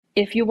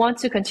if you want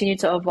to continue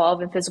to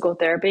evolve in physical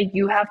therapy,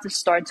 you have to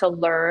start to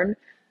learn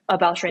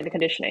about strength and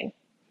conditioning.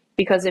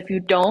 Because if you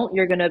don't,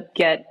 you're going to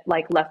get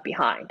like left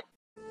behind.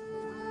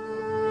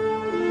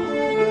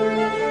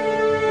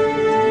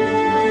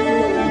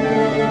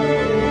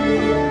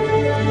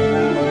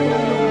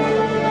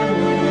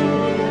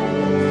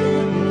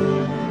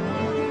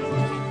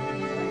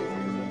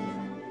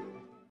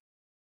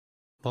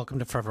 Welcome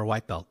to Forever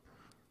White Belt,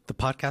 the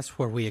podcast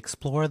where we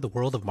explore the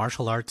world of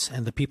martial arts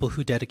and the people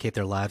who dedicate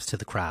their lives to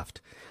the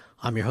craft.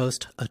 I'm your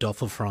host,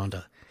 Adolfo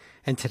Ferranda,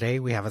 and today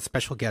we have a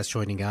special guest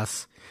joining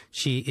us.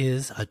 She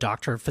is a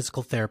doctor of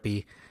physical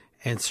therapy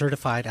and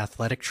certified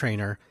athletic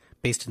trainer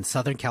based in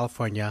Southern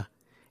California,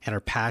 and her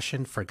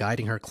passion for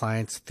guiding her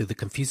clients through the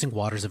confusing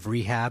waters of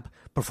rehab,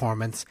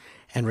 performance,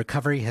 and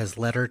recovery has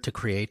led her to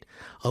create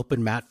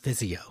Open Mat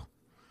Physio.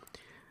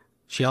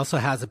 She also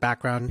has a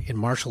background in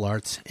martial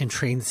arts and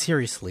trains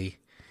seriously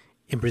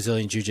in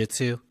Brazilian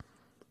Jiu-Jitsu.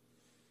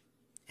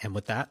 And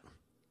with that,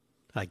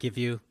 I give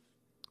you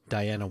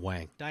Diana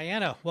Wang.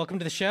 Diana, welcome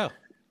to the show.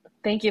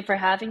 Thank you for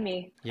having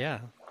me.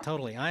 Yeah,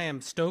 totally. I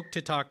am stoked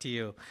to talk to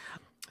you.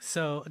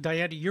 So,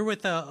 Diana, you're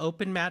with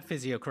Open Mat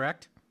Physio,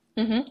 correct?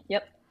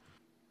 Yep.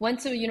 Went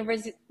to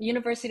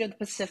University of the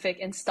Pacific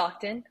in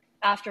Stockton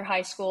after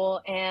high school,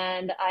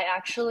 and I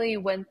actually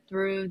went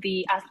through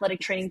the athletic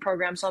training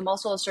program. So I'm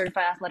also a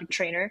certified athletic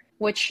trainer,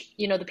 which,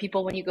 you know, the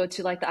people when you go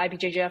to like the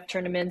IBJJF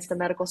tournaments, the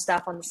medical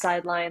staff on the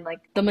sideline,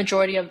 like the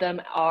majority of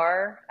them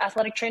are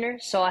athletic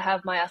trainers. So I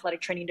have my athletic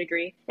training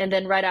degree. And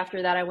then right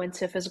after that, I went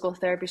to physical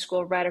therapy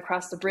school right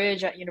across the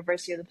bridge at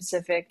University of the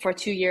Pacific for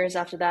 2 years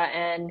after that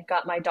and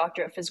got my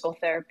doctorate of physical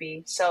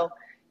therapy. So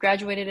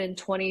graduated in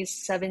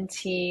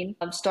 2017,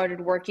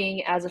 started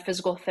working as a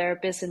physical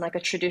therapist in like a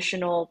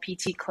traditional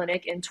PT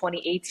clinic in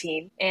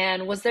 2018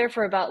 and was there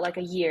for about like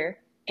a year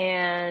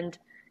and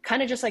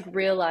kind of just like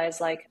realized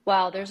like,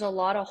 wow, there's a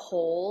lot of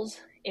holes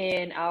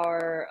in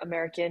our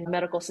American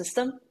medical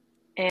system.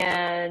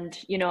 And,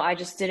 you know, I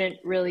just didn't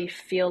really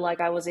feel like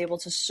I was able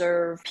to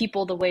serve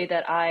people the way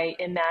that I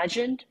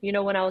imagined, you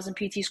know, when I was in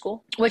PT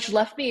school, which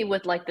left me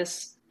with like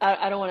this,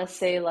 I don't want to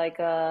say like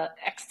a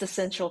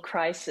existential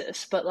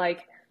crisis, but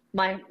like,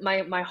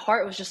 my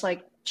heart was just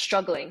like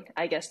struggling,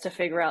 I guess, to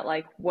figure out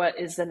like what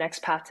is the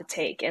next path to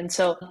take. And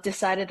so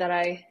decided that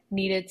I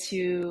needed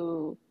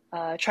to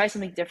try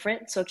something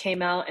different. So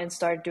came out and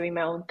started doing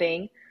my own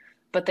thing.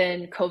 But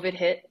then COVID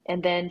hit.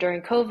 And then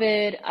during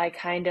COVID, I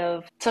kind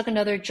of took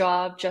another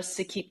job just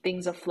to keep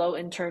things afloat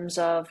in terms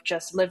of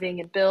just living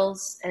and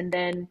bills. And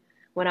then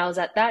when I was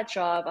at that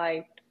job,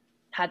 I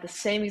had the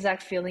same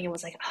exact feeling and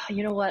was like, oh,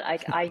 you know what?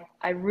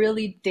 I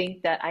really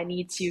think that I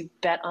need to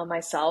bet on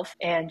myself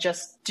and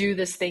just do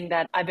this thing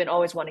that I've been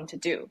always wanting to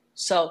do.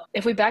 So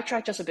if we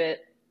backtrack just a bit,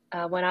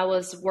 when I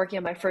was working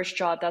at my first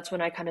job, that's when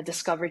I kind of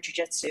discovered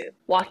jiu-jitsu.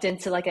 Walked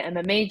into like an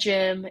MMA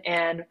gym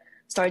and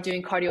started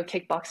doing cardio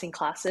kickboxing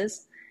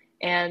classes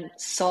and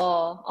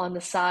saw on the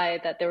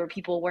side that there were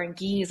people wearing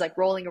gis, like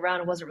rolling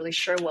around and wasn't really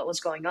sure what was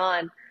going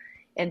on.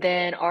 And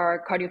then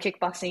our cardio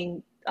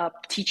kickboxing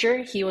teacher,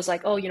 he was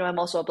like, oh, you know, I'm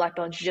also a black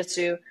belt in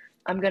jiu-jitsu.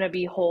 I'm going to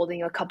be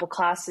holding a couple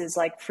classes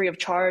like free of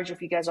charge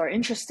if you guys are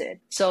interested.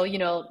 So, you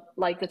know,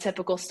 like the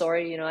typical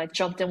story, you know, I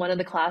jumped in one of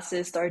the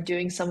classes, started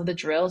doing some of the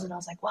drills, and I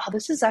was like, wow,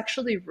 this is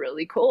actually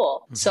really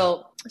cool.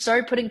 So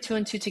started putting two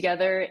and two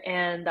together,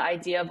 and the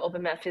idea of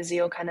Open Mat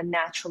Physio kind of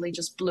naturally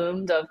just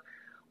bloomed of,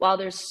 wow,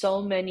 there's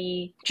so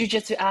many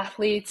jiu-jitsu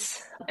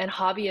athletes and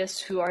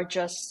hobbyists who are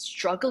just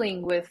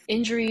struggling with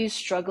injuries,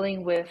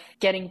 struggling with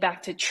getting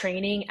back to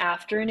training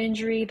after an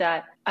injury,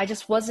 that I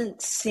just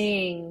wasn't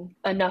seeing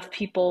enough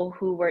people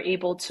who were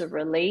able to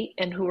relate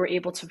and who were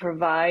able to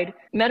provide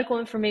medical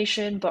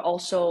information, but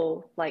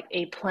also like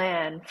a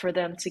plan for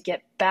them to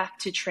get back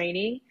to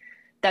training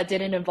that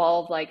didn't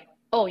involve like,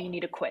 oh, you need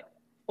to quit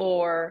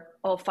or,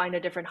 oh, find a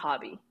different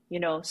hobby, you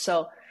know?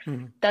 So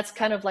that's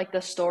kind of like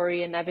the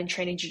story. And I've been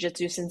training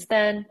jiu-jitsu since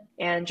then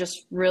and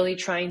just really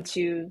trying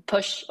to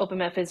push Open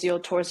Mat Physio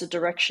towards the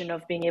direction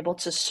of being able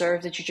to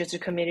serve the jiu-jitsu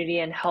community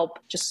and help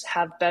just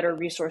have better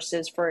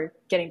resources for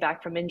getting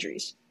back from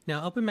injuries.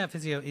 Now, Open Mat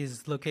Physio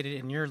is located,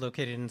 and you're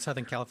located in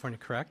Southern California,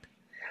 correct?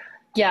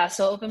 Yeah,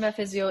 so Open Mat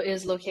Physio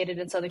is located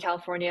in Southern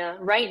California.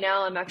 Right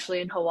now, I'm actually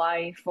in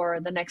Hawaii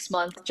for the next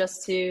month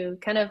just to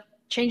kind of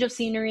change of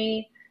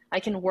scenery. I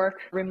can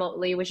work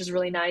remotely, which is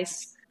really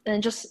nice.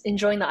 And just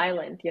enjoying the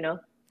island, you know?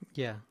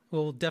 Yeah.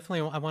 Well,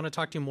 definitely, I want to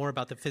talk to you more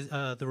about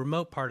the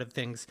remote part of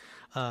things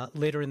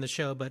later in the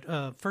show. But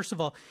first of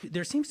all,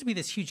 there seems to be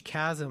this huge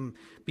chasm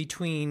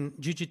between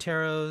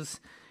jujiteros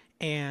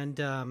and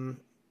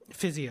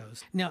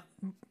physios. Now,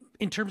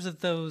 in terms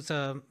of those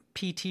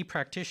PT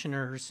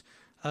practitioners,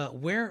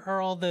 where are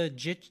all the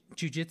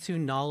jiu-jitsu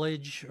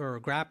knowledge or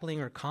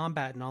grappling or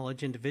combat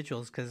knowledge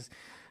individuals? Because,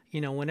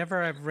 you know,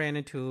 whenever I've ran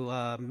into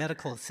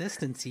medical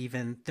assistants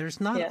even,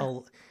 there's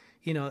not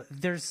you know,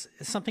 there's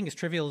something as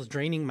trivial as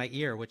draining my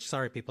ear, which,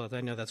 sorry, people,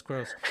 I know that's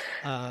gross,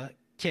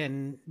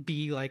 can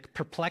be like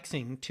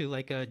perplexing to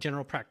like a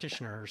general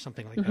practitioner or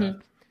something like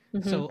that.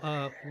 Hmm.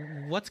 So,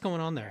 what's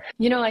going on there?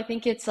 I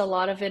think it's a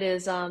lot of it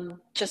is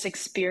just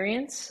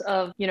experience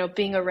of,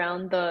 being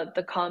around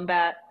the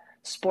combat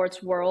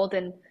sports world.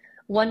 And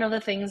one of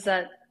the things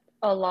that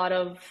a lot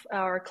of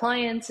our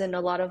clients and a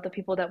lot of the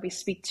people that we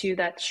speak to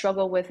that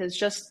struggle with is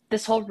just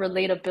this whole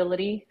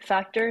relatability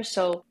factor.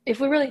 So if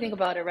we really think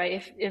about it,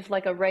 right, if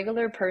like a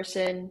regular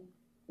person,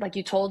 like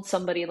you told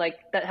somebody like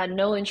that had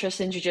no interest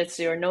in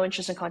jujitsu or no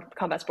interest in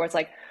combat sports,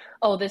 like,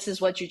 oh, this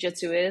is what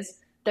jujitsu is,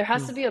 there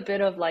has Mm, to be a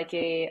bit of like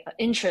a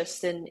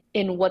interest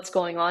in what's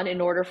going on in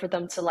order for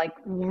them to like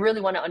really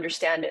want to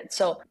understand it.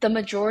 So the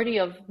majority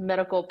of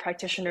medical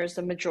practitioners,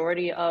 the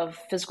majority of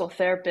physical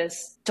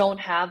therapists don't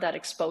have that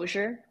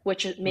exposure,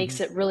 which it hmm makes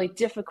it really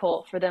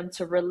difficult for them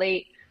to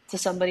relate to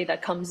somebody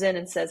that comes in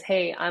and says,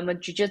 hey, I'm a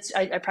jujitsu,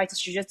 I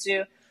practice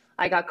jujitsu,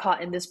 I got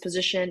caught in this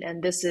position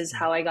and this is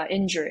how I got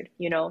injured.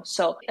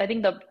 So I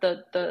think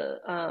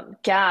the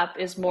gap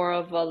is more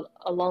of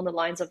along the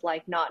lines of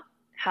like not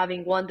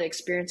having one, the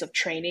experience of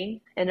training,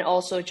 and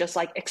also just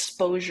like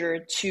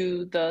exposure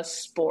to the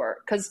sport.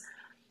 Because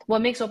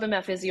what makes open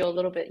mat physio a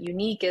little bit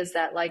unique is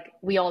that like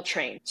we all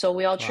train. So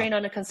we all Wow. train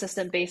on a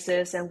consistent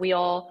basis and we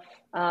all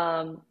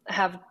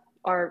have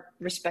our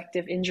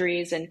respective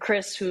injuries. And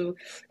Chris, who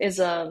is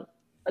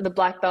the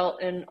black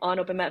belt in on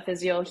open mat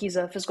physio, he's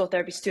a physical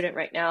therapy student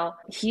right now.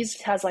 He's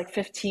has like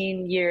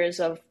 15 years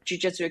of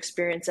jiu-jitsu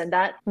experience, and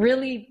that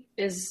really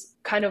is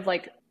kind of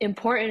like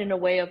important in a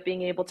way of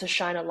being able to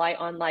shine a light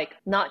on like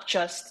not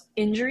just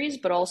injuries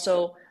but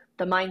also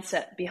the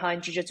mindset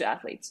behind jiu-jitsu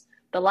athletes,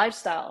 the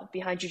lifestyle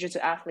behind jiu-jitsu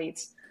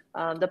athletes,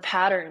 the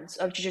patterns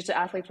of jiu-jitsu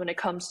athletes when it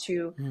comes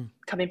to Mm,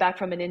 coming back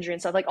from an injury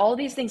and stuff. Like all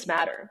these things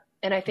matter,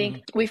 and I think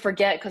mm, we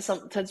forget because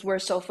sometimes we're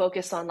so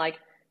focused on like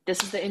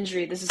this is the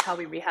injury, this is how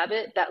we rehab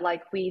it, that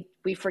like we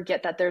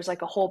forget that there's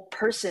like a whole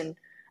person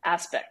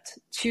aspect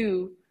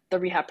to the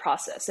rehab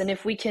process. And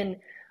if we can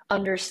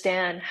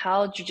understand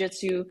how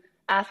jiu-jitsu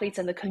athletes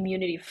and the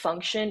community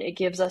function, it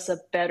gives us a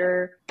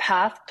better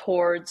path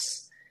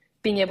towards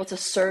being able to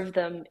serve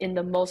them in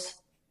the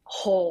most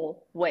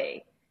whole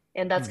way.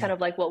 And that's kind hmm of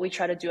like what we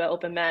try to do at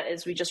Open Mat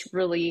is we just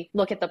really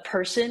look at the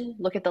person,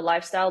 look at the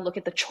lifestyle, look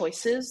at the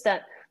choices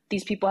that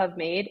these people have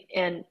made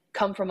and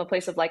come from a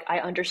place of like, I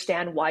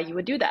understand why you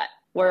would do that.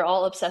 We're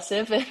all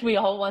obsessive and we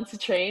all want to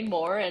train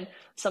more, and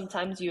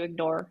sometimes you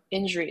ignore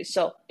injuries.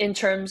 So in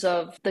terms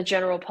of the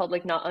general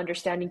public not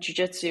understanding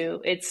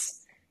jujitsu,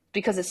 it's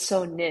because it's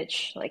so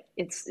niche. Like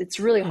it's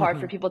really hard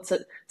for hmm people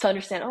to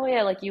understand, oh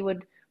yeah, like you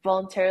would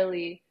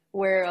voluntarily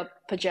wear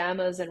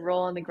pajamas and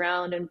roll on the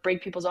ground and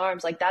break people's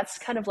arms. Like that's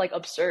kind of like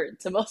absurd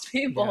to most Yeah.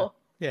 people.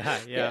 Yeah. Yeah.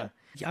 Yeah.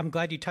 Yeah, I'm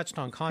glad you touched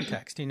on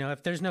context.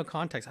 If there's no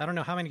context, I don't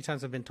know how many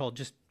times I've been told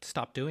just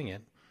stop doing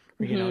it,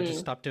 or, just Hmm.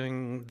 stop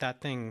doing that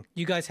thing.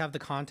 You guys have the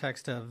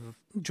context of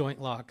joint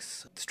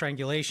locks,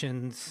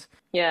 strangulations.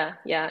 Yeah,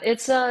 yeah.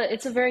 It's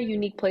a very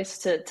unique place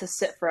to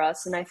sit for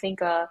us. And I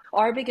think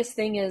our biggest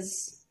thing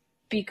is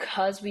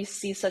because we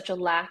see such a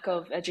lack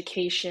of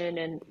education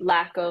and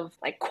lack of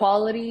like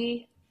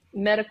quality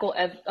medical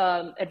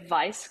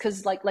advice.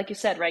 Because like you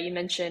said, right? You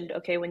mentioned,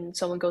 okay, when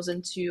someone goes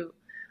into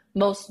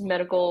most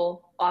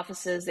medical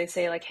offices, they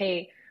say like,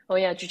 hey, oh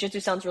yeah,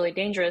 jujitsu sounds really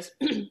dangerous.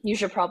 You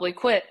should probably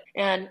quit.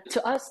 And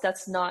to us,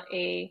 that's not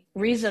a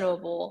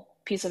reasonable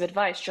piece of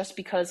advice just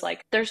because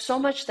like there's so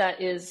much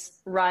that is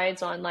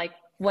rides on like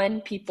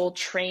when people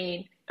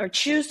train or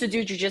choose to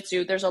do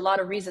jujitsu, there's a lot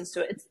of reasons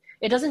to it.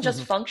 It doesn't just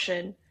Hmm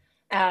function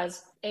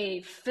as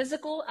a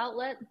physical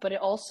outlet, but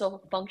it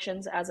also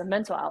functions as a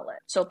mental outlet.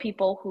 So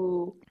people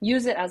who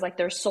use it as like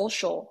their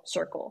social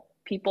circle,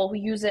 people who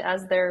use it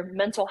as their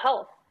mental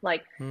health,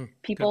 like Good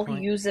people who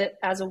point. use it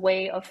as a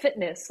way of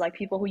fitness, like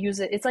people who use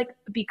it, it's like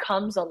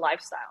becomes a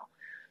lifestyle.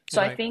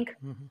 So I Right. think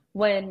hmm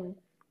when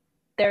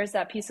there's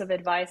that piece of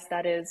advice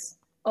that is,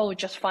 oh,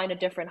 just find a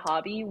different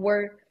hobby,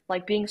 we're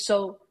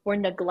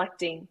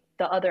neglecting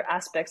the other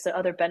aspects, the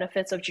other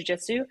benefits of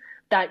jujitsu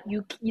that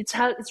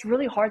it's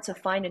really hard to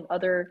find in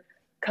other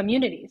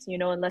communities,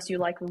 unless you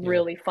like Yeah.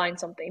 really find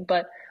something.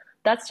 But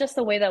that's just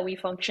the way that we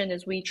function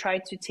is we try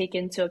to take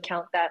into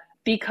account that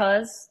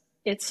because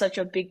it's such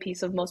a big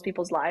piece of most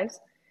people's lives,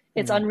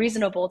 it's hmm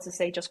unreasonable to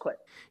say just quit.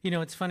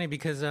 It's funny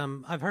because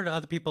I've heard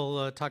other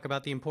people talk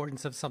about the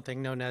importance of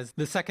something known as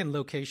the second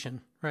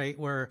location, right?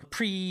 Where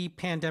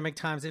pre-pandemic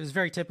times, it was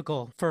very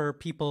typical for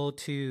people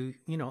to,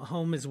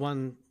 home is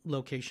one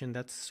location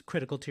that's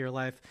critical to your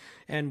life,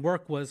 and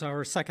work was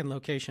our second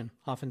location,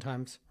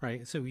 oftentimes,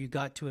 right? So you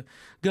got to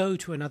go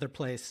to another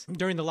place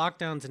during the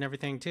lockdowns and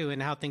everything too,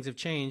 and how things have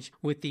changed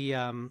with the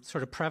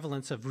sort of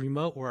prevalence of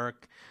remote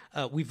work.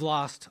 We've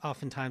lost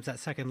oftentimes that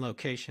second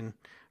location,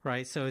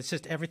 right? So it's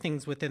just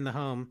everything's within the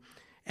home.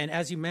 And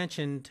as you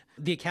mentioned,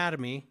 the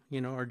academy,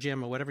 or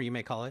gym or whatever you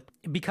may call it,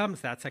 it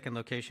becomes that second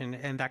location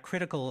and that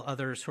critical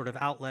other sort of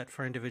outlet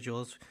for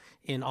individuals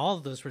in all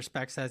of those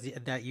respects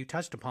that you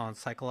touched upon,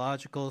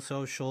 psychological,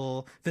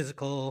 social,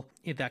 physical,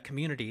 in that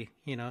community,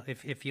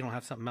 if you don't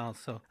have something else.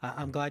 So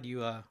I'm glad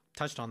you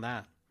touched on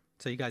that.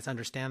 So you guys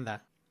understand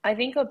that. I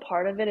think a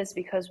part of it is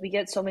because we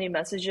get so many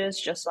messages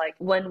just like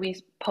when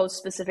we post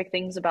specific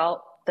things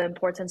about the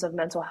importance of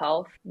mental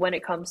health when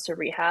it comes to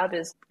rehab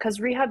is because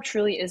rehab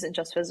truly isn't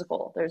just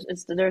physical.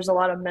 There's a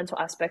lot of mental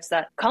aspects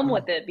that come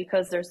with it,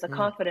 because there's the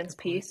confidence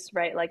piece,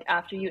 right? Like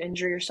after you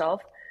injure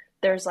yourself,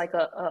 there's like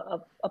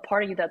a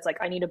part of you that's like,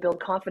 I need to build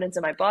confidence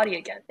in my body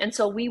again. And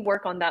so we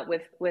work on that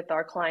with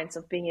our clients,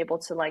 of being able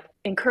to like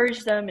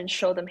encourage them and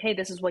show them, hey,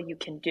 this is what you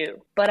can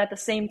do. But at the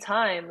same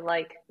time,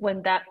 like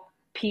when that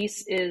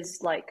piece is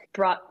like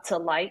brought to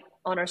light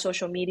on our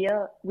social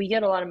media, we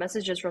get a lot of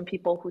messages from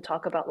people who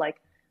talk about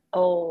like,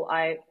 oh,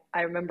 I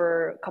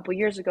remember a couple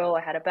years ago,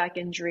 I had a back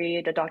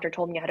injury. The doctor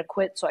told me I had to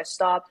quit, so I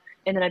stopped,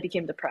 and then I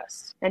became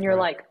depressed. And you're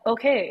like,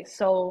 okay,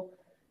 so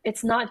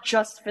it's not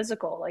just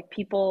physical. Like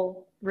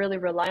people really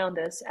rely on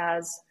this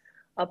as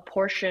a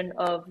portion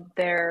of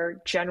their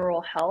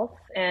general health,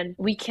 and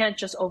we can't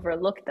just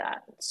overlook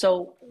that.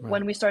 So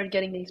when we started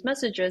getting these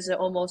messages, it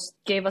almost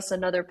gave us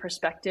another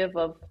perspective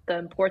of the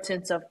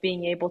importance of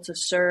being able to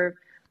serve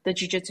the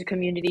jiu-jitsu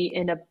community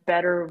in a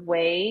better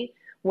way,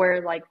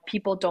 where like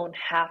people don't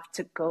have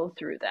to go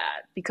through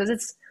that, because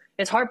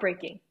it's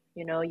heartbreaking.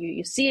 You know,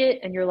 you see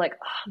it and you're like,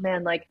 oh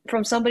man, like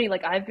from somebody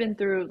like I've been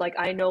through, like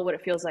I know what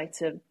it feels like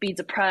to be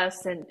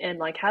depressed and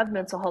like have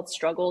mental health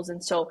struggles.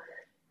 And so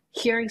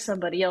hearing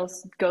somebody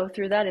else go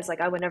through that is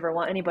like, I would never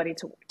want anybody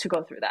to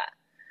go through that.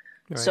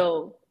 Right.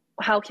 So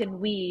how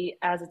can we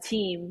as a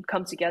team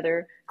come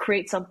together,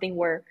 create something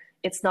where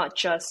it's not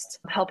just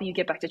helping you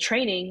get back to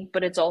training,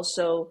 but it's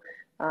also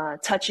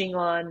touching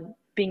on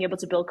being able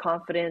to build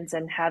confidence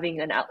and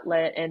having an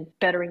outlet and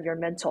bettering your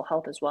mental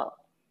health as well.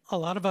 A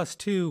lot of us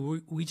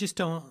too, we just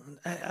don't,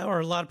 or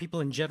a lot of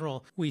people in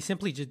general, we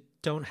simply just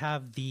don't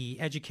have the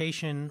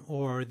education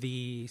or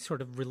the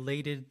sort of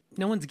related,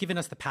 no one's given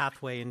us the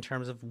pathway in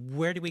terms of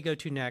where do we go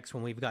to next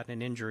when we've gotten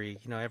an injury.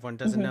 You know, everyone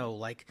doesn't know,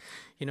 like,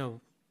 you know,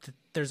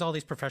 there's all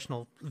these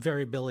professional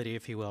variability,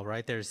 if you will,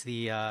 right? There's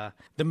the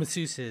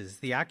masseuses,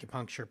 the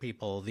acupuncture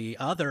people, the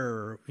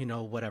other, you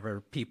know,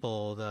 whatever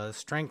people, the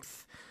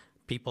strength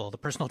people, the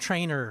personal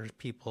trainer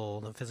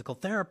people, the physical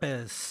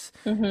therapists,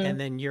 and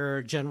then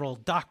your general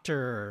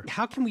doctor.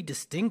 How can we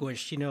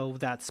distinguish, you know,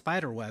 that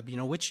spider web, you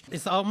know, which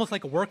is almost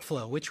like a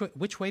workflow?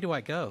 Which way do I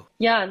go?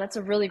 Yeah, and that's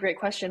a really great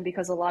question,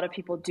 because a lot of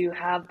people do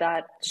have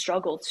that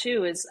struggle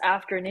too, is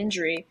after an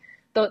injury.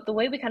 The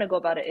way we kind of go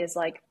about it is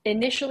like,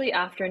 initially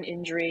after an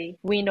injury,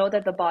 we know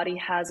that the body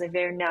has a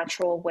very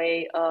natural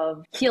way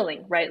of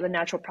healing, right? The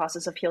natural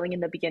process of healing.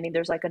 In the beginning,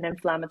 there's like an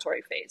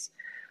inflammatory phase.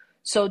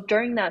 So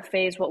during that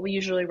phase, what we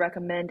usually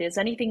recommend is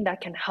anything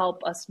that can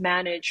help us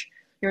manage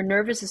your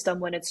nervous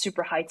system when it's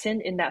super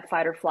heightened in that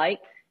fight or flight,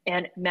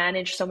 and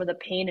manage some of the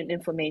pain and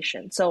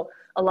inflammation. So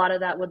a lot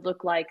of that would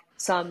look like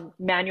some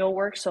manual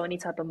work. So any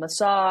type of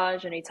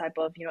massage, any type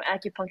of, you know,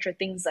 acupuncture,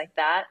 things like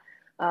that.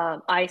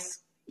 Ice,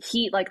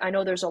 heat, like I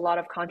know there's a lot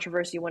of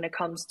controversy when it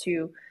comes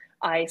to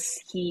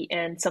ice, heat,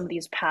 and some of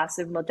these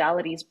passive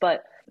modalities.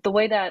 But the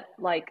way that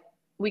like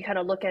we kind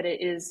of look at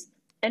it is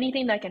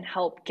anything that can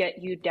help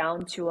get you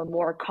down to a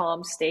more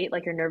calm state,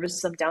 like your nervous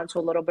system down to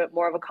a little bit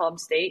more of a calm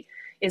state,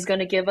 is going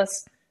to give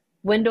us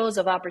windows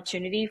of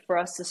opportunity for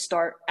us to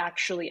start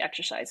actually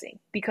exercising.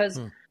 Because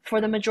for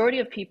the majority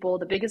of people,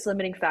 the biggest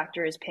limiting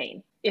factor is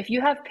pain. If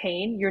you have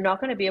pain, you're not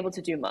going to be able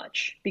to do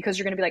much, because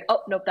you're going to be like,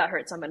 oh, nope, that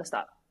hurts, I'm going to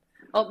stop.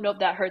 Oh, nope,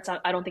 that hurts,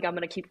 I don't think I'm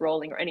going to keep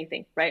rolling or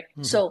anything, right?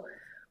 So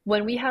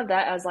when we have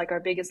that as like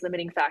our biggest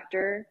limiting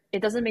factor,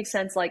 it doesn't make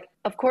sense. Like,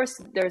 of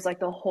course, there's like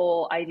the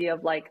whole idea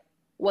of like,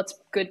 what's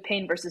good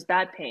pain versus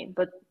bad pain,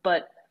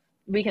 but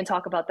we can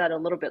talk about that a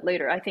little bit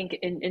later. I think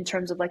in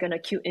terms of like an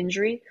acute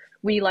injury,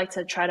 we like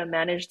to try to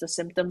manage the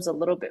symptoms a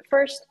little bit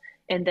first,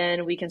 and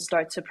then we can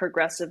start to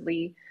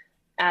progressively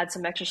add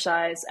some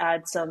exercise,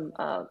 add some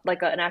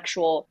like an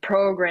actual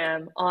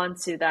program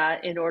onto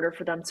that, in order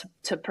for them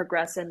to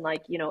progress and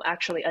like, you know,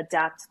 actually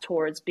adapt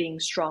towards being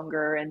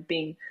stronger and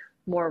being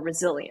more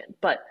resilient.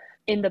 But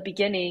in the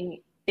beginning,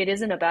 it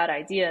isn't a bad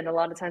idea. And a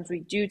lot of times we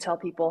do tell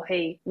people,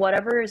 hey,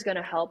 whatever is going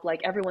to help,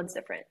 like everyone's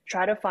different.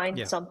 Try to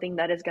find something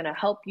that is going to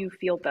help you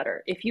feel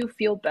better. If you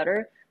feel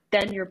better,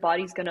 then your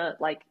body's going to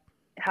like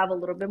have a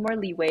little bit more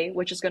leeway,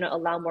 which is going to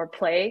allow more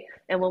play.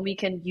 And when we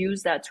can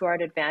use that to our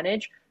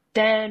advantage,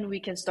 then we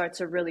can start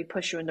to really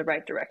push you in the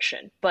right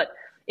direction. But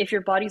if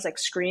your body's like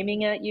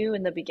screaming at you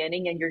in the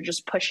beginning and you're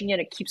just pushing it,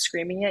 it keeps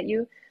screaming at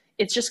you,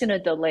 it's just going to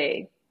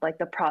delay like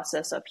the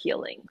process of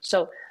healing.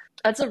 So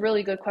that's a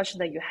really good question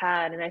that you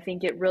had. And I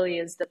think it really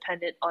is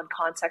dependent on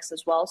context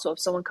as well. So if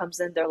someone comes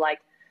in, they're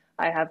like,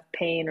 I have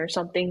pain or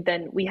something,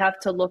 then we have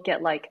to look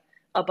at like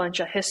a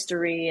bunch of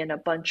history and a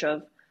bunch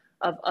of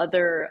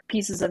other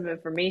pieces of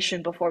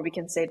information before we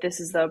can say this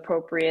is the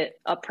appropriate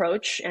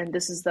approach and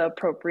this is the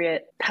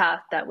appropriate path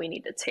that we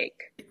need to take.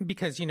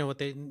 Because, you know, what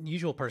the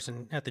usual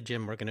person at the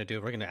gym we're going to do,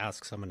 we're going to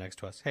ask someone next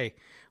to us, hey,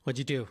 what'd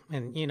you do?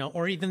 And, you know,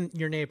 or even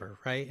your neighbor,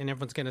 right? And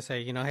everyone's going to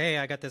say, you know, hey,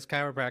 I got this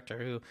chiropractor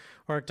who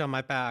worked on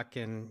my back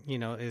and, you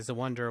know, is a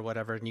wonder or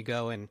whatever. And you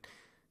go and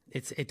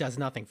it does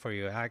nothing for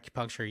you.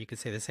 Acupuncture, you could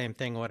say the same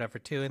thing, whatever,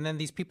 too. And then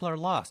these people are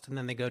lost, and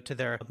then they go to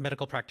their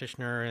medical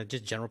practitioner,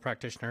 just general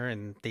practitioner,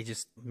 and they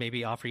just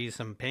maybe offer you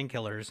some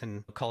painkillers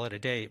and call it a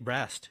day,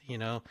 rest,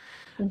 and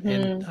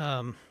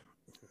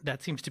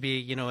that seems to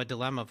be, a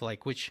dilemma of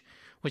like which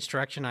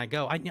direction I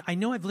go. I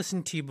know I've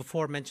listened to you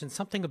before mention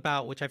something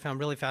about, which I found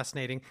really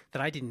fascinating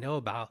that I didn't know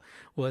about,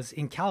 was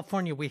in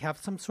California, we have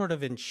some sort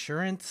of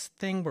insurance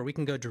thing where we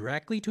can go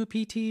directly to a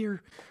PT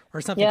or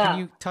something. Can Yeah.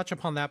 you touch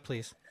upon that,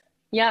 please?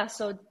 Yeah,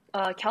 so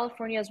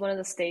California is one of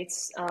the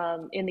states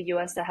in the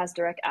US that has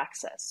direct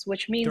access,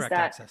 which means Direct that,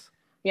 access.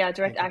 yeah,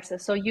 direct Thank you.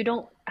 access. So you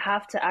don't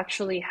have to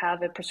actually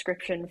have a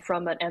prescription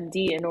from an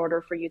MD in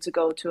order for you to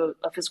go to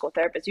a physical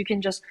therapist. You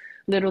can just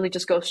literally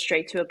just go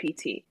straight to a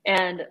PT.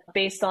 And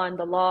based on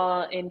the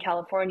law in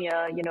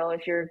California,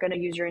 if you're going to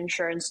use your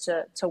insurance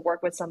to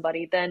work with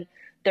somebody, then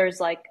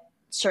there's like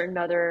certain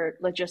other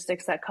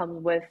logistics that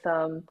come with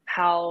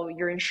how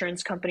your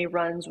insurance company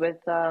runs with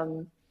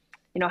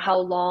how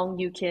long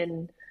you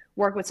can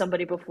work with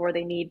somebody before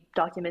they need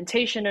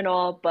documentation and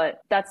all.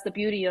 But that's the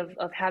beauty of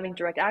having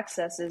direct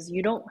access is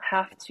you don't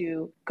have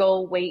to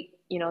go wait,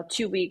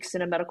 2 weeks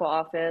in a medical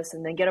office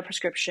and then get a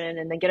prescription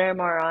and then get an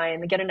MRI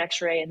and then get an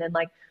x-ray. And then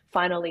like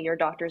finally your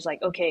doctor's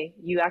like, okay,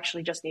 you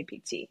actually just need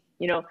PT.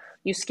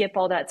 You skip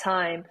all that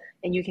time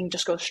and you can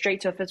just go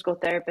straight to a physical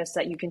therapist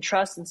that you can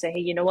trust and say, hey,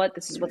 you know what,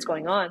 this is what's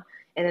going on.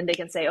 And then they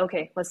can say,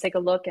 okay, let's take a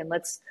look and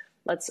let's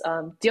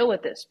deal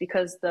with this,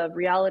 because the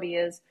reality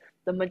is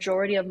the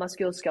majority of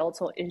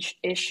musculoskeletal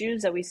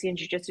issues that we see in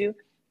jiu-jitsu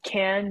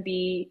can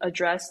be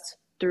addressed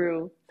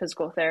through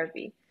physical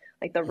therapy,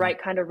 like the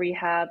right kind of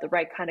rehab, the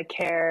right kind of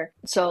care.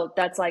 So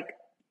that's like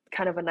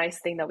kind of a nice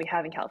thing that we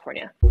have in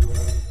California.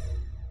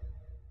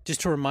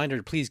 Just a reminder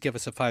to please give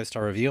us a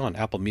 5-star review on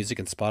Apple Music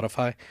and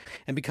Spotify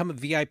and become a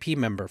VIP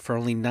member for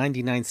only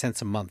 99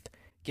 cents a month.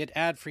 Get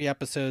ad-free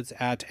episodes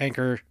at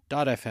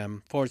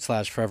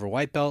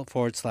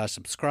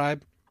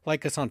anchor.fm/foreverwhitebelt/subscribe.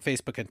 Like us on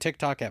Facebook and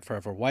TikTok at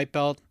Forever White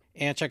Belt.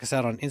 And check us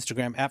out on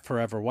Instagram at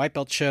Forever White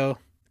Belt Show.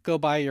 Go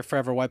buy your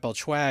Forever White Belt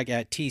swag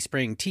at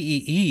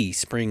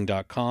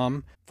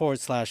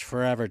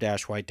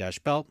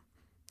teespring.com/forever-white-belt.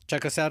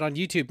 Check us out on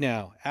YouTube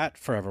now at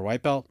Forever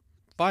White Belt.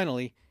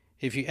 Finally,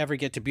 if you ever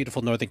get to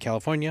beautiful Northern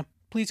California,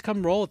 please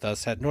come roll with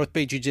us at North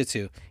Bay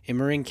Jiu-Jitsu in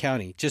Marin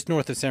County, just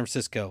north of San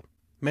Francisco.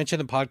 Mention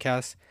the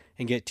podcast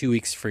and get 2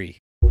 weeks free.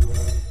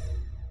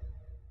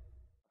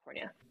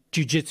 California.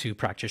 Jiu-jitsu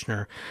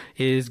practitioner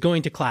is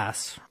going to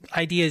class.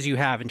 Ideas you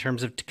have in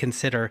terms of to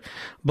consider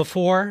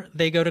before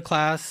they go to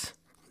class,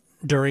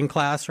 during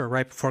class, or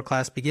right before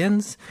class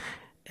begins,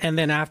 and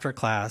then after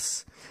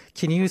class.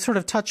 Can you sort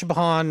of touch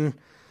upon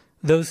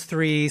those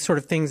three sort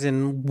of things,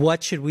 and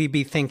what should we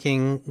be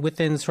thinking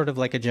within sort of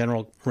like a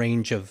general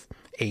range of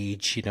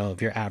age,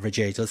 of your average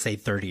age, let's say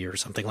 30 or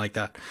something like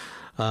that,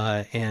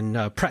 and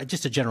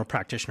just a general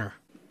practitioner?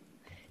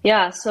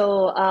 Yeah,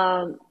 so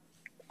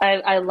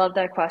I love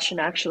that question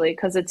actually,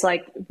 because it's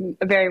like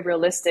very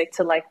realistic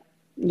to like,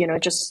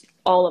 just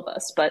all of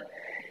us. But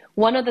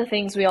one of the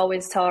things we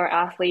always tell our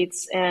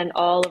athletes and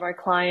all of our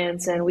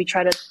clients, and we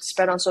try to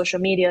spread on social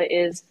media,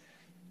 is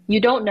you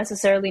don't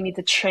necessarily need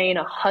to train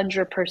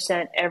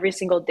 100% every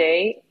single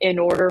day in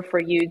order for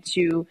you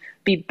to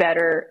be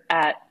better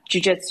at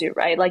jiu-jitsu,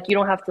 right? Like you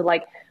don't have to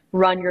like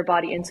run your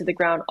body into the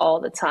ground all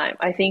the time.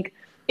 I think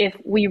if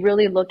we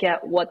really look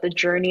at what the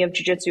journey of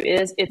jiu-jitsu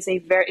is, it's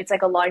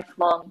like a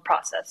lifelong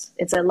process.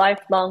 It's a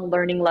lifelong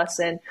learning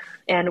lesson.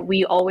 And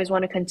we always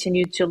want to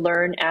continue to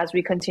learn as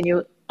we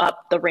continue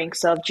up the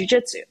ranks of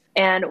jiu-jitsu.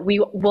 And we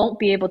won't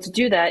be able to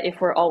do that if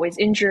we're always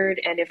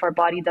injured and if our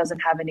body doesn't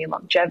have any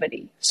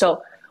longevity.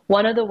 So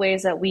one of the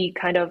ways that we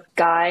kind of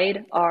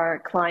guide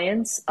our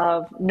clients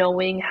of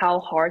knowing how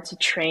hard to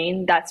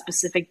train that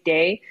specific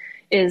day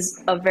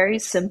is a very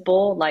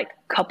simple, like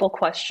couple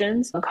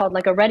questions called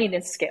like a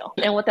readiness scale.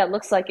 And what that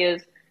looks like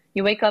is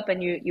you wake up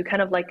and you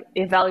kind of like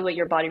evaluate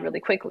your body really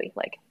quickly.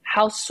 Like,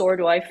 how sore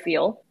do I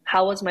feel?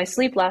 How was my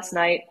sleep last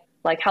night?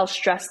 Like, how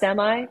stressed am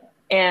I?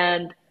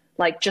 And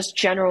like, just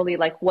generally,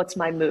 like, what's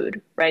my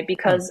mood, right?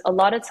 Because a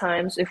lot of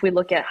times if we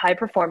look at high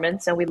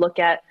performance and we look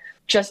at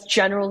just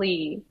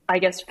generally, I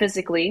guess,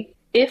 physically,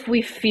 if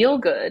we feel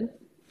good,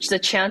 the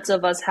chance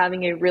of us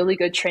having a really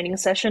good training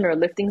session or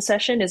lifting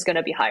session is going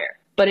to be higher.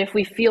 But if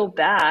we feel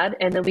bad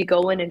and then we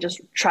go in and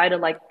just try to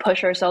like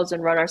push ourselves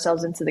and run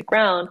ourselves into the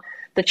ground,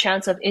 the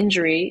chance of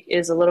injury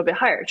is a little bit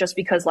higher, just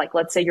because like,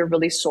 let's say you're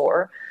really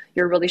sore,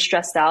 you're really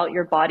stressed out,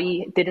 your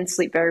body didn't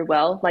sleep very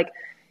well. Like,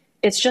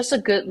 it's just a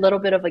good little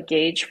bit of a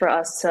gauge for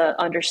us to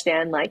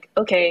understand, like,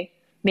 okay,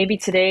 maybe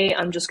today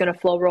I'm just going to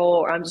flow roll,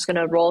 or I'm just going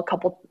to roll a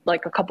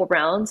couple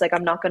rounds. Like,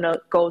 I'm not going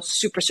to go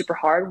super, super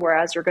hard.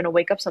 Whereas you're going to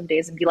wake up some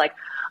days and be like,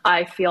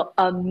 I feel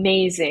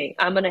amazing.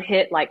 I'm going to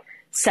hit like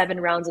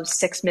 7 rounds of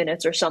 6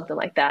 minutes or something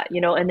like that,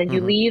 and then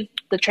you leave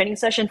the training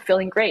session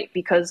feeling great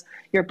because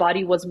your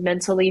body was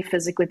mentally,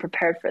 physically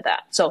prepared for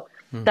that. So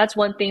that's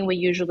one thing we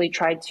usually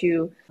try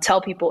to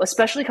tell people,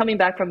 especially coming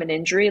back from an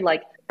injury.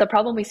 Like, the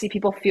problem we see,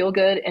 people feel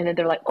good and then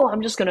they're like, oh,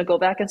 I'm just going to go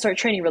back and start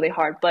training really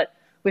hard. But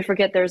we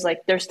forget there's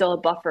still a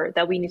buffer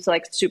that we need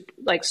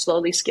to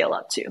slowly scale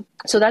up to.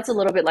 So that's a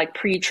little bit like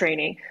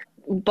pre-training.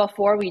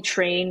 Before we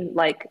train,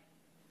 like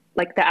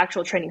the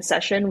actual training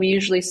session, we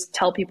usually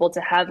tell people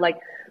to have like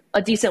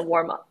a decent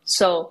warm up.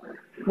 So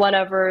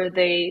whatever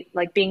they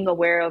like, being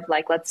aware of,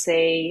 like, let's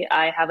say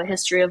I have a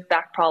history of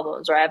back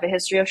problems or I have a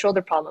history of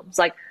shoulder problems,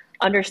 like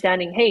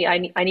understanding, hey,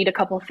 I need a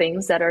couple of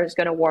things that are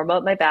going to warm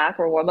up my back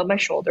or warm up my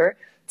shoulder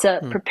to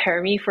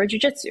prepare me for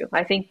jiu-jitsu.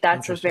 I think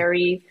that's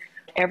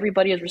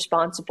everybody is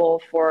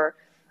responsible for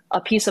a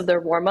piece of their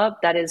warm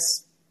up that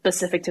is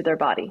specific to their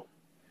body.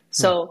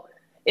 So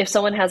if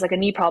someone has like a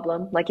knee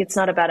problem, like it's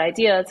not a bad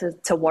idea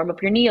to warm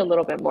up your knee a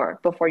little bit more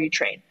before you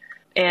train.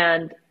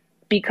 And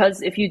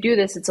because if you do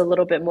this, it's a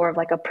little bit more of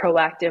like a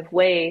proactive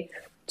way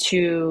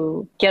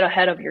to get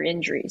ahead of your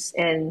injuries.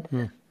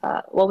 And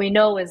what we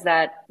know is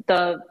that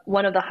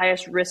one of the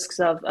highest risks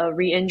of a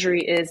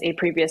re-injury is a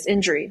previous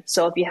injury.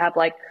 So if you have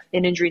like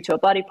an injury to a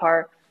body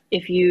part,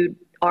 if you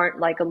aren't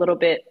like a little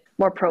bit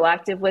more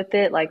proactive with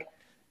it, like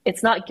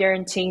it's not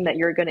guaranteeing that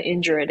you're going to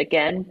injure it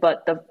again,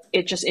 but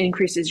it just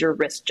increases your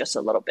risk just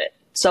a little bit.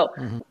 So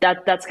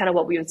that's kind of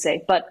what we would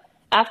say. But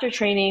after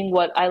training,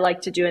 what I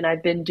like to do, and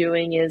I've been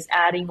doing, is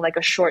adding like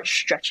a short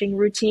stretching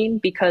routine,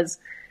 because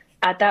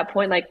at that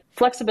point, like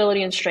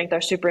flexibility and strength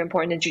are super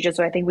important in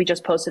jiu-jitsu. I think we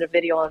just posted a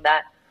video on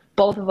that.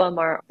 Both of them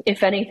are,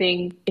 if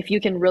anything, if you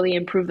can really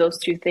improve those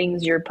two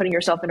things, you're putting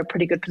yourself in a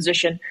pretty good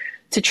position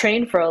to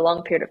train for a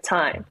long period of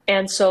time.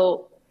 And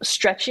so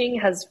stretching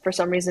has, for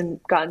some reason,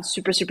 gotten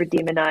super, super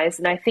demonized.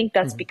 And I think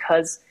that's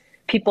because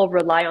people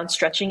rely on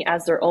stretching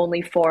as their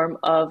only form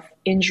of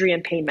injury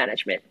and pain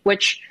management,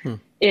 which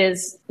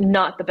is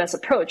not the best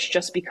approach,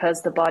 just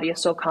because the body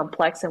is so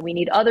complex and we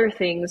need other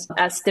things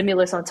as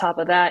stimulus on top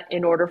of that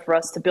in order for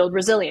us to build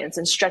resilience.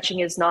 And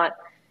stretching is not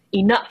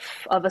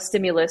enough of a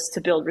stimulus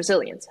to build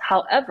resilience.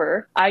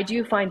 However, I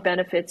do find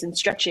benefits in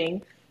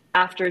stretching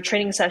after a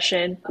training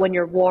session when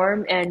you're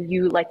warm and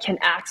you like can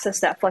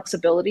access that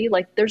flexibility.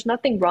 Like there's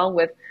nothing wrong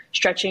with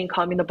stretching,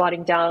 calming the body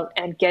down,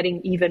 and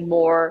getting even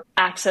more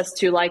access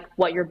to like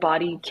what your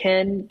body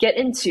can get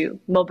into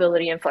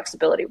mobility and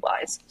flexibility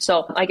wise.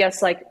 So I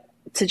guess like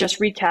to just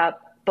recap,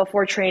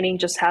 before training,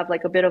 just have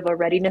like a bit of a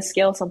readiness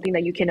scale, something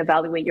that you can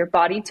evaluate your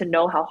body to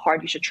know how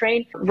hard you should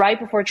train. Right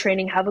before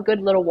training, have a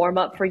good little warm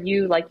up for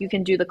you. Like you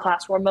can do the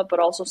class warm up, but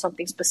also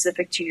something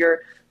specific to your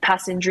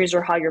past injuries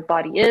or how your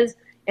body is.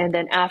 And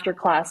then after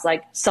class,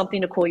 like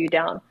something to cool you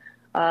down,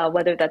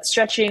 whether that's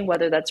stretching,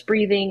 whether that's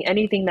breathing,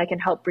 anything that can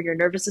help bring your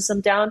nervous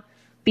system down.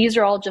 These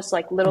are all just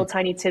like little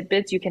tiny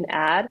tidbits you can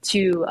add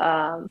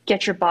to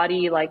get your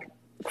body like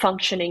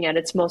functioning at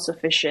its most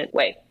efficient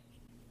way.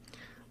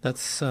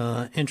 That's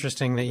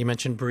interesting that you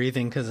mentioned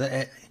breathing, because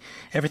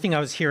everything I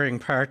was hearing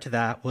prior to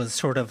that was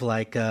sort of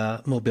like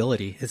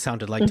mobility, it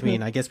sounded like to me.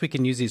 And I guess we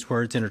can use these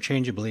words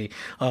interchangeably,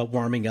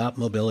 warming up,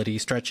 mobility,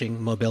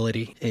 stretching,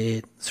 mobility.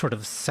 It sort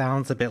of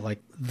sounds a bit like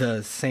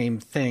the same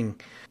thing.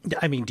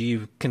 I mean, do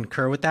you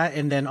concur with that?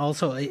 And then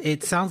also,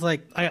 it sounds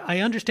like I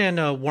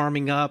understand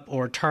warming up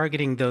or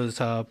targeting those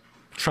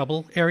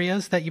trouble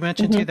areas that you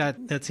mentioned too.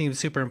 That seems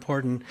super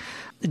important.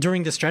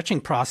 During the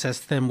stretching process,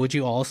 then, would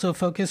you also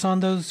focus on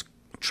those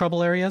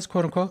trouble areas,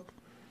 quote unquote?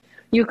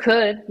 You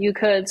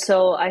could.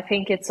 So I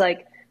think it's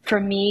like, for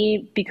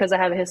me, because I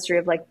have a history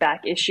of like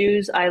back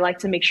issues, I like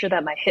to make sure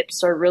that my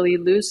hips are really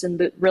loose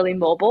and really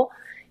mobile.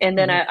 And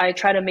then I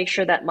try to make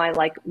sure that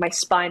my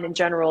spine in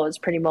general is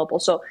pretty mobile.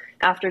 So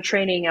after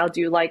training, I'll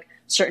do like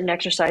certain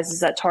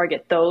exercises that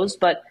target those.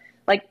 But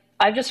like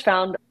I've just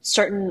found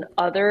certain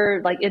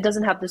other, like it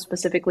doesn't have to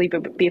specifically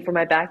be for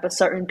my back, but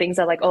certain things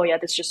that like, oh yeah,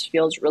 this just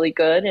feels really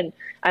good. And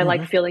I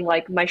like feeling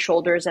like my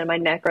shoulders and my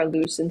neck are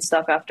loose and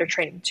stuff after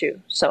training too.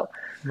 So,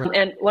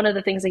 and one of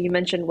the things that you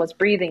mentioned was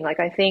breathing. Like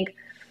I think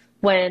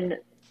when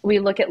we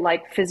look at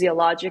like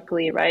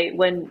physiologically, right,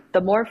 when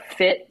the more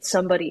fit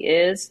somebody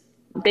is,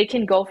 they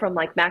can go from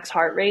like max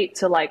heart rate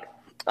to like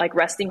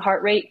resting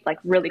heart rate, like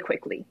really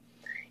quickly.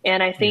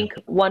 And I think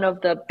one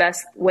of the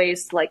best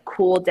ways to like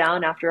cool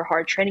down after a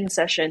hard training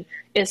session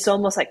is to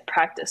almost like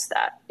practice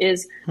that,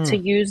 is to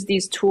use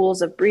these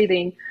tools of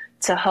breathing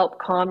to help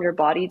calm your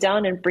body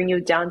down and bring you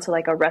down to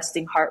like a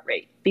resting heart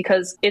rate.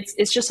 Because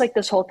it's just like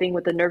this whole thing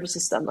with the nervous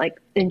system. Like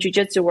in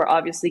jiu-jitsu, we're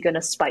obviously going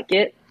to spike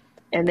it.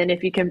 And then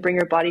if you can bring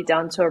your body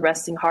down to a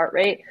resting heart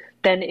rate,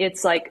 then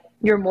it's like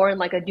you're more in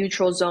like a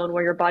neutral zone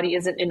where your body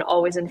isn't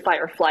always in fight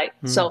or flight.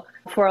 So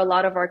for a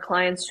lot of our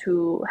clients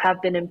who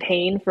have been in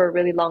pain for a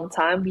really long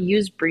time, we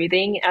use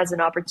breathing as an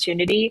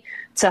opportunity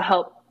to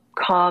help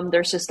calm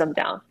their system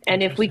down.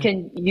 And if we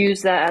can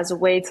use that as a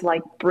way to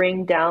like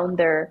bring down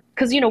their,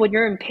 because when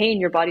you're in pain,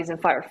 your body's in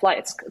fight or flight.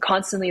 It's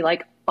constantly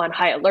like on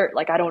high alert.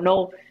 Like I don't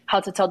know how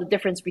to tell the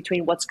difference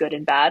between what's good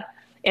and bad.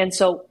 And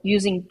so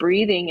using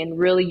breathing and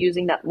really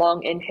using that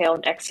long inhale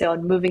and exhale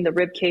and moving the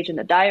rib cage and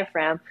the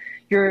diaphragm,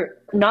 you're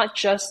not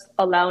just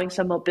allowing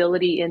some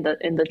mobility in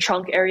the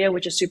trunk area,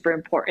 which is super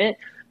important,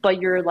 but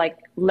you're like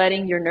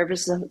letting your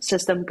nervous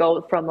system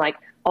go from like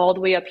all the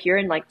way up here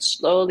and like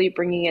slowly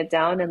bringing it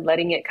down and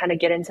letting it kind of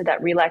get into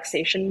that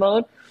relaxation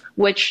mode,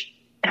 which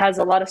has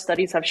a lot of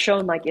studies have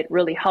shown like it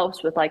really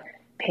helps with like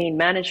pain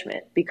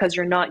management because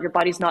your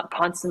body's not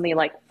constantly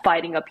like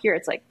fighting up here.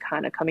 It's like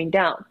kind of coming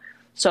down.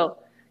 So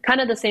kind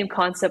of the same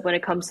concept when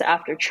it comes to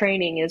after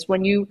training is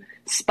when you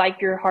spike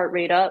your heart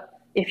rate up,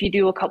 if you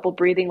do a couple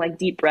breathing, like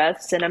deep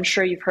breaths, and I'm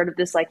sure you've heard of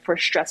this like for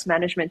stress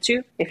management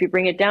too. If you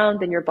bring it down,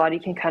 then your body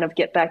can kind of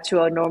get back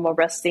to a normal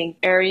resting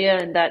area.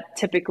 And that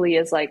typically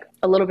is like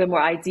a little bit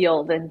more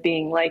ideal than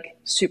being like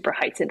super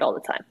heightened all the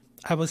time.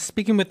 I was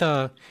speaking with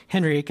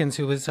Henry Akins,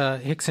 who was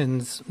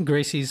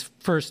Gracie's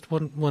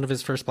one of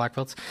his first black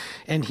belts,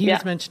 and he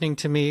was mentioning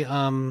to me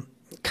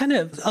kind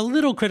of a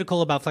little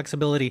critical about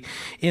flexibility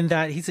in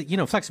that he said,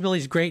 flexibility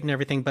is great and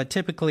everything, but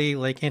typically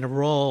like in a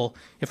roll,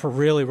 if we're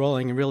really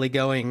rolling and really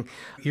going,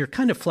 you're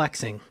kind of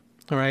flexing,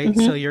 all right?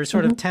 Mm-hmm. So you're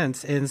sort of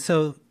tense. And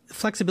so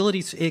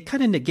flexibility, it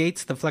kind of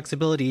negates the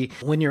flexibility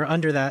when you're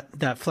under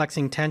that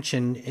flexing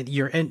tension.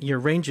 Your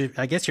range,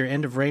 I guess your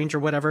end of range or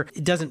whatever,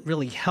 it doesn't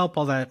really help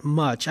all that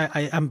much.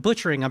 I'm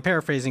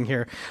paraphrasing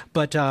here,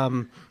 but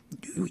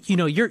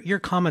your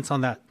comments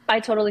on that. I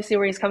totally see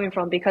where he's coming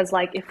from because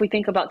like if we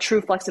think about true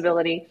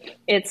flexibility,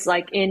 it's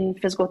like in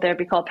physical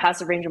therapy called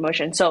passive range of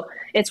motion. So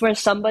it's where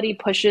somebody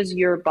pushes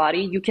your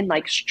body, you can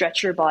like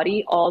stretch your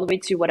body all the way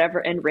to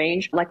whatever end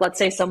range. Like let's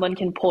say someone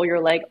can pull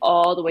your leg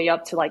all the way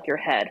up to like your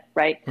head,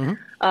 right?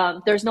 Mm-hmm.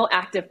 There's no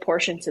active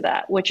portion to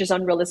that, which is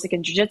unrealistic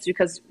in jiu-jitsu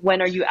because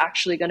when are you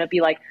actually going to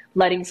be like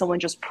letting someone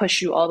just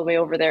push you all the way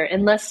over there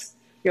unless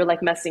you're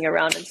like messing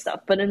around and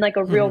stuff. But in like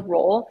a real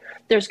roll,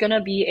 there's going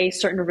to be a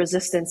certain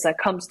resistance that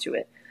comes to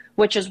it,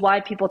 which is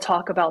why people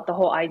talk about the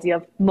whole idea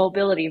of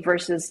mobility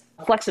versus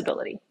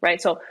flexibility,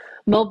 right? So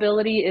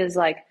mobility is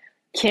like,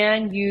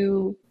 can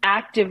you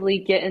actively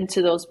get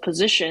into those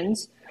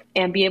positions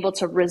and be able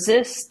to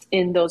resist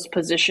in those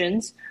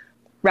positions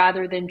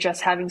rather than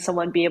just having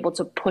someone be able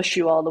to push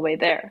you all the way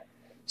there?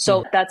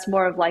 So that's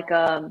more of like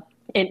an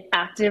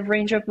active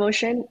range of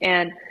motion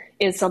and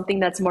is something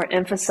that's more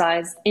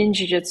emphasized in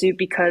jiu-jitsu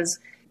because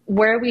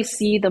where we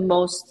see the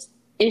most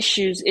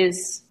issues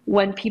is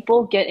when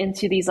people get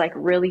into these like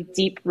really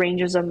deep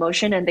ranges of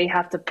motion and they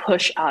have to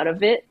push out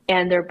of it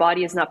and their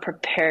body is not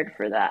prepared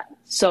for that.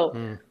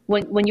 So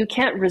when you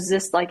can't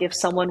resist, like if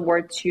someone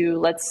were to,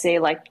 let's say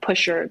like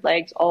push your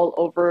legs all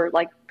over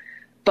like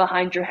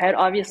behind your head,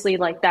 obviously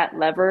like that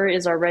lever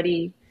is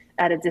already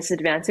at a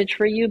disadvantage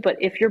for you. But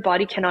if your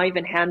body cannot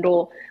even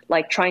handle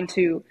like trying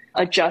to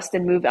adjust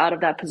and move out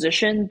of that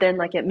position, then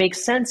like it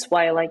makes sense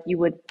why like you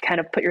would kind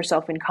of put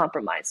yourself in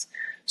compromise.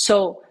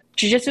 So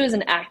jiu-jitsu is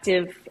an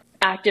active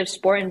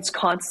sport and it's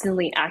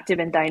constantly active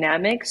and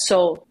dynamic.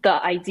 So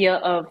the idea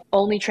of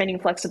only training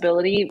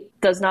flexibility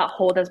does not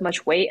hold as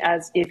much weight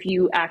as if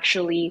you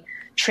actually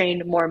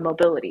trained more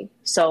mobility.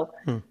 So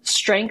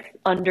strength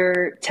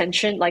under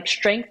tension, like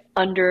strength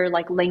under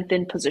like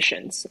lengthened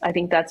positions. I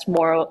think that's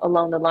more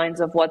along the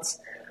lines of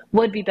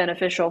would be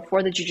beneficial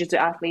for the jiu-jitsu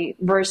athlete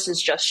versus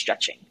just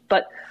stretching.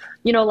 But,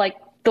 like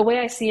the way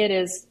I see it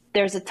is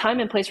there's a time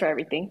and place for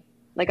everything.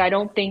 Like, I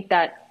don't think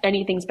that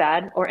anything's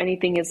bad or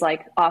anything is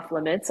like off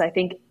limits. I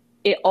think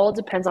it all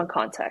depends on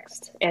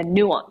context and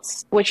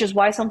nuance, which is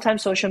why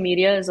sometimes social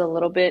media is a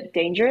little bit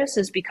dangerous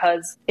is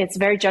because it's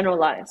very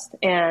generalized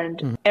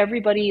and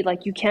everybody,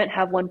 like you can't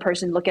have one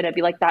person look at it and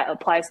be like, that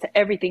applies to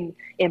everything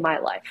in my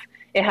life.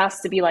 It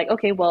has to be like,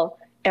 okay, well,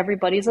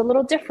 everybody's a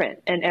little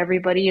different and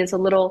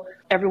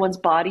everyone's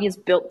body is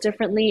built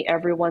differently.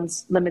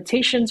 Everyone's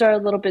limitations are a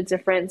little bit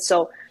different.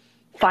 So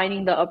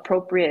finding the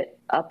appropriate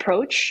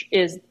approach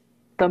is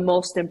the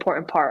most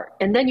important part.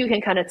 And then you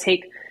can kind of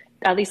take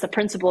at least the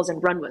principles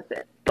and run with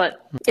it.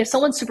 But if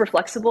someone's super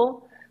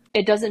flexible,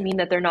 it doesn't mean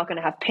that they're not going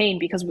to have pain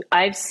because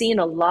I've seen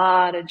a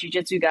lot of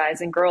jiu-jitsu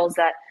guys and girls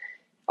that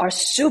are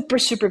super,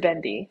 super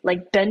bendy,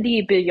 like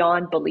bendy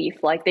beyond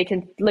belief. Like they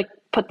can like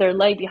put their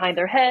leg behind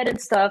their head and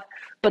stuff,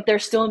 but they're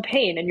still in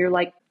pain. And you're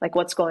like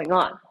what's going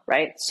on,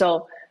 right?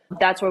 So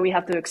that's where we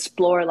have to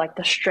explore like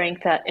the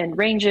strength and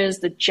ranges,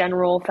 the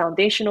general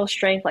foundational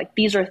strength. Like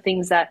these are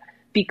things that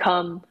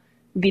become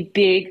the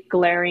big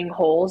glaring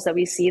holes that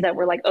we see that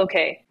we're like,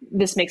 okay,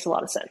 this makes a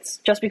lot of sense.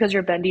 Just because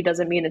you're bendy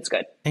doesn't mean it's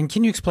good. And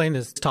can you explain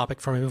this topic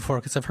for me before?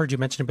 Because I've heard you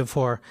mention it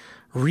before,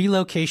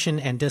 relocation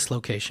and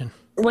dislocation.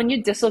 When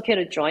you dislocate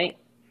a joint,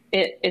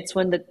 it's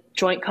when the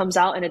joint comes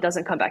out and it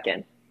doesn't come back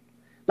in.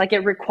 Like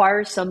it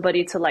requires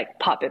somebody to like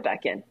pop it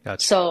back in.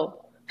 Gotcha.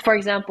 So for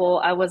example,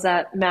 I was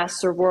at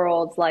Master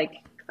World, like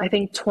I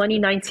think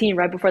 2019,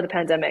 right before the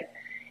pandemic.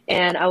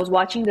 And I was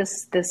watching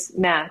this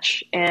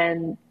match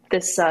and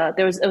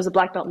it was a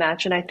black belt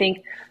match. And I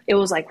think it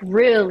was like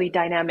really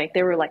dynamic.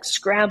 They were like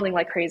scrambling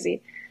like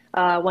crazy.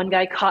 One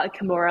guy caught a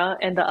Kimura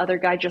and the other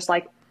guy just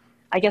like,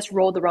 I guess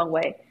rolled the wrong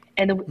way.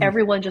 And then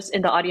everyone just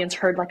in the audience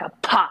heard like a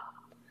pop,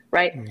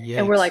 right? Yes.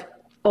 And we're like,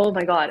 oh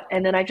my God.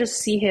 And then I just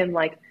see him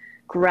like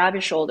grab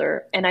his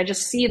shoulder and I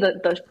just see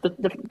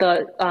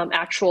the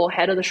actual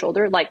head of the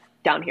shoulder like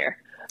down here.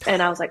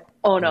 And I was like,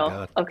 oh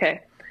no,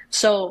 okay.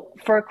 So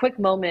for a quick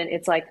moment,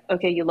 it's like,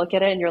 okay, you look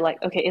at it and you're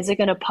like, okay, is it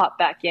going to pop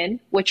back in?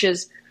 Which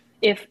is,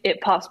 if it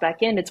pops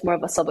back in, it's more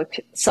of a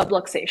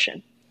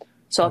subluxation.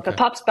 So if it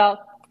pops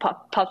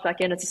pops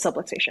back in, it's a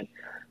subluxation.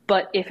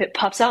 But if it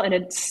pops out and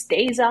it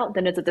stays out,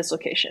 then it's a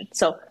dislocation.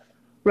 So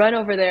run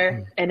over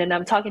there, and then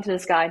I'm talking to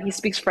this guy, and he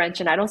speaks French,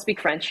 and I don't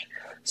speak French.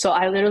 So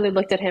I literally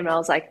looked at him, and I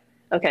was like,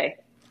 okay,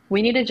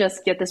 we need to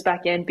just get this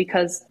back in,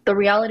 because the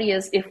reality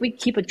is if we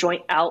keep a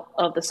joint out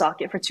of the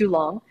socket for too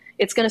long,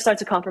 it's going to start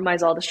to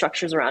compromise all the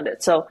structures around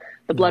it. So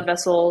the blood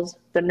vessels,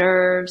 the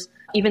nerves,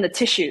 even the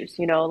tissues,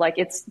 like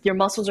your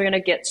muscles are going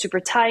to get super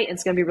tight, and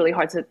it's going to be really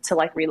hard to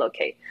like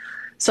relocate.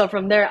 So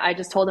from there, I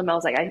just told him, I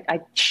was like, I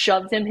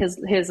shoved him his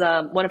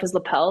one of his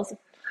lapels,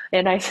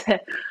 and I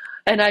said,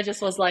 and I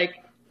just was like,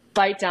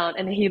 bite down.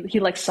 And he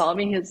like saw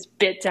me, his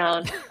bit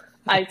down.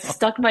 I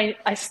stuck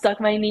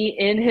my knee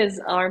in his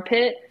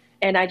armpit,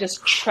 and I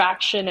just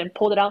traction and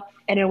pulled it out,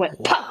 and it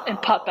went pop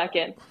and popped back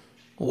in.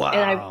 Wow.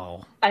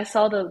 And I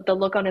saw the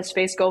look on his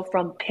face go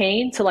from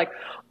pain to like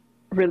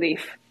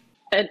relief.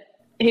 And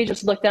he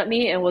just looked at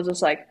me and was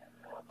just like,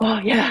 oh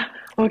yeah,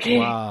 okay.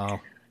 Wow.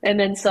 And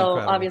then so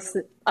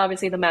Incredible.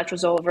 obviously the match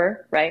was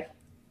over, right?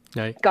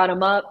 Right. Got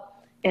him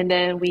up, and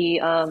then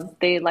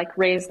they like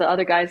raised the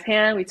other guy's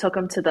hand. We took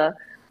him to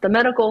the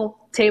medical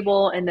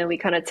table, and then we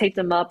kind of taped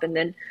him up, and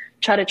then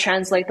try to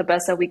translate the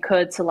best that we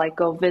could to like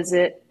go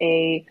visit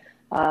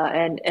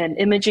an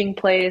imaging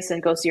place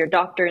and go see your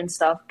doctor and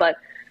stuff. But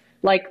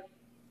like,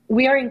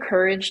 we are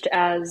encouraged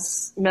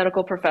as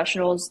medical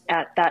professionals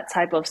at that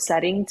type of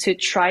setting to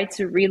try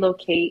to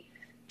relocate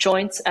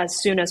joints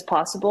as soon as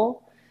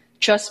possible,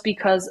 just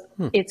because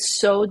it's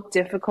so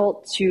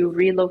difficult to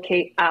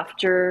relocate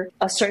after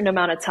a certain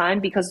amount of time,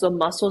 because the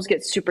muscles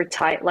get super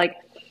tight.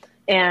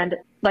 And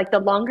the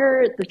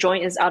longer the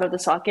joint is out of the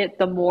socket,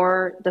 the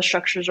more the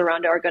structures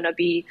around it are going to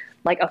be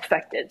like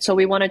affected. So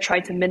we want to try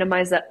to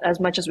minimize that as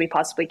much as we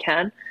possibly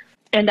can.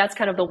 And that's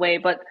kind of the way.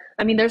 But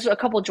I mean, there's a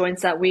couple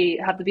joints that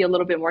we have to be a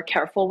little bit more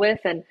careful with.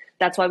 And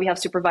that's why we have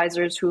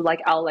supervisors who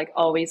I'll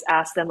always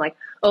ask them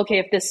okay,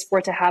 if this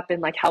were to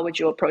happen, how would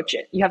you approach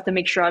it? You have to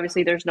make sure,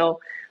 obviously, there's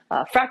no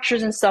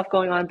fractures and stuff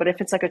going on. But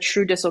if it's a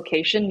true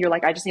dislocation, you're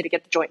I just need to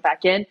get the joint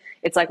back in.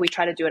 It's we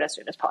try to do it as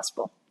soon as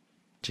possible.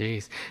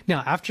 Jeez.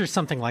 Now, after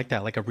something like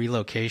that, like a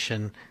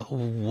relocation,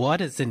 what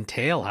does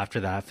entail after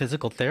that?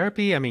 Physical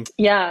therapy? I mean,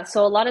 yeah.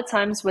 So a lot of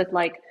times with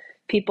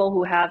people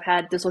who have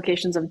had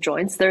dislocations of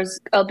joints, there's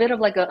a bit of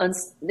an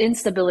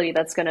instability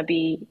that's going to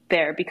be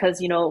there,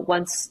 because,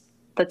 once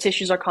the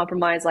tissues are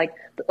compromised,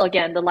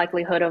 again, the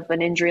likelihood of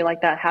an injury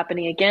like that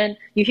happening again,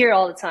 you hear it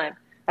all the time.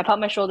 I popped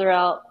my shoulder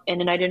out,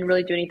 and then I didn't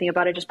really do anything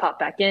about it, just popped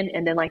back in.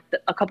 And then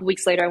a couple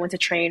weeks later, I went to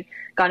train,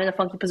 got in a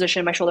funky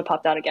position, my shoulder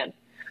popped out again.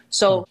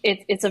 So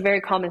it's a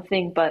very common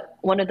thing, but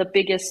one of the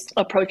biggest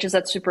approaches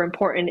that's super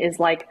important is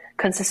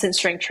consistent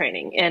strength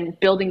training and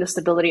building the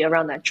stability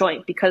around that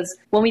joint. Because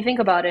when we think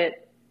about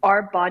it,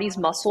 our body's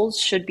muscles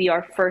should be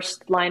our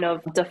first line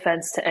of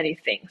defense to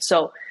anything.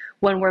 So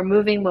when we're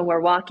moving, when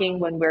we're walking,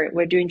 when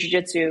we're doing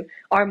jiu-jitsu,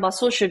 our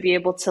muscles should be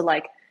able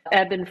to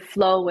ebb and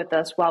flow with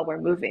us while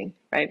we're moving,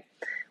 right?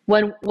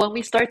 When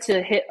we start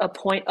to hit a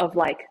point of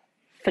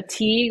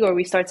fatigue, or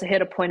we start to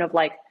hit a point of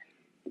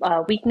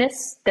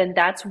weakness, then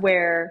that's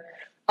where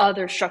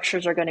other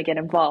structures are going to get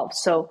involved.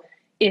 So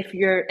if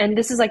you're, and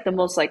this is the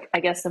most I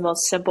guess the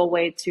most simple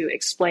way to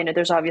explain it,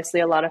 there's obviously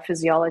a lot of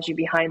physiology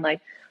behind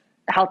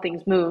how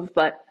things move,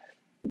 but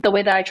the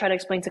way that I try to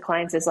explain to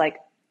clients is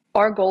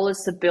our goal is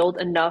to build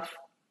enough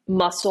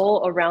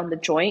muscle around the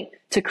joint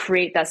to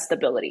create that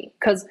stability.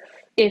 Because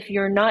if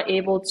you're not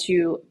able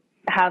to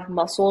have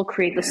muscle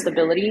create the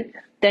stability,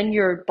 then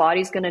your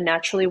body's going to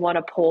naturally want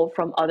to pull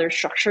from other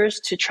structures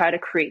to try to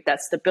create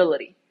that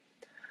stability.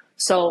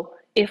 So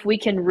if we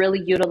can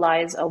really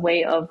utilize a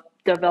way of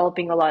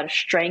developing a lot of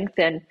strength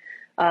and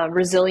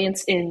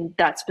resilience in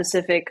that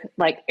specific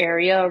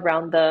area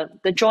around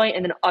the joint,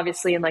 and then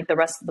obviously in the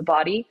rest of the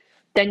body,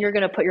 then you're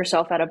going to put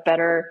yourself at a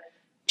better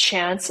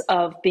chance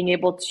of being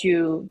able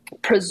to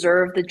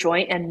preserve the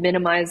joint and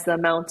minimize the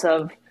amount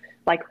of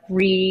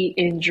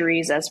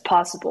re-injuries as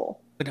possible.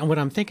 But what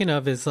I'm thinking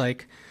of is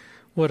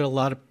what a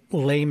lot of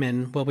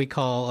laymen, what we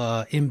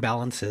call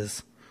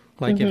imbalances.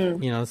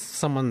 If,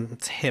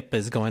 someone's hip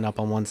is going up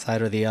on one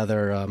side or the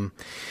other,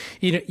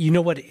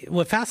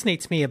 what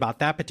fascinates me about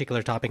that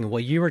particular topic and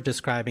what you were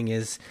describing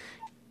is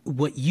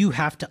what you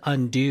have to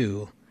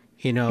undo,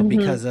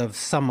 because of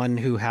someone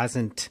who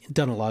hasn't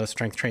done a lot of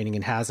strength training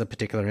and has a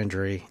particular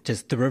injury.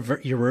 Just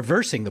you're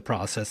reversing the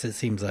process, it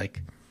seems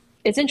like.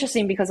 It's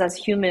interesting because as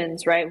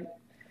humans, right,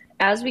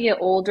 as we get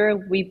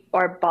older,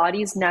 our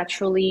bodies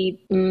naturally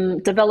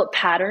develop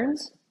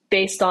patterns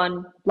based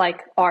on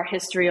our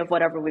history of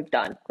whatever we've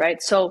done,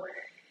 right? So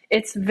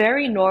it's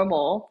very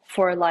normal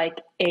for a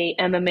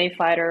MMA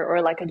fighter or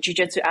a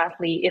jiu-jitsu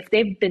athlete, if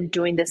they've been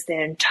doing this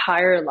their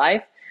entire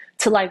life,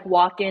 to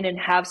walk in and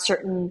have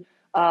certain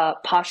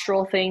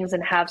postural things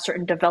and have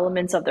certain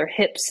developments of their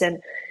hips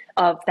and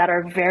that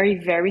are very,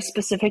 very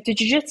specific to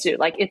jiu-jitsu.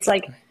 It's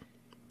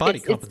body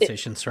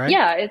compensations, right?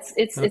 Yeah,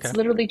 it's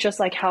literally just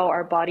how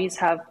our bodies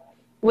have,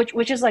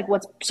 which is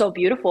what's so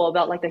beautiful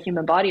about the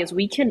human body is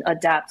we can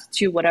adapt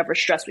to whatever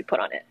stress we put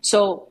on it.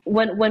 So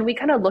when we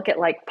kind of look at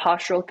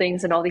postural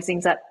things and all these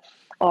things that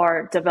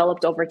are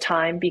developed over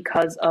time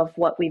because of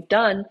what we've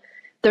done,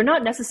 they're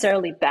not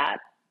necessarily bad.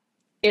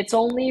 It's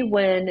only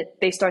when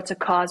they start to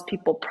cause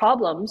people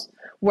problems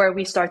where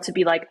we start to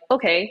be like,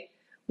 okay,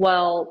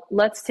 well,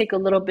 let's take a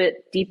little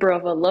bit deeper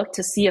of a look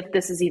to see if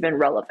this is even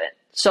relevant.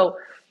 So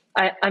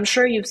I'm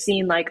sure you've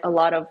seen like a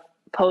lot of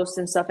posts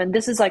and stuff, and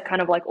this is like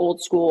kind of like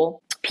old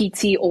school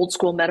PT, old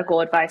school medical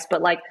advice,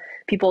 but like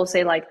people will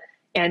say like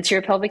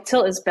anterior pelvic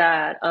tilt is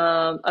bad,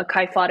 a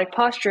kyphotic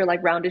posture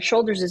like rounded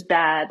shoulders is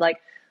bad, like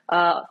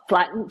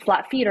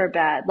flat feet are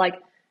bad. Like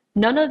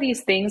none of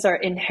these things are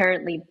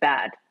inherently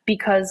bad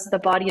because the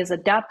body is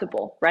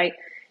adaptable, right?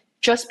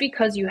 Just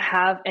because you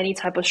have any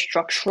type of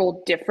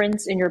structural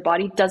difference in your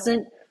body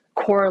doesn't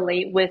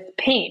correlate with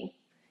pain.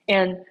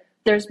 And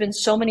there's been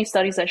so many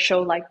studies that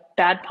show like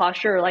bad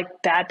posture or like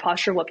bad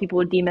posture, what people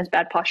would deem as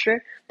bad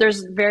posture.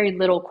 There's very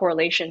little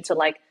correlation to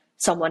like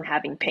someone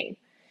having pain.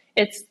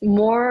 It's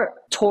more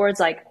towards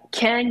like,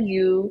 can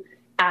you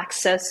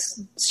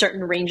access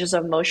certain ranges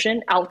of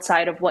motion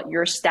outside of what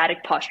your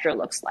static posture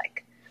looks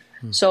like?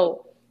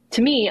 So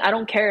to me, I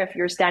don't care if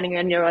you're standing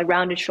on your like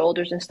rounded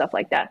shoulders and stuff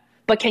like that,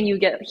 but can you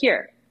get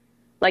here?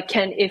 Like,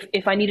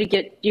 if I need to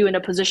get you in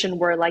a position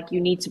where like you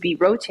need to be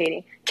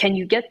rotating, can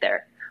you get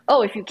there?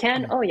 Oh, if you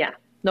can, oh yeah,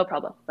 no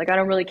problem. Like, I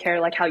don't really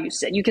care like how you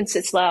sit. You can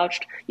sit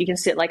slouched, you can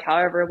sit like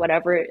however,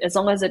 whatever, as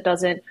long as it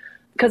doesn't,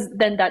 because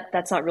then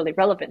that's not really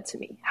relevant to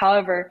me.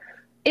 However,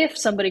 if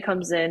somebody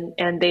comes in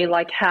and they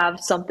like have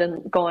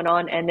something going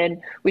on and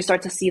then we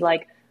start to see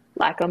like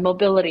lack of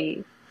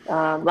mobility,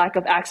 lack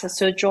of access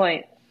to a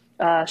joint,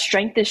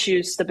 strength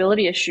issues,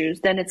 stability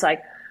issues, then it's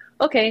like,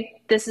 okay,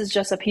 this is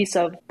just a piece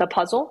of the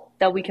puzzle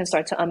that we can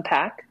start to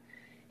unpack.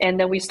 And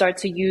then we start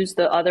to use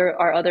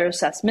our other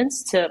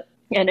assessments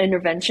and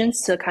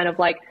interventions to kind of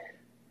like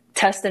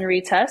test and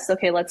retest.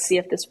 Okay, let's see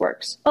if this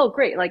works. Oh,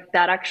 great. Like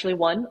that actually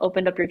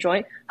opened up your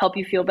joint, help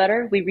you feel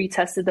better. We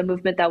retested the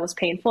movement that was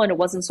painful and it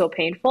wasn't so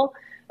painful.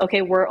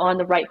 Okay, we're on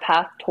the right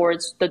path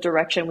towards the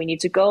direction we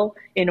need to go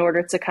in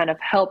order to kind of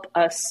help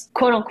us,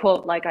 quote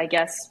unquote, like I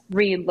guess,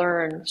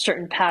 relearn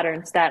certain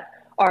patterns that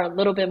are a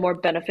little bit more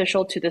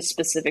beneficial to this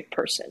specific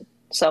person.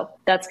 So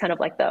that's kind of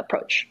like the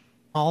approach.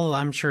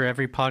 I'm sure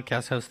every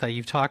podcast host that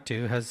you've talked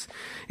to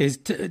is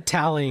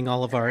tallying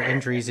all of our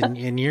injuries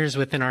in years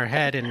within our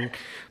head. And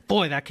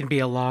boy,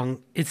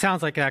 it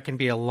sounds like that can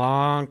be a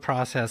long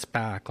process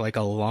back, like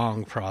a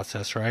long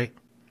process, right?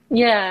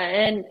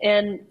 Yeah.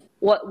 And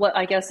what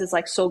I guess is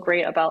like so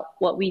great about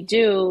what we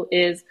do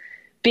is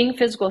being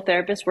physical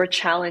therapists, we're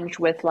challenged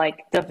with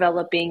like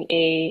developing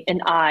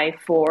an eye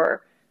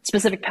for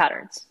specific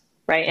patterns,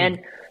 right?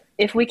 And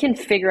if we can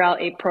figure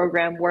out a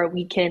program where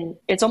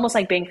it's almost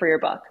like bang for your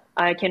buck.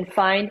 I can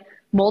find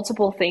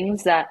multiple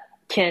things that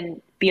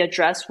can be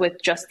addressed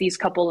with just these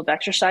couple of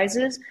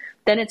exercises.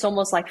 Then it's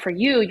almost like for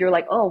you're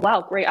like, oh,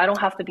 wow, great. I don't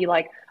have to be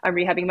like, I'm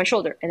rehabbing my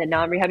shoulder and then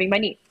now I'm rehabbing my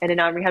knee and then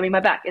now I'm rehabbing my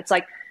back. It's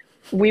like,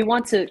 we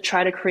want to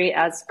try to create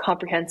as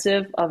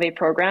comprehensive of a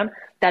program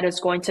that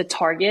is going to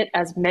target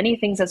as many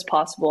things as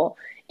possible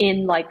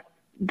in like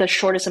the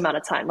shortest amount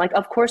of time. Like,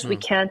 of course, we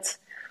can't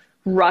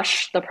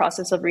rush the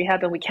process of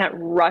rehab and we can't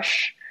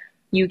rush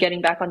you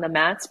getting back on the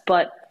mats,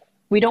 but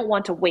we don't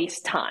want to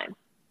waste time.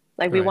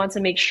 Like, we want to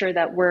make sure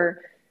that we're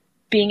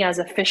being as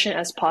efficient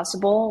as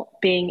possible,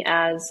 being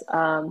as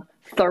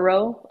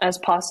thorough as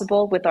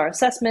possible with our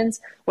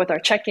assessments, with our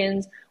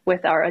check-ins,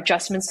 with our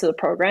adjustments to the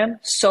program.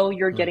 So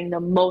you're getting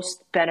the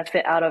most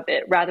benefit out of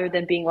it rather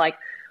than being like,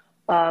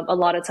 a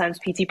lot of times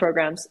PT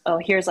programs, oh,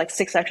 here's like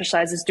 6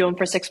 exercises, do them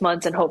for 6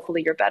 months and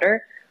hopefully you're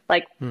better.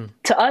 Like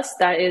to us,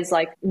 that is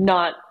like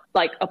not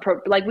like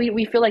like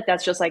we feel like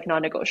that's just like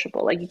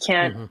non-negotiable. Like you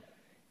can't,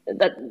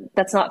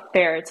 that's not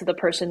fair to the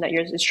person that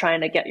is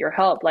trying to get your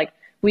help. Like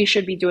we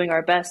should be doing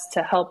our best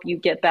to help you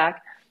get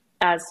back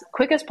as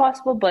quick as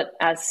possible, but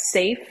as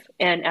safe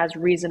and as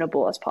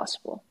reasonable as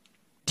possible.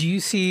 Do you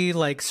see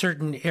like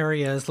certain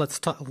areas? Let's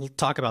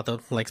talk about the,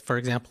 like, for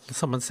example,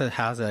 someone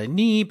has a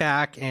knee,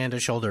 back, and a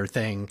shoulder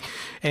thing,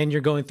 and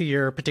you're going through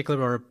your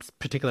particular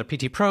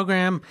PT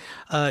program.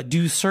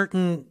 Do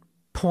certain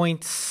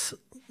points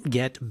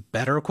get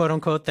better, quote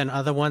unquote, than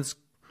other ones?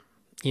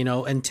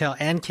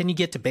 And can you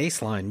get to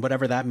baseline,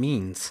 whatever that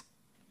means?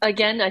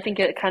 Again, I think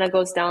it kind of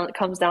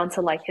comes down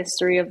to like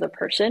history of the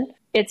person.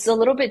 It's a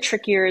little bit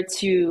trickier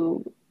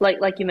to,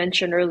 like you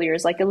mentioned earlier,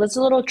 it's like it's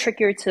a little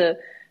trickier to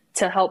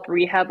help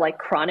rehab like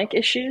chronic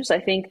issues. I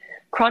think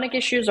chronic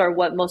issues are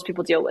what most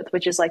people deal with,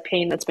 which is like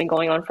pain that's been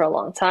going on for a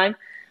long time.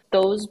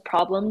 Those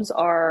problems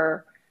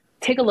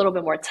take a little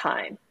bit more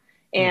time.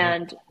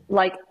 And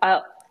like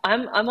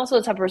I'm also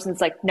the type of person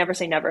that's like never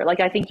say never. Like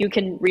I think you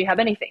can rehab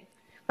anything.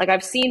 Like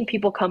I've seen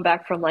people come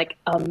back from like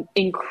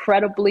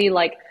incredibly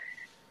like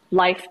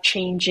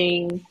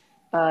life-changing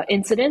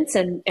incidents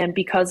and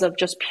because of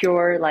just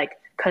pure like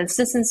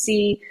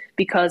consistency,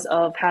 because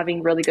of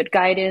having really good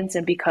guidance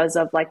and because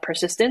of like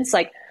persistence,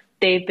 like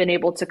they've been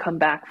able to come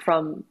back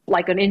from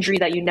like an injury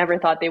that you never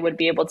thought they would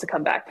be able to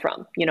come back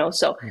from,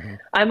 So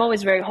I'm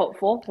always very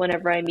hopeful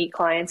whenever I meet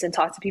clients and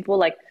talk to people,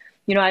 like,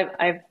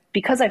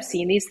 because I've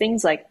seen these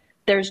things, like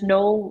there's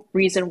no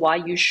reason why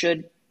you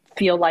should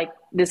feel like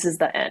this is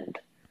the end.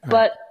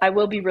 But I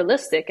will be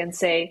realistic and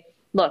say,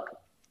 look,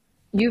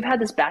 you've had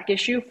this back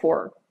issue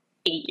for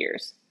 8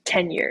 years,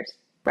 10 years,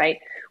 right?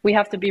 We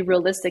have to be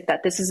realistic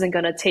that this isn't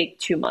going to take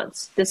 2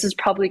 months. This is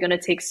probably going to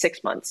take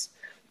 6 months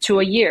to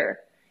a year.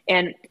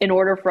 And in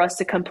order for us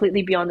to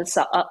completely be on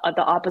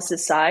the opposite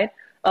side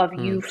of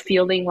you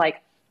feeling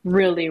like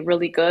really,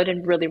 really good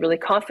and really, really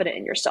confident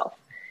in yourself.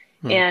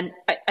 And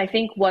I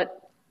think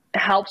what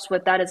helps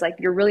with that is like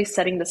you're really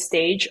setting the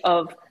stage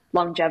of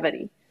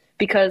longevity.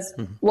 Because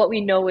what we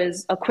know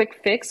is a quick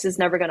fix is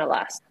never going to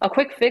last. A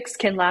quick fix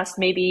can last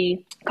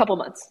maybe a couple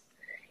months.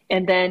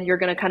 And then you're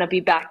going to kind of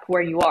be back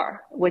where you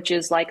are, which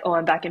is like, oh,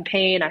 I'm back in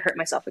pain. I hurt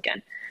myself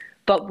again.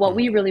 But what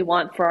we really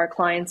want for our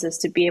clients is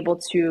to be able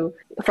to,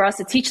 for us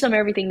to teach them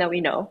everything that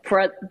we know,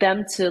 for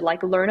them to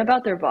like learn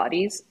about their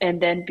bodies and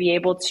then be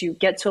able to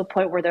get to a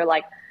point where they're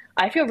like,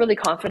 I feel really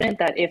confident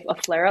that if a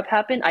flare up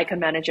happened, I can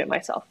manage it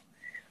myself.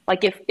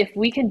 Like if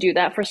we can do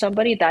that for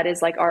somebody, that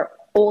is like our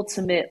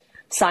ultimate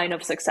sign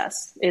of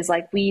success, is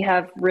like we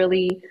have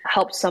really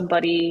helped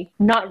somebody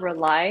not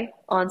rely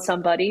on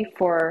somebody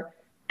for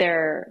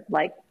their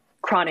like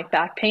chronic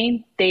back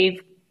pain. They've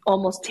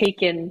almost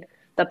taken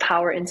the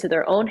power into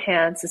their own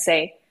hands to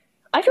say,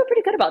 I feel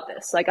pretty good about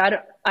this. Like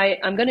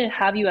I'm going to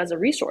have you as a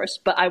resource,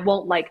 but I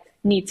won't like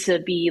need to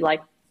be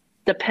like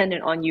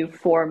dependent on you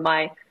for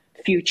my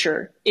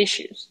future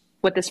issues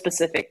with this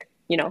specific,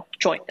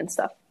 joint and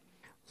stuff.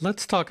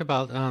 Let's talk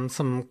about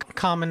some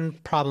common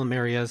problem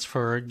areas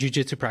for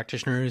jiu-jitsu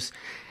practitioners,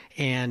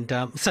 and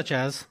such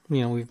as,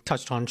 we've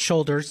touched on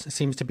shoulders. It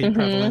seems to be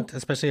prevalent,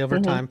 especially over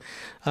time.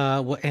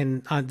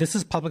 And this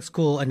is public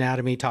school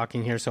anatomy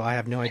talking here, so I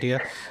have no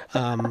idea.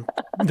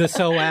 The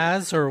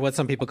psoas, or what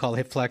some people call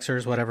hip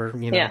flexors, whatever,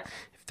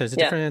 if there's a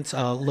difference,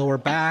 lower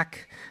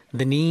back,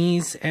 the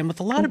knees. And with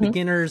a lot of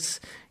beginners,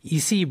 you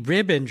see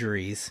rib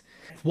injuries.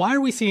 Why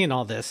are we seeing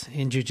all this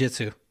in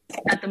jiu-jitsu?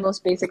 At the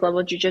most basic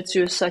level,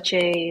 jiu-jitsu is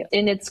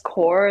in its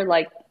core,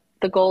 like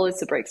the goal is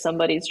to break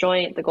somebody's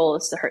joint. The goal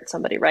is to hurt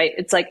somebody, right?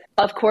 It's like,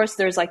 of course,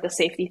 there's like the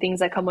safety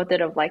things that come with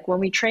it of like when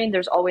we train,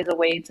 there's always a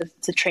way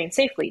to train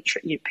safely.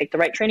 You pick the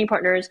right training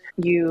partners.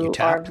 You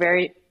tap.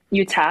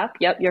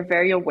 Yep. You're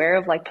very aware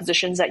of like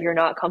positions that you're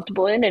not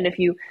comfortable in. And if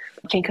you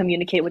can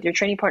communicate with your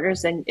training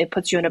partners, then it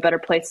puts you in a better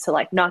place to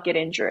like not get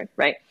injured,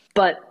 right?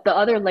 But the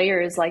other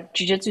layer is like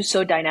jiu-jitsu is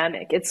so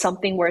dynamic. It's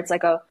something where it's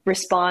like a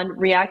respond,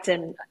 react,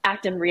 and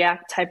act and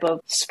react type of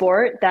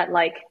sport that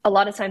like a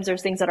lot of times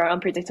there's things that are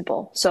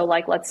unpredictable. So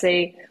like, let's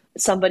say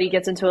somebody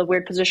gets into a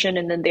weird position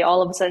and then they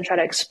all of a sudden try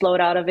to explode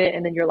out of it.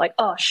 And then you're like,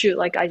 oh shoot,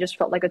 like I just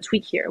felt like a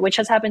tweak here, which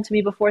has happened to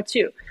me before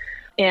too.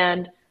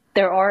 And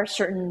there are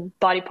certain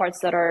body parts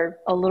that are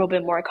a little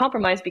bit more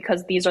compromised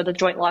because these are the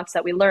joint locks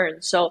that we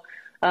learn. So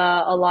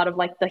a lot of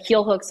like the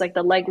heel hooks, like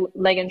the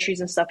leg entries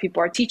and stuff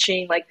people are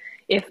teaching, like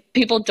if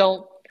people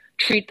don't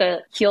treat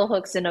the heel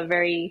hooks in a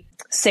very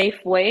safe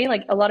way,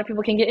 like a lot of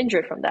people can get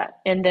injured from that.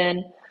 And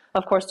then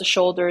of course the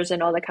shoulders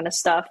and all that kind of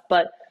stuff,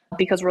 but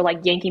because we're like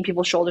yanking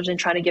people's shoulders and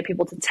trying to get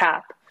people to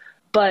tap.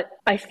 But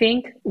I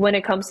think when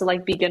it comes to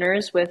like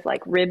beginners with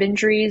like rib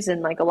injuries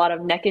and like a lot of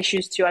neck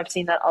issues too, I've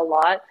seen that a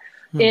lot.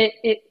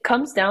 It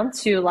comes down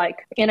to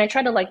like, and I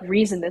try to like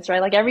reason this, right?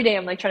 Like every day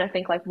I'm like trying to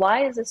think like,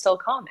 why is this so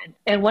common?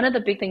 And one of the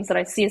big things that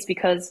I see is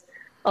because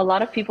a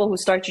lot of people who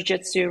start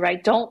jiu-jitsu,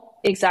 right, don't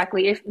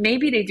exactly, if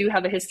maybe they do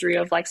have a history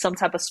of like some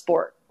type of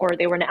sport or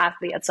they were an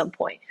athlete at some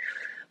point,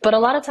 but a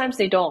lot of times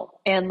they don't.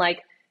 And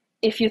like,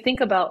 if you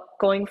think about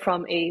going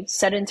from a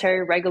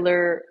sedentary,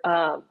 regular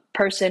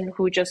person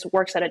who just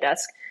works at a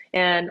desk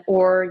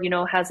or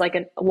has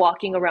like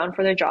walking around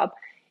for their job,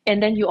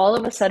 and then you all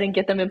of a sudden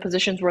get them in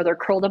positions where they're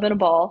curled up in a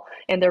ball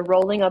and they're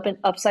rolling up and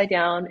upside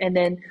down. And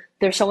then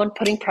there's someone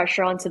putting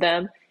pressure onto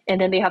them. And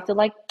then they have to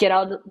like get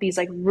out of these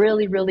like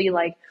really, really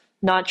like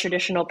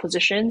non-traditional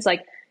positions.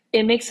 Like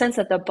it makes sense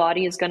that the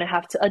body is going to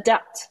have to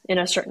adapt in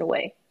a certain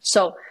way.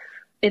 So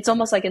it's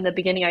almost like in the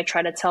beginning, I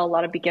try to tell a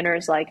lot of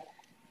beginners, like,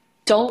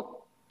 don't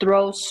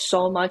throw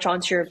so much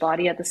onto your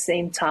body at the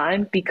same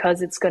time,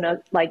 because it's going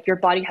to like, your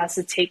body has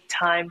to take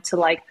time to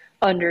like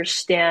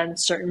understand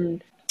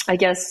certain, I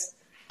guess,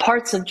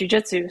 parts of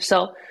jiu-jitsu.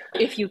 So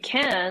if you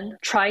can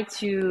try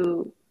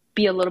to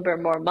be a little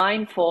bit more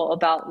mindful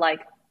about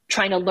like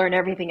trying to learn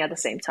everything at the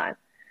same time,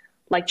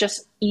 like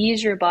just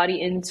ease your body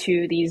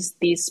into these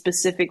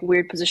specific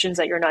weird positions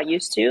that you're not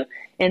used to.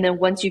 And then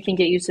once you can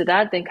get used to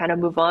that, then kind of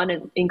move on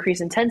and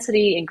increase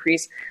intensity,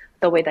 increase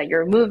the way that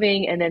you're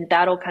moving. And then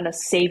that'll kind of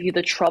save you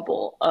the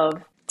trouble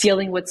of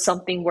dealing with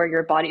something where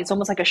your body, it's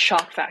almost like a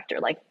shock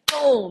factor, like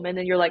boom. And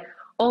then you're like,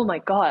 oh my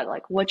God,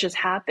 like what just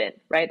happened,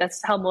 right?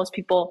 That's how most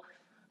people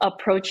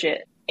approach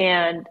it.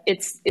 And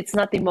it's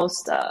not the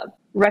most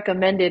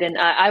recommended. And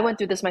I went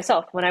through this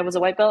myself. When I was a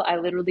white belt, I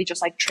literally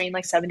just like trained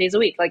like 7 days a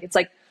week. Like, it's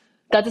like,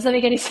 that doesn't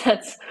make any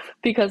sense,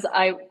 because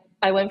I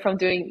went from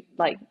doing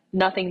like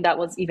nothing that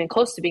was even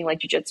close to being like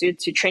jiu-jitsu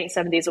to training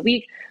 7 days a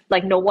week.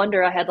 Like, no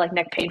wonder I had like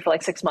neck pain for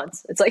like 6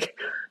 months. It's like,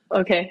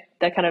 okay,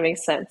 that kind of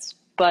makes sense.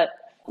 But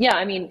yeah,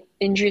 I mean,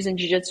 injuries in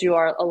jiu-jitsu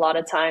are a lot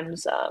of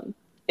times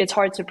it's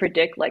hard to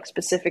predict like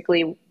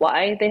specifically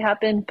why they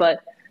happen, but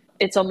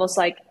it's almost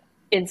like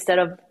instead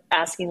of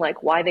asking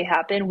like why they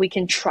happen, we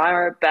can try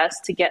our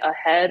best to get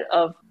ahead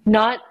of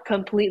not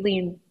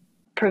completely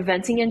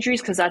preventing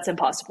injuries because that's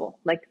impossible.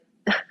 Like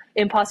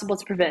impossible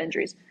to prevent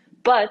injuries.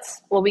 But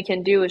what we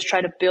can do is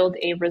try to build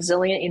a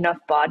resilient enough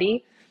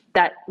body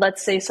that,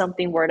 let's say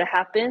something were to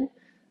happen,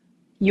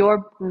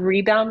 your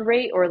rebound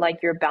rate or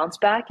like your bounce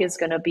back is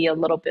going to be a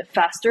little bit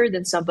faster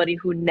than somebody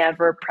who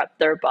never prepped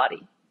their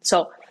body.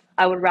 So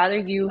I would rather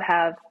you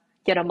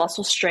get a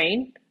muscle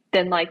strain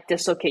than like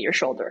dislocate your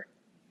shoulder.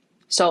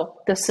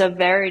 So the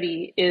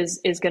severity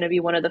is going to be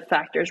one of the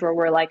factors where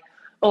we're like,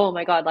 oh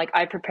my God, like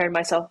I prepared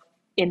myself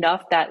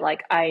enough that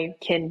like I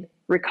can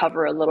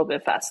recover a little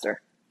bit faster.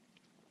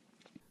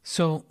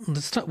 So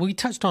we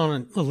touched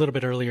on it a little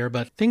bit earlier,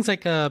 but things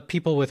like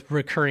people with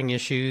recurring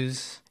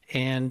issues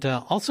and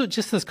also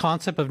just this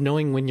concept of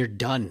knowing when you're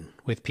done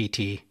with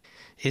PT.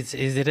 Is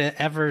it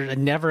ever a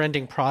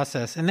never-ending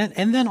process? And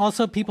then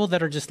also people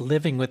that are just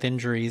living with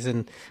injuries,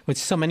 and which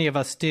so many of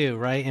us do,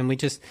 right? And we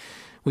just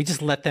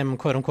let them,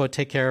 quote unquote,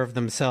 take care of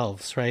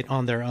themselves, right,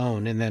 on their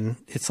own. And then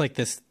it's like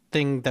this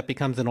thing that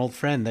becomes an old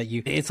friend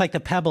it's like the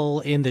pebble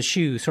in the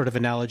shoe sort of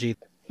analogy.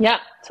 Yeah,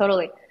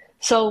 totally.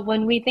 So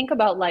when we think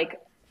about like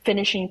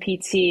finishing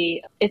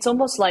PT, it's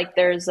almost like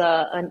there's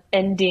an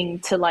ending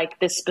to like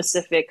this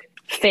specific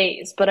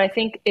phase. But I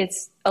think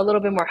it's a little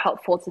bit more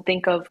helpful to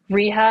think of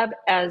rehab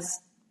as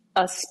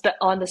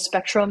on the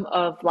spectrum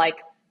of like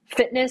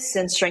fitness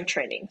and strength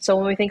training. So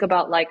when we think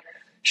about like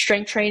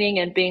strength training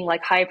and being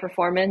like high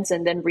performance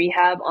and then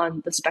rehab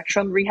on the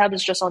spectrum, rehab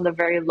is just on the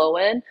very low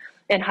end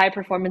and high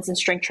performance and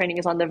strength training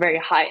is on the very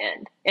high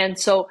end. And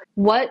so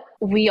what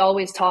we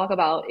always talk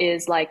about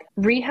is like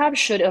rehab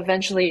should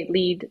eventually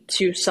lead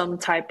to some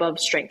type of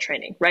strength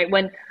training, right?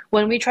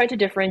 When we try to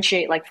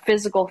differentiate like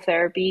physical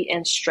therapy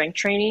and strength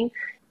training,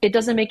 it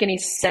doesn't make any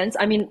sense.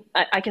 I mean,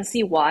 I can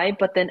see why,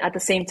 but then at the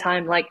same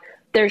time, like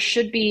there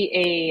should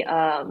be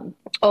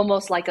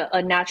almost like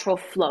a natural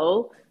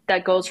flow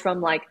that goes from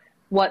like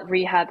what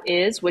rehab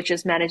is, which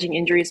is managing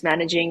injuries,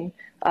 managing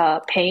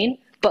pain,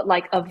 but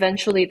like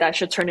eventually that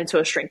should turn into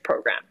a strength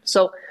program.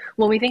 So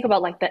when we think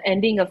about like the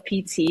ending of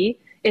PT,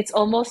 it's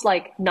almost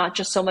like not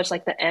just so much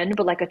like the end,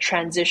 but like a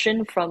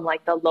transition from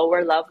like the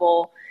lower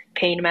level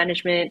pain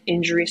management,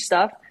 injury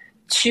stuff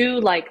to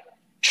like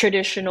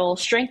traditional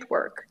strength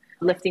work,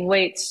 lifting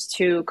weights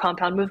to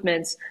compound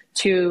movements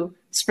to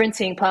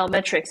sprinting,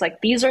 plyometrics.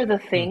 Like these are the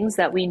things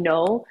that we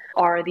know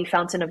are the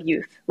fountain of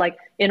youth. Like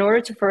in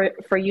order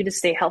for you to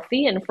stay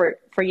healthy and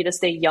for you to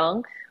stay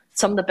young,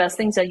 some of the best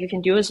things that you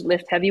can do is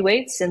lift heavy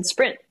weights and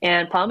sprint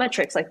and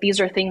plyometrics. Like these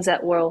are things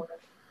that will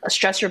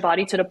stress your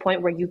body to the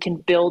point where you can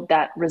build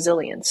that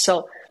resilience.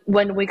 So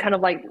when we kind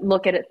of like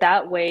look at it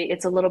that way,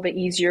 it's a little bit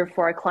easier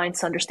for our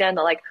clients to understand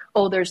that like,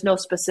 oh, there's no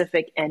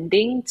specific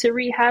ending to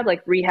rehab.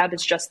 Like rehab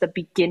is just the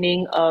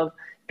beginning of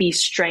the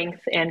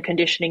strength and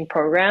conditioning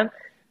program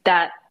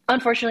that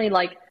unfortunately,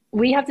 like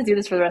we have to do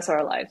this for the rest of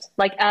our lives.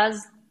 Like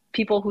as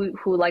people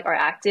who like are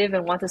active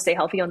and want to stay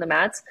healthy on the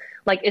mats,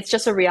 like it's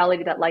just a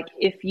reality that like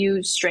if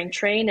you strength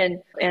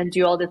train and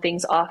do all the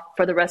things off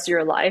for the rest of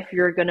your life,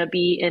 you're going to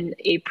be in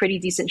a pretty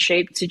decent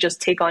shape to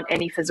just take on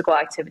any physical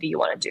activity you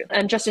want to do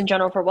and just in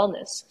general for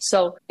wellness.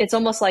 So it's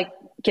almost like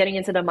getting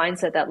into the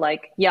mindset that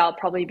like, yeah, I'll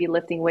probably be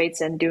lifting weights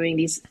and doing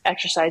these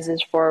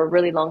exercises for a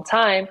really long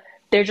time.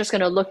 They're just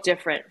going to look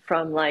different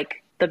from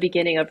like the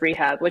beginning of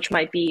rehab, which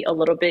might be a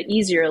little bit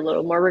easier, a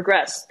little more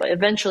regressed, but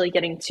eventually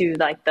getting to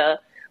like the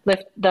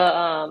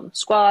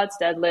squats,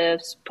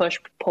 deadlifts, push,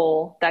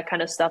 pull, that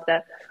kind of stuff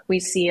that we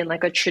see in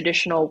like a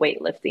traditional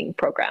weightlifting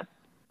program.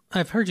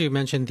 I've heard you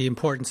mention the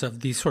importance of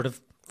these sort of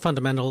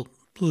fundamental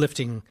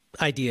lifting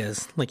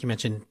ideas, like you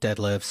mentioned,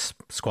 deadlifts,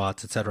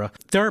 squats, etc.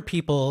 There are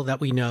people that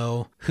we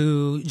know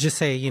who just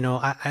say,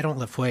 I don't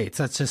lift weights.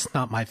 That's just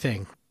not my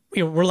thing.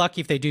 We're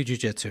lucky if they do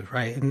jujitsu,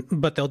 right?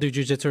 But they'll do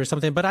jujitsu or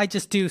something. But I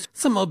just do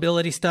some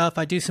mobility stuff.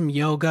 I do some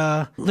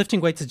yoga. Lifting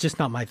weights is just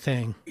not my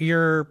thing.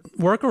 Your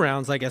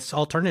workarounds, I guess,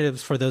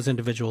 alternatives for those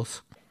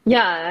individuals.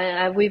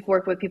 Yeah, we've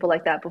worked with people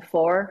like that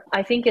before.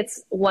 I think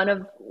it's one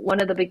of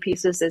the big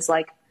pieces is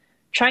like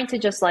trying to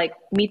just like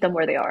meet them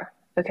where they are.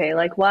 Okay,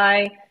 like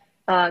why?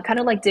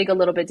 Kind of like dig a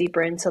little bit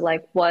deeper into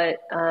like what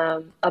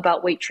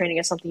about weight training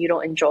is something you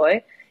don't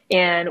enjoy,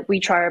 and we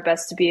try our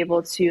best to be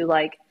able to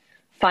like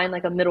find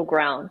like a middle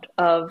ground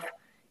of,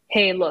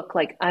 hey, look,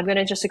 like I'm going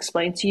to just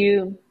explain to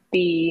you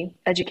the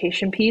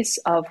education piece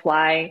of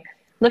why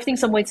lifting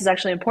some weights is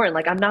actually important.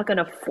 Like I'm not going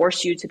to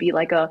force you to be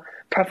like a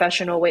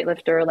professional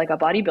weightlifter, like a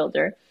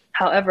bodybuilder.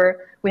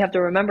 However, we have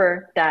to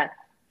remember that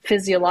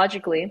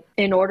physiologically,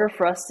 in order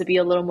for us to be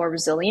a little more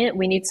resilient,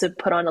 we need to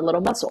put on a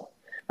little muscle.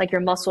 Like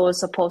your muscle is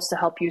supposed to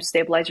help you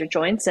stabilize your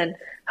joints and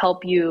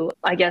help you,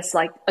 I guess,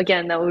 like,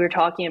 again, that we were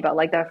talking about,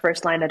 like that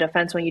first line of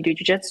defense when you do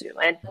jujitsu.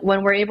 And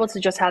when we're able to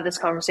just have this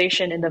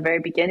conversation in the very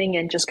beginning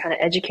and just kind of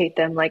educate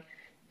them, like,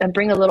 and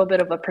bring a little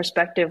bit of a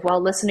perspective while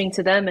listening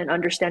to them and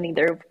understanding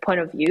their point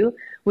of view,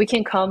 we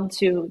can come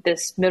to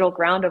this middle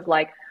ground of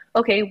like,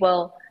 okay,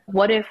 well,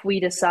 what if we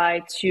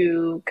decide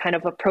to kind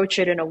of approach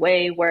it in a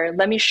way where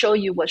let me show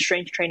you what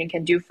strength training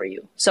can do for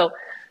you. So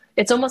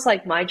it's almost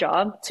like my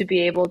job to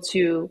be able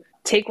to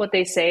take what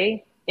they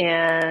say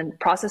and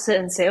process it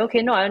and say,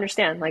 okay, no, I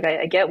understand. Like,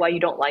 I get why you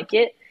don't like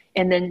it.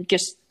 And then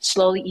just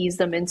slowly ease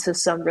them into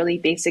some really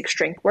basic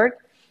strength work.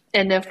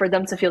 And then for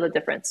them to feel the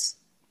difference.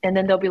 And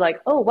then they'll be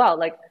like, oh, wow,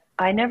 like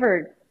I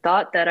never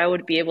thought that I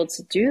would be able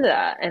to do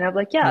that. And I'm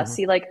like, yeah,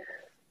 see, like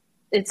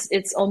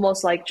it's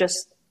almost like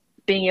just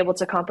being able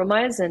to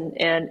compromise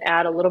and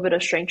add a little bit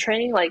of strength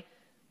training. Like,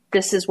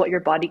 this is what your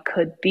body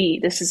could be.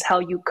 This is how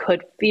you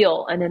could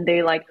feel. And then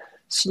they like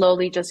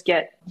slowly just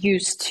get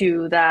used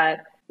to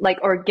that, like,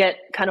 or get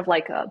kind of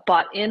like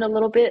bought in a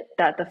little bit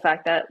that the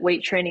fact that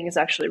weight training is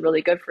actually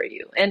really good for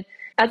you. And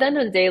at the end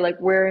of the day, like,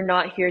 we're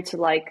not here to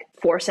like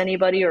force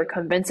anybody or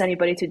convince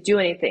anybody to do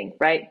anything,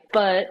 right?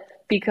 But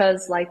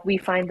because like we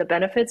find the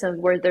benefits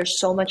and where there's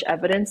so much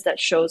evidence that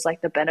shows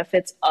like the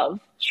benefits of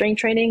strength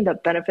training, the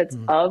benefits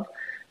of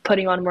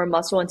putting on more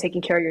muscle and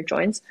taking care of your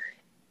joints,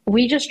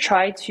 we just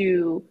try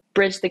to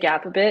bridge the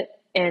gap a bit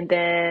and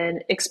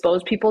then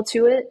expose people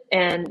to it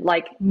and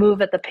like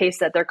move at the pace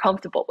that they're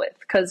comfortable with.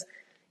 Because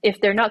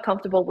if they're not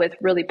comfortable with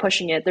really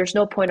pushing it, there's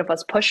no point of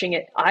us pushing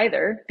it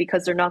either,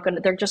 because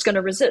they're just going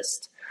to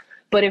resist.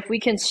 But if we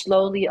can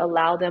slowly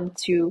allow them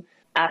to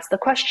ask the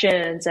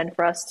questions and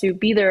for us to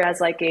be there as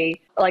like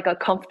a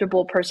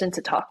comfortable person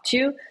to talk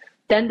to,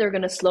 then they're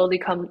going to slowly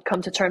come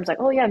to terms like,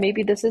 oh yeah,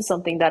 maybe this is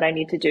something that I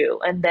need to do.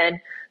 And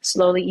then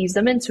slowly ease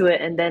them into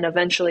it. And then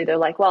eventually they're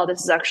like, wow, this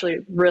is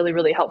actually really,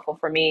 really helpful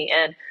for me.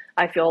 And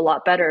I feel a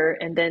lot better.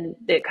 And then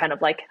it kind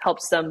of like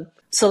helps them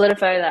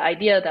solidify the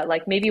idea that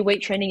like maybe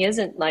weight training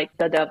isn't like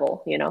the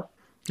devil, you know?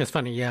 It's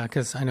funny. Yeah.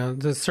 Cause I know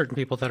there's certain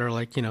people that are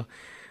like,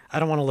 I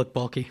don't want to look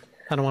bulky.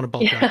 I don't want to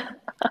bulk up.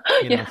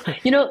 Yeah.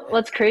 You know,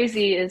 what's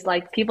crazy is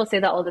like people say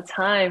that all the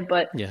time,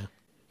 but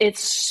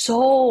it's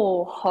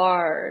so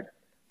hard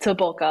to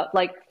bulk up.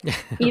 Like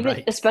even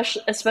right.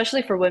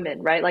 especially for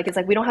women, right? Like it's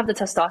like we don't have the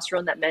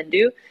testosterone that men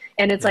do.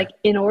 And it's like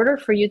in order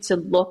for you to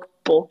look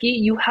bulky,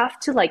 you have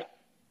to like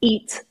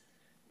eat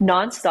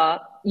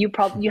nonstop. You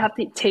have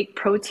to take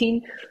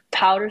protein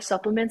powder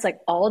supplements like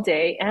all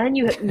day, and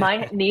you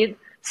might need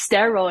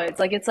steroids.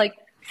 Like it's like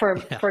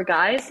for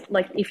guys,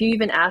 like if you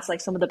even ask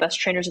like some of the best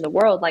trainers in the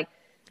world, like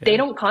they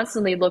don't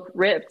constantly look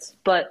ripped,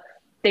 but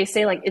they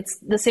say like it's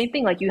the same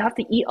thing. Like you have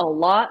to eat a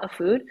lot of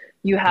food.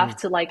 You have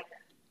to like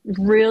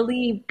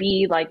really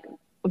be like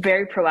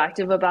very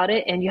proactive about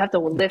it, and you have to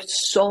lift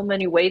so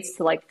many weights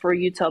to like for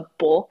you to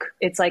bulk.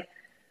 It's like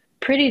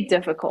pretty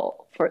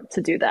difficult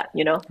to do that,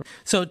 you know?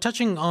 So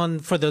touching on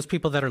for those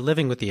people that are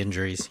living with the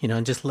injuries,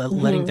 and just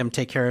letting them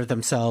take care of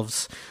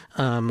themselves.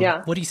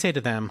 What do you say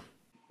to them?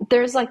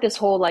 There's like this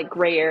whole like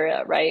gray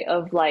area, right?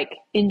 Of like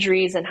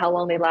injuries and how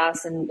long they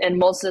last. And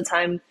most of the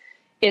time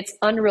it's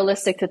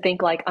unrealistic to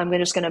think like, I'm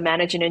just going to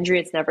manage an injury.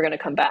 It's never going to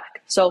come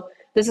back. So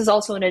this is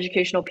also an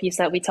educational piece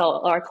that we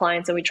tell our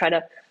clients and we try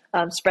to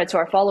spread to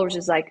our followers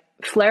is like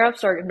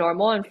flare-ups are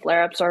normal and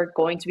flare-ups are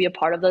going to be a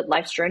part of the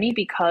life's journey,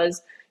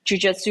 because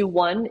jiu-jitsu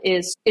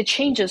it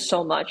changes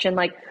so much. And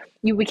like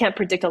we can't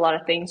predict a lot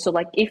of things. So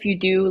like if you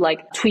do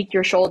like tweak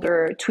your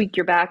shoulder, tweak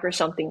your back or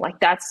something, like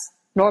that's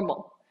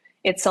normal.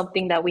 It's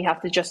something that we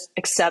have to just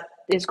accept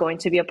is going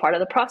to be a part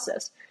of the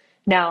process.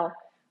 Now,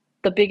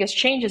 the biggest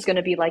change is going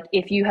to be like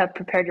if you have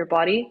prepared your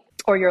body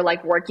or you're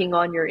like working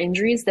on your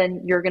injuries,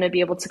 then you're going to be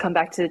able to come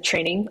back to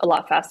training a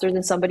lot faster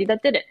than somebody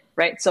that didn't,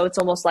 right? So it's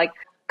almost like,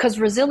 because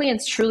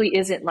resilience truly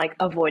isn't like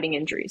avoiding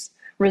injuries.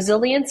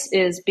 Resilience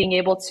is being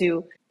able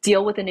to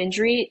deal with an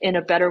injury in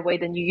a better way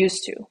than you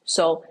used to.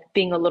 So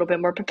being a little bit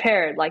more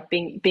prepared, like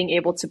being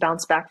able to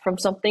bounce back from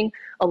something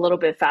a little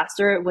bit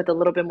faster with a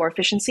little bit more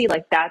efficiency,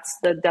 like that's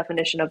the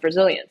definition of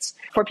resilience.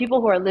 For people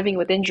who are living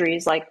with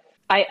injuries, like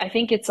I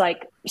think it's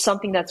like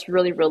something that's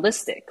really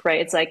realistic, right?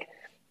 It's like,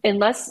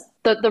 unless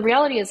the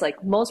reality is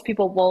like most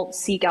people won't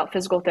seek out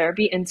physical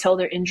therapy until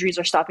their injuries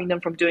are stopping them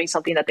from doing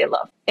something that they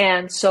love.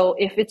 And so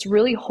if it's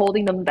really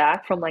holding them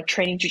back from like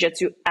training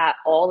jiu-jitsu at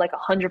all, like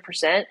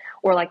 100%,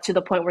 or like to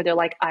the point where they're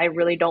like, I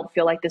really don't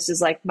feel like this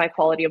is like my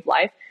quality of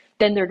life,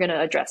 then they're going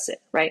to address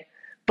it, right?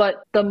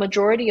 But the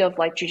majority of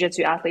like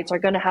jiu-jitsu athletes are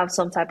going to have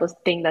some type of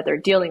thing that they're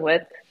dealing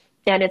with.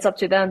 And it's up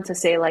to them to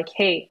say like,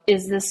 hey,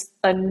 is this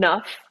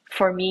enough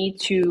for me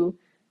to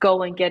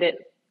go and get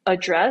it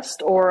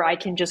addressed, or I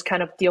can just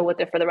kind of deal with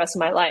it for the rest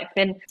of my life?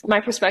 And my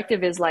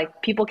perspective is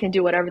like, people can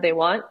do whatever they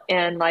want.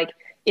 And like,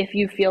 if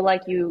you feel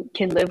like you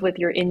can live with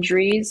your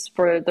injuries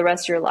for the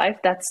rest of your life,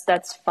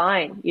 that's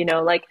fine.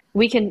 Like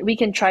we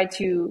can try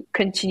to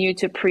continue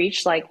to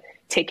preach, like,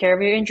 take care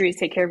of your injuries,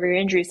 take care of your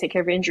injuries, take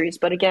care of your injuries.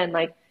 But again,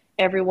 like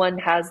everyone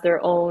has their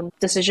own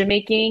decision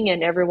making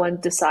and everyone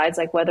decides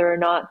like whether or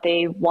not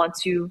they want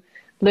to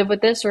live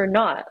with this or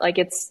not. Like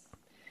it's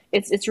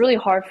really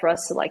hard for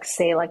us to like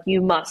say like,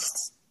 you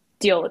must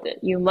deal with it,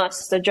 you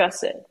must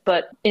address it.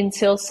 But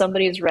until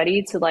somebody is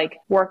ready to like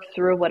work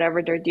through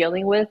whatever they're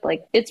dealing with,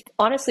 like it's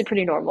honestly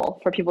pretty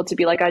normal for people to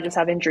be like, I just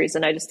have injuries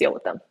and I just deal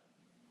with them.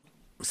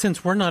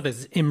 Since we're not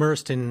as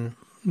immersed in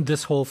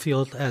this whole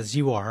field as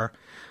you are,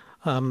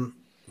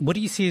 What do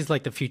you see as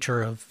like the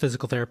future of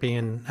physical therapy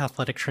and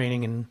athletic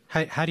training, and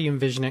how do you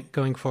envision it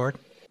going forward?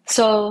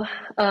 So,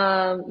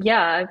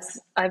 yeah,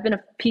 I've been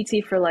a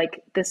PT for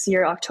like this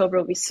year, October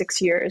will be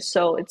 6 years.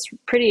 So it's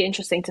pretty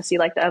interesting to see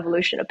like the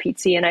evolution of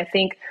PT. And I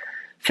think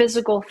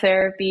physical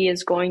therapy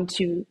is going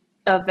to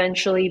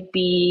eventually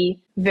be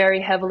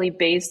very heavily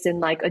based in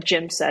like a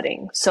gym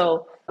setting.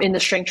 So in the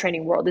strength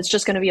training world, it's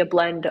just going to be a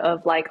blend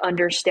of like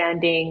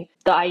understanding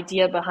the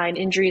idea behind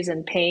injuries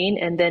and pain,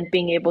 and then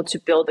being able to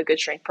build a good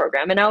strength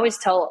program. And I always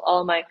tell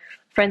all my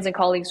friends and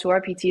colleagues who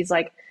are PTs,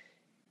 like,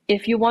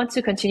 if you want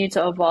to continue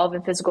to evolve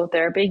in physical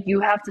therapy,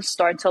 you have to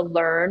start to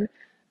learn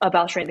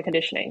about strength and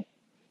conditioning.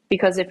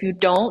 Because if you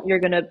don't, you're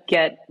going to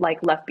get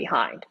like left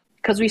behind.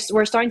 Because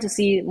we're starting to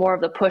see more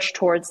of the push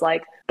towards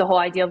like the whole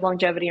idea of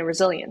longevity and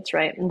resilience,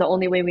 right? And the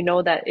only way we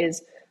know that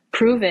is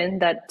proven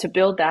that to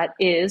build that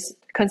is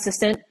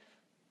consistent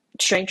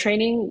strength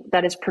training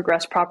that is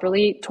progressed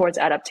properly towards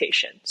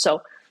adaptation.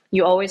 So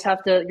you always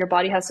have to, your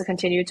body has to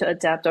continue to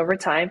adapt over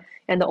time.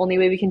 And the only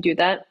way we can do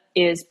that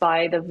is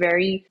by the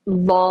very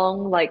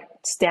long, like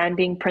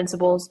standing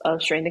principles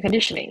of strength and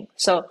conditioning.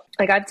 So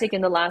like I've taken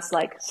the last,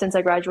 like since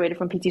I graduated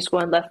from PT school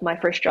and left my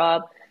first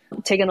job,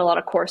 taken a lot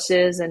of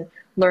courses and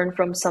learned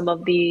from some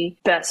of the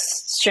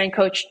best strength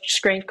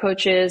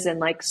coaches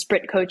and like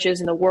sprint coaches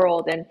in the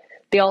world. And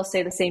they all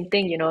say the same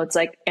thing, you know, it's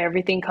like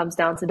everything comes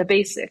down to the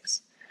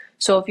basics.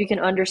 So if you can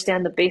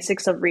understand the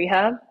basics of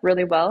rehab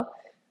really well,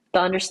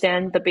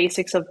 understand the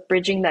basics of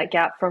bridging that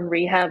gap from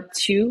rehab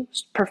to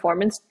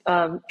performance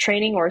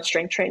training or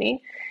strength training,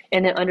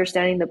 and then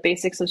understanding the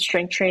basics of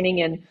strength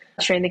training and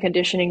strength and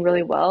conditioning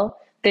really well,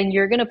 then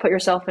you're going to put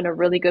yourself in a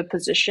really good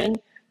position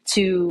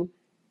to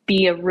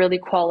be a really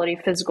quality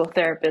physical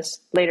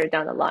therapist later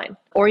down the line.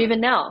 Or even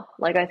now,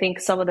 like I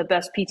think some of the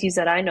best PTs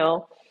that I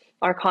know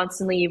are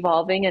constantly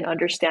evolving and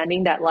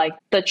understanding that like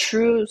the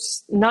true,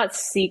 not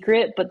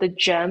secret, but the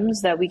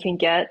gems that we can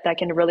get that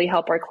can really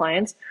help our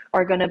clients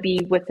are going to be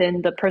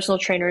within the personal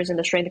trainers and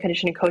the strength and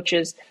conditioning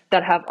coaches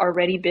that have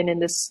already been in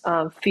this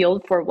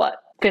field for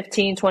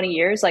 15, 20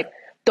 years. Like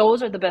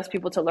those are the best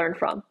people to learn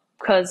from,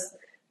 because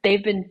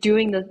they've been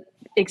doing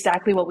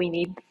exactly what we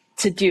need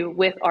to do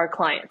with our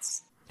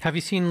clients. Have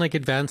you seen like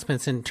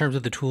advancements in terms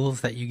of the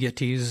tools that you get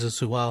to use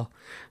as well?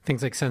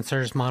 Things like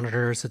sensors,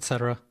 monitors,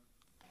 etc.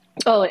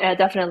 Oh, yeah,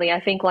 definitely.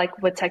 I think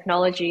like with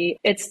technology,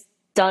 it's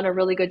done a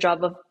really good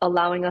job of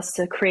allowing us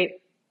to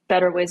create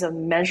better ways of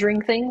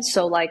measuring things.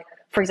 So like,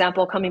 for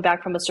example, coming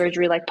back from a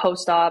surgery, like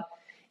post-op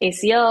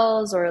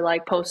ACLs or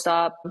like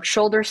post-op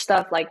shoulder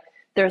stuff, like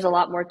there's a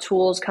lot more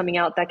tools coming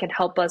out that can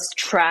help us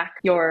track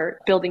your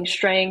building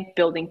strength,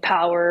 building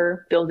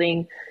power,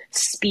 building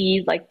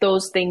speed, like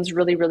those things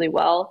really, really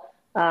well.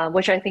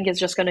 Which I think is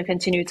just going to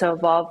continue to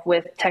evolve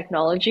with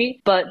technology.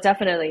 But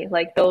definitely,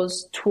 like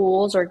those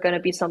tools are going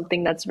to be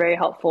something that's very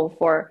helpful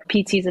for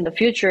PTs in the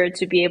future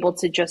to be able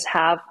to just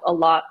have a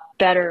lot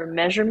better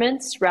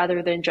measurements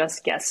rather than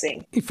just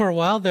guessing. For a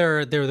while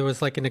there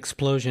was like an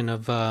explosion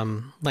of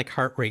like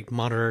heart rate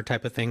monitor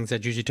type of things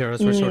that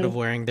jujiteros were sort of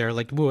wearing there,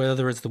 like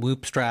whether it's the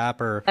Whoop strap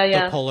or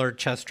the Polar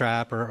chest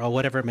strap or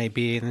whatever it may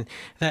be. And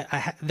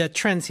that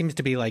trend seems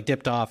to be like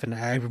dipped off, and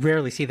I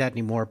rarely see that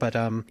anymore. But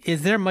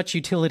is there much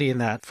utility in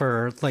that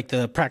for like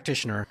the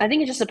practitioner? I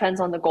think it just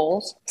depends on the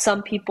goals.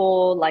 Some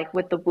people like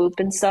with the Whoop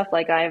and stuff,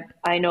 like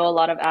I know a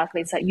lot of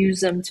athletes that use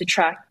them to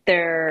track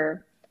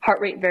their heart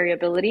rate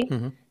variability.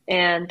 Mm-hmm.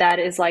 And that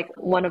is like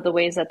one of the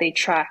ways that they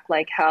track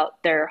like how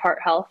their heart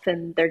health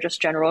and their just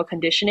general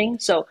conditioning.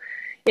 So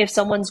if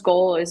someone's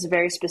goal is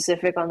very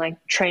specific on like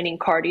training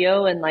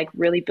cardio and like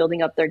really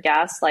building up their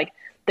gas, like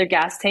their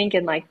gas tank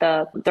and like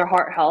their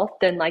heart health,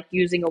 then like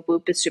using a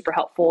Whoop is super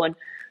helpful,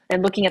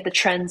 and looking at the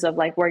trends of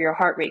like where your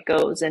heart rate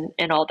goes and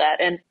all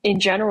that. And in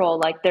general,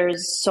 like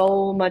there's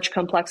so much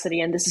complexity,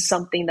 and this is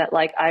something that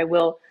like I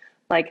will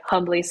like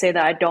humbly say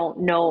that I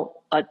don't know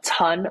a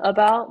ton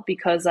about,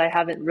 because I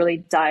haven't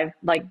really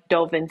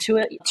dove into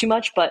it too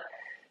much. But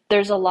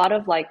there's a lot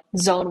of like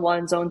zone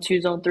 1, zone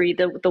 2, zone 3,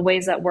 the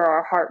ways that where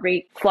our heart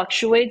rate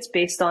fluctuates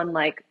based on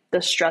like the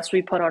stress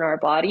we put on our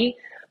body.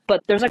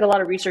 But there's like a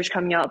lot of research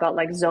coming out about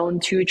like zone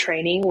 2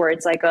 training, where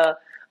it's like a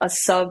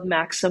sub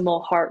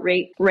maximal heart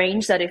rate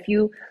range that if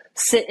you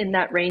sit in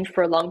that range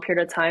for a long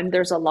period of time,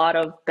 there's a lot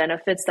of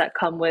benefits that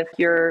come with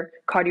your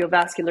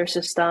cardiovascular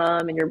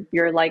system and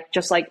your like,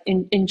 just like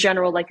in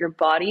general, like your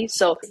body.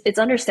 So it's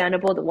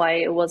understandable why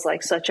it was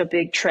like such a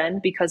big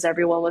trend, because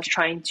everyone is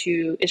trying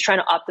to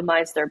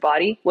optimize their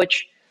body,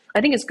 which I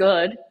think is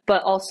good,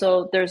 but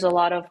also there's a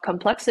lot of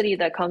complexity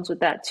that comes with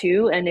that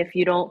too. And if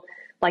you don't,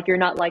 like, you're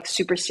not like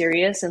super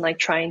serious and like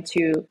trying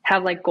to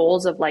have like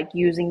goals of like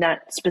using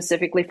that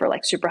specifically for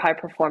like super high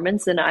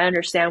performance, then I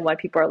understand why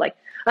people are like,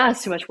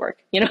 it's too much work.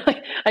 You know,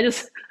 like, I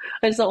just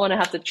don't want to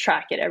have to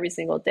track it every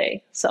single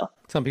day. So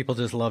some people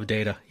just love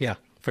data. Yeah.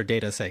 For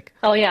data's sake.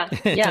 Oh yeah.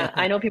 Yeah.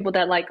 I know people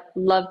that like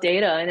love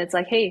data, and it's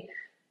like, hey,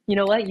 you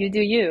know what, you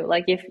do you.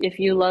 Like if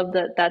you love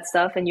that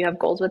stuff and you have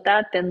goals with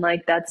that, then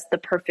like that's the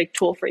perfect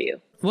tool for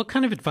you. What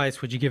kind of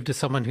advice would you give to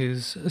someone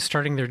who's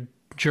starting their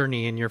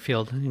journey in your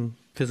field?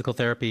 physical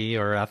therapy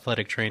or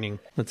athletic training?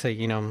 Let's say,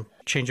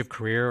 change of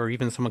career or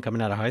even someone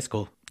coming out of high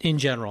school in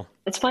general.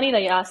 It's funny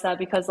that you asked that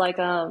because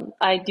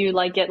I do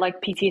get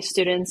PT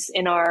students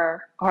in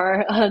our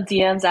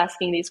DMs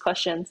asking these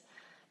questions.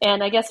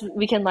 And I guess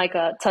we can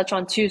touch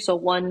on two. So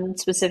one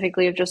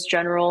specifically of just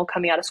general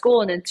coming out of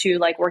school, and then two,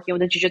 working with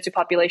the jiu-jitsu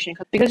population.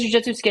 Because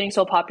jiu-jitsu is getting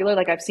so popular,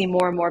 I've seen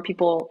more and more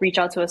people reach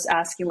out to us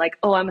asking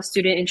oh, I'm a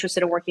student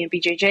interested in working in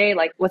BJJ.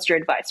 What's your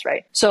advice,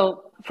 right?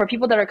 So for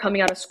people that are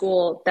coming out of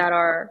school that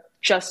are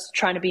just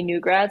trying to be new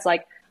grads,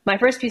 my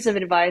first piece of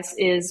advice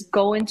is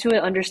go into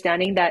it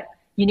understanding that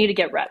you need to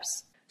get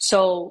reps.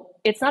 So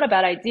it's not a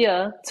bad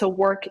idea to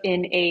work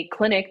in a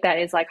clinic that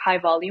is high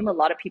volume, a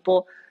lot of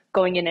people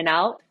going in and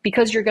out,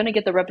 because you're going to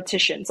get the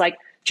repetitions.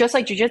 Just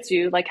like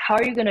jiu-jitsu, how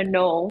are you going to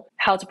know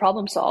how to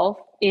problem solve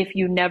if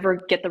you never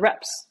get the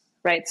reps,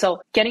 right?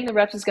 So getting the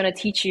reps is going to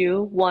teach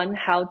you, one,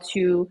 how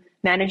to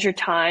manage your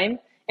time,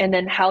 and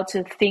then how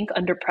to think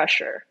under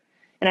pressure.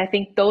 And I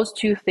think those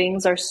two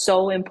things are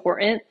so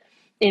important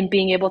in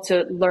being able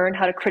to learn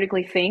how to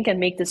critically think and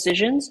make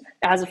decisions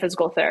as a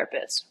physical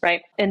therapist,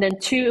 right? And then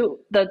two,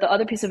 the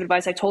other piece of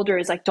advice I told her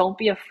is don't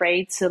be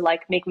afraid to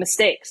make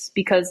mistakes,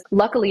 because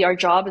luckily our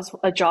job is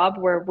a job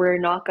where we're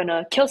not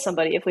gonna kill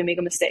somebody if we make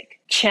a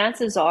mistake.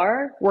 Chances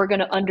are we're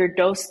gonna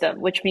underdose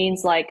them, which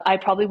means I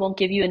probably won't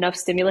give you enough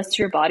stimulus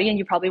to your body and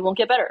you probably won't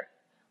get better.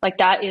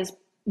 That is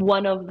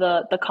one of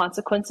the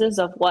consequences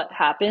of what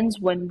happens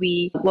when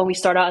we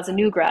start out as a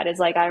new grad.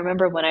 Is I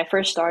remember when I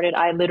first started,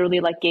 I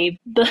literally gave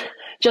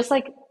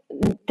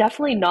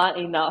definitely not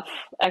enough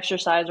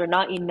exercise or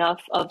not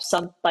enough of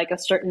some a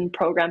certain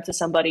program to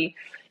somebody,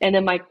 and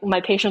then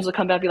my patients would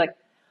come back and be like,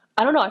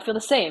 I don't know, I feel the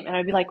same. And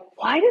I'd be like,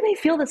 why do they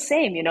feel the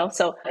same?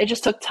 So it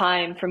just took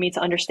time for me to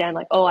understand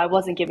oh, I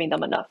wasn't giving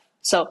them enough.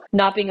 So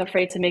not being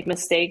afraid to make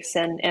mistakes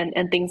and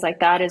things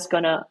like that is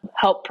going to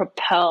help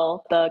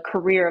propel the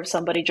career of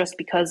somebody, just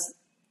because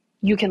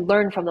you can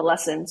learn from the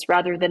lessons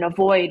rather than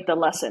avoid the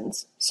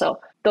lessons. So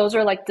those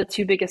are the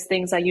two biggest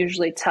things I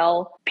usually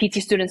tell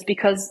PT students,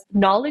 because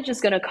knowledge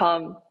is going to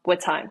come with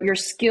time. Your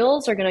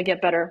skills are going to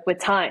get better with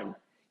time.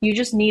 You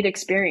just need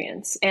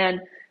experience.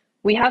 And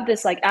we have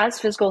this as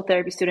physical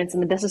therapy students,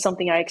 and this is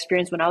something I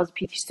experienced when I was a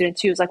PT student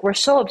too, is we're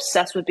so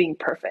obsessed with being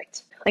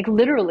perfect.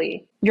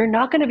 Literally, you're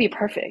not going to be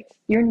perfect.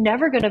 You're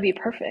never going to be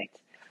perfect.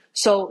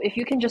 So if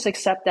you can just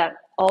accept that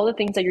all the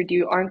things that you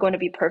do aren't going to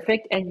be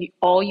perfect, and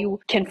all you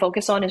can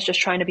focus on is just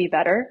trying to be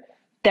better,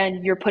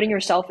 then you're putting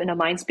yourself in a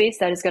mind space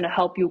that is going to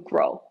help you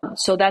grow.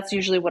 So that's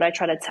usually what I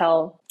try to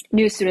tell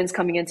new students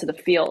coming into the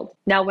field.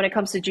 Now, when it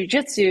comes to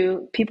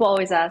jiu-jitsu, people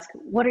always ask,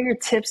 what are your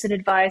tips and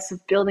advice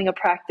of building a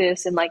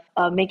practice and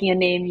making a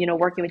name,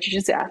 working with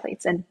jiu-jitsu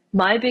athletes? And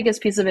my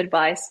biggest piece of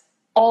advice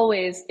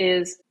always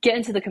is get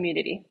into the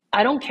community.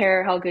 I don't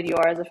care how good you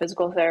are as a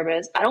physical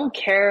therapist. I don't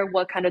care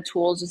what kind of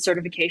tools and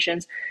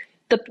certifications.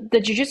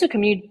 The jiu-jitsu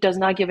community does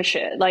not give a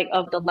shit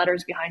of the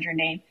letters behind your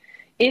name.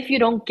 If you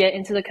don't get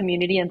into the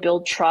community and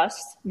build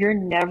trust, you're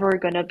never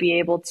going to be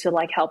able to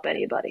help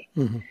anybody.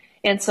 Mm-hmm.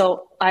 And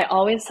so I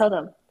always tell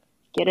them,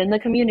 get in the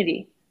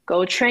community,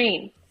 go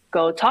train,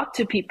 go talk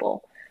to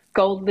people,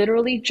 go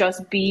literally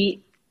just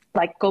be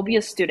go be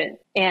a student.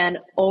 And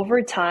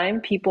over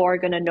time, people are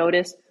going to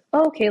notice,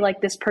 oh, okay,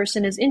 this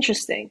person is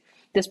interesting.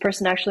 This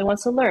person actually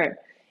wants to learn.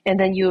 And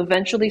then you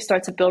eventually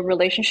start to build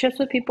relationships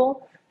with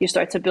people. You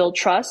start to build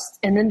trust.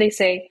 And then they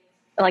say,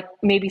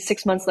 maybe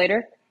 6 months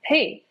later,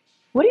 hey,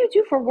 what do you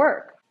do for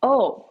work?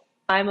 Oh,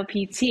 I'm a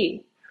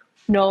PT.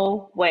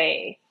 No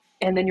way.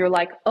 And then you're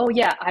like, oh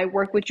yeah, I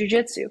work with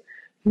jiu-jitsu.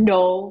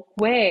 No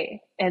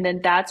way. And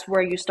then that's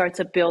where you start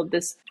to build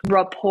this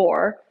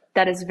rapport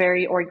that is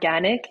very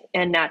organic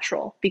and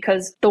natural.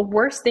 Because the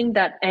worst thing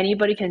that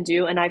anybody can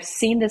do, and I've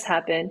seen this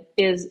happen,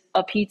 is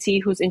a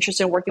PT who's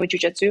interested in working with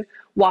jiu-jitsu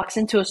walks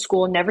into a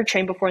school, never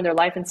trained before in their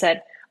life, and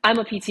said, I'm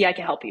a PT, I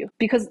can help you.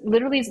 Because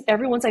literally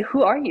everyone's like,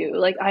 who are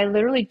you? I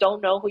literally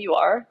don't know who you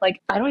are.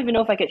 I don't even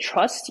know if I could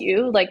trust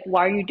you.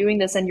 Why are you doing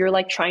this? And you're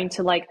trying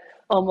to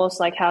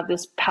almost have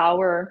this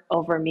power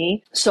over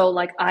me. So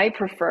I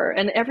prefer,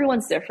 and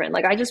everyone's different.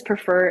 I just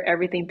prefer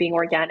everything being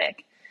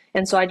organic.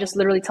 And so I just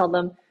literally tell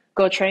them,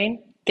 go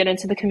train, get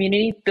into the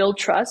community, build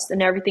trust,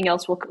 and everything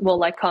else will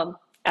come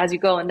as you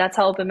go. And that's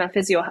how Open Mat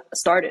Physio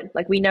started.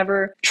 We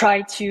never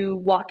try to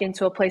walk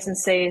into a place and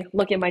say,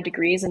 look at my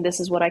degrees and this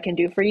is what I can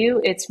do for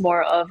you. It's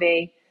more of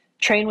a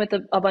train with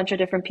a bunch of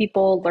different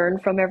people, learn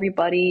from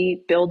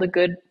everybody, build a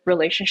good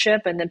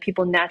relationship. And then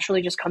people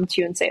naturally just come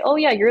to you and say, oh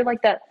yeah, you're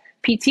that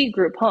PT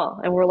group, huh?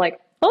 And we're like,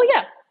 oh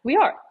yeah, we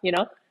are,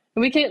 and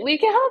we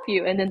can help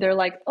you. And then they're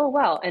like, oh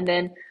wow. And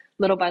then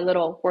little by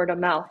little, word of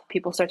mouth,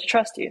 people start to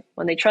trust you.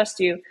 When they trust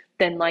you,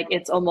 then like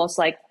it's almost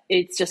like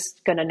it's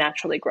just going to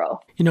naturally grow.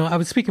 I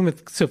was speaking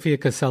with Sophia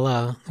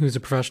Casella, who's a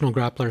professional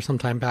grappler some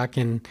time back,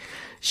 and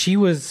she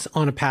was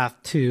on a path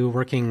to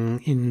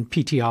working in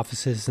PT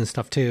offices and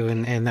stuff too,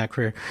 and that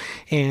career.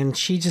 And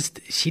she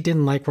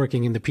didn't like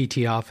working in the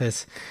PT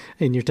office,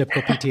 in your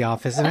typical PT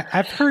office. And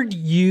I've heard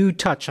you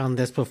touch on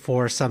this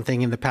before,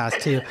 something in the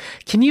past too.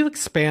 Can you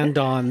expand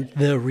on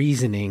the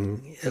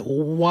reasoning?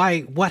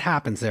 Why? What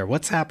happens there?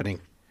 What's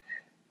happening?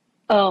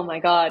 Oh my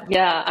God.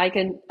 Yeah, I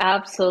can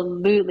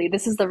absolutely.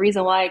 This is the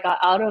reason why I got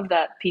out of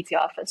that PT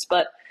office.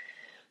 But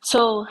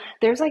so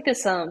there's like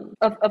this,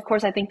 of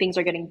course, I think things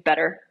are getting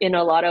better in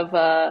a lot of,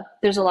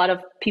 there's a lot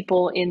of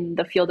people in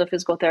the field of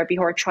physical therapy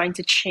who are trying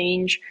to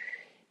change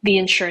the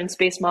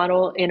insurance-based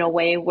model in a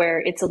way where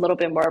it's a little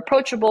bit more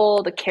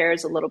approachable, the care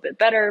is a little bit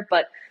better.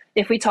 But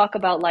if we talk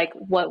about like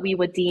what we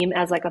would deem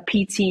as like a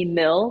PT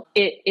mill,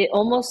 it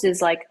almost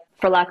is like,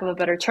 for lack of a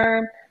better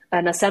term,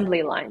 an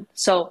assembly line.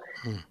 So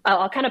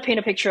I'll kind of paint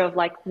a picture of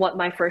like what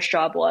my first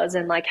job was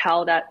and like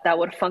how that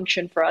would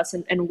function for us,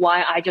 and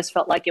why I just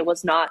felt like it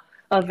was not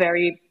a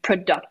very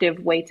productive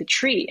way to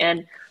treat.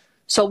 And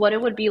so what it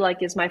would be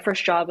like is, my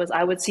first job was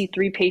I would see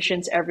 3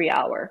 patients every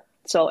hour.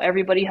 So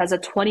everybody has a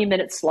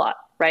 20-minute slot,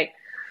 right?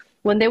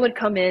 When they would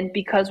come in,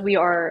 because we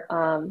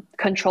are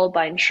controlled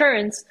by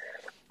insurance,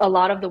 a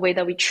lot of the way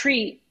that we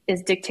treat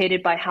is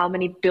dictated by how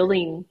many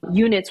billing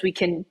units we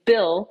can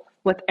bill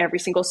with every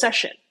single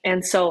session.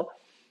 And so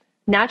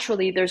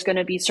naturally, there's going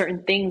to be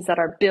certain things that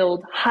are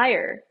billed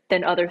higher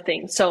than other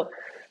things. So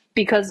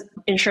because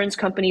insurance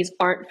companies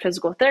aren't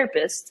physical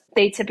therapists,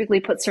 they typically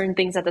put certain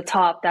things at the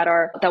top that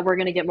we're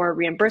going to get more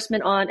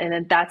reimbursement on. And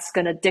then that's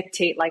going to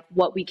dictate like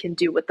what we can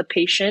do with the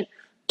patient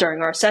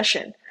during our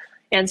session.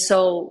 And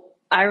so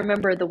I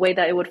remember the way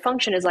that it would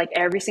function is like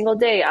every single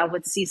day I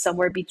would see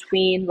somewhere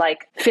between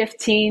like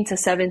 15 to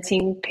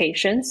 17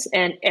 patients,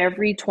 and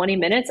every 20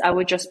 minutes I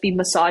would just be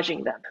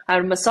massaging them. I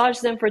would massage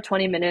them for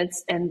 20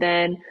 minutes, and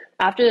then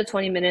after the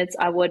 20 minutes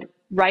I would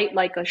write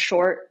like a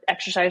short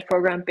exercise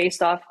program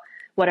based off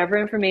whatever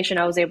information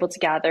I was able to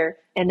gather,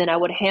 and then I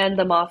would hand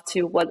them off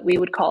to what we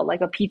would call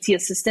like a PT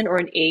assistant or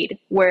an aide,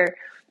 where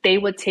they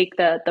would take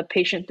the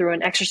patient through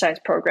an exercise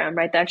program,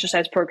 right? The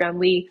exercise program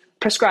we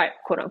prescribe,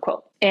 quote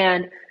unquote.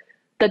 And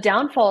the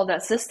downfall of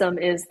that system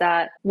is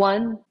that,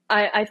 one,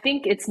 I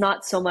think it's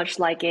not so much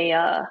like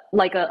a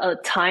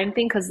time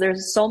thing, because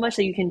there's so much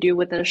that you can do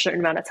within a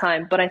certain amount of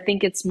time. But I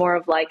think it's more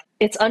of like,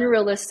 it's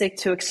unrealistic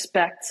to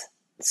expect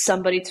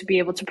somebody to be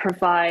able to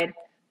provide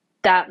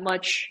that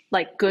much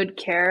like good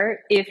care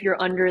if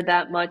you're under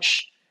that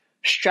much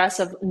stress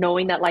of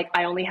knowing that like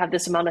I only have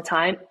this amount of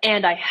time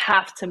and I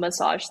have to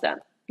massage them,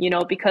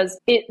 because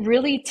it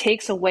really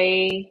takes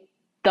away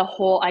the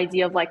whole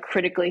idea of like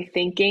critically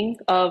thinking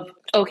of,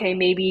 okay,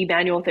 maybe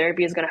manual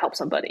therapy is going to help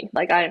somebody.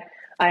 Like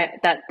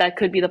that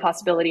could be the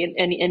possibility in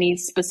any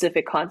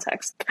specific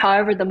context.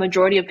 However, the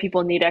majority of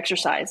people need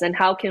exercise, and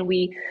how can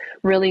we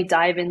really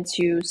dive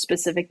into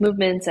specific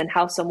movements and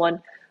how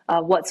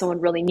what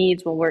someone really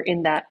needs when we're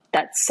in that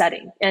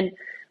setting. And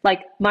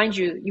like, mind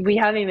you, we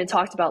haven't even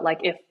talked about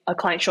like if a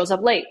client shows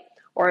up late,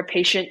 or a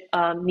patient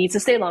needs to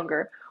stay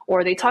longer,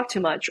 or they talk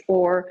too much,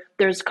 or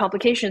there's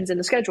complications in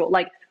the schedule.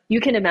 Like, you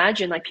can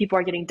imagine like people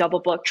are getting double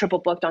booked, triple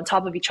booked on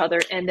top of each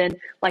other. And then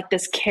like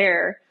this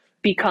care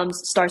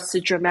starts to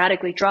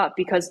dramatically drop,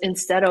 because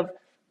instead of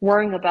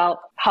worrying about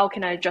how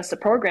can I adjust the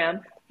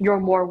program,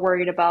 you're more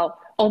worried about,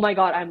 oh my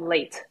God, I'm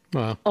late.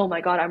 Wow. Oh my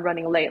God, I'm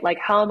running late. Like,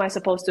 how am I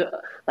supposed to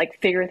like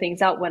figure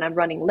things out when I'm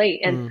running late?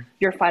 And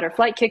your fight or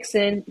flight kicks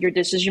in, your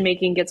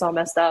decision-making gets all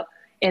messed up.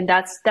 And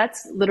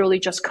that's literally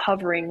just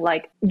covering,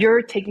 like,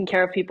 you're taking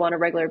care of people on a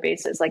regular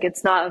basis. Like,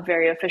 it's not a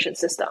very efficient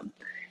system.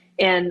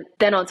 And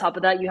then on top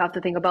of that, you have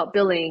to think about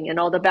billing and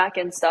all the back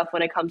end stuff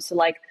when it comes to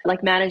like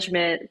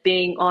management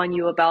being on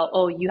you about,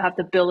 oh, you have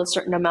to bill a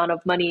certain amount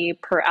of money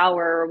per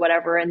hour or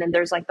whatever. And then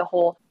there's like the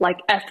whole like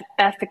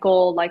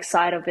ethical like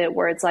side of it,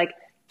 where it's like,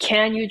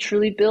 can you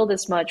truly bill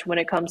this much when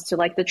it comes to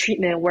like the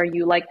treatment where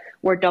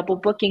we're double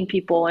booking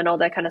people and all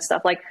that kind of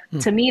stuff? Like,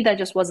 to me, that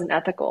just wasn't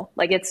ethical.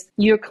 Like,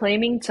 you're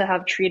claiming to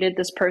have treated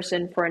this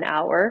person for an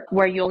hour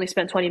where you only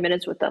spent 20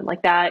 minutes with them.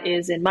 Like, that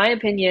is, in my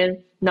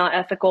opinion, not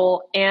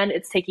ethical, and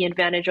it's taking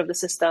advantage of the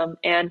system.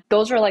 And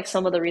those are like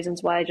some of the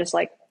reasons why I just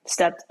like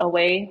stepped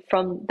away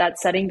from that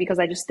setting, because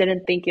I just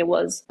didn't think it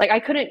was like, I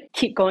couldn't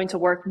keep going to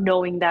work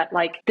knowing that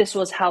like this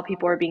was how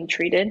people are being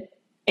treated.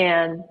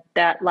 And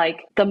that like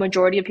the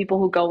majority of people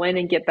who go in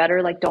and get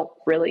better, like, don't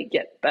really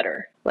get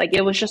better. Like,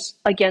 it was just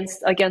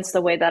against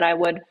the way that I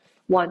would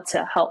want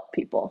to help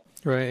people.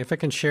 Right. If I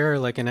can share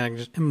like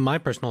my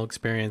personal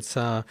experience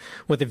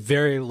with a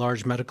very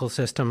large medical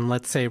system,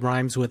 let's say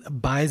rhymes with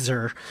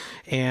Bizer,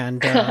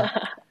 and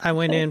I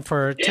went in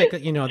for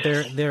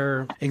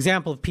their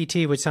example of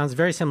PT, which sounds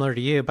very similar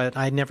to you, but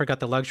I never got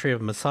the luxury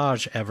of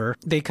massage ever.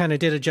 They kind of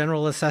did a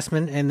general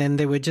assessment, and then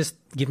they would just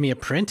give me a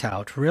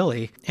printout,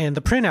 really, and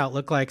the printout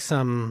looked like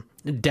some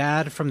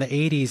dad from the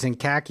 80s in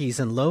khakis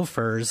and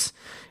loafers,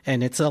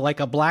 and it's like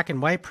a black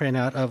and white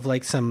printout of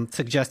like some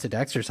suggested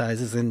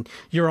exercises, and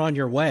you're on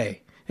your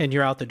way. and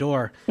you're out the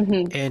door,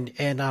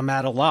 and I'm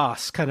at a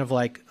loss, kind of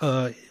like,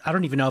 I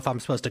don't even know if I'm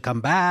supposed to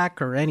come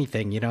back or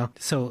anything, you know?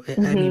 So,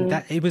 I mean,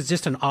 that it was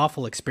just an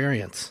awful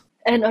experience.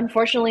 And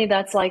unfortunately,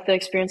 that's like the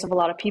experience of a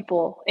lot of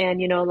people. And,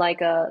 you know,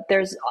 like,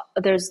 there's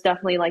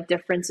definitely like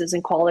differences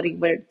in quality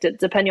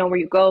depending on where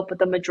you go. But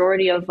the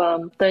majority of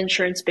the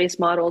insurance-based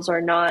models are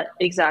not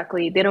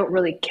exactly, they don't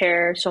really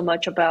care so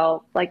much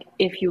about like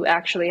if you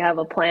actually have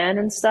a plan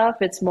and stuff.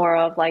 It's more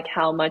of like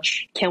how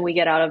much can we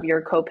get out of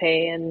your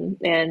copay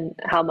and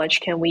how much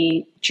can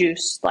we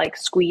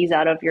squeeze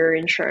out of your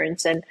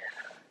insurance. And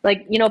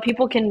like, you know,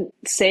 people can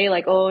say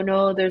like, oh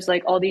no, there's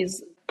like all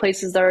these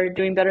places that are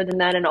doing better than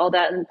that and all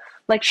that. And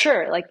like,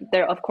 sure, like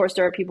of course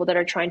there are people that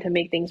are trying to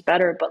make things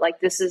better, but like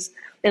this is,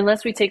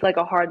 unless we take like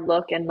a hard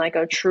look and like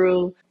a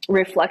true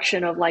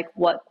reflection of like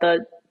what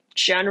the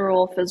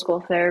general physical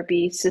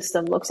therapy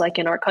system looks like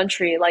in our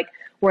country, like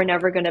we're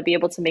never going to be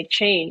able to make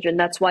change. And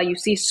that's why you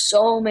see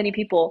so many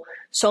people,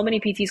 so many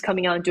PTs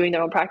coming out and doing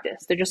their own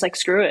practice. They're just like,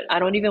 screw it. I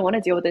don't even want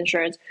to deal with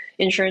insurance.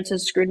 Insurance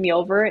has screwed me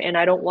over and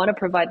I don't want to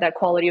provide that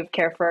quality of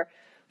care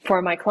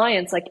for my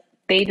clients. Like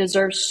they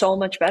deserve so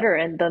much better.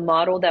 And the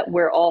model that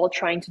we're all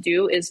trying to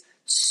do is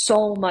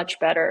so much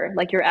better.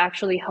 Like you're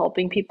actually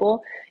helping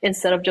people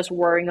instead of just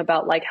worrying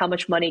about like how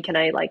much money can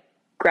I like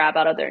grab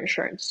out of their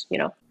insurance, you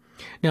know?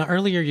 Now,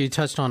 earlier you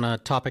touched on a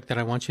topic that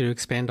I want you to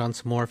expand on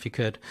some more if you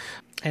could,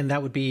 and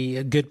that would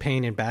be good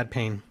pain and bad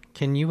pain.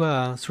 Can you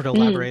sort of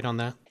elaborate on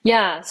that?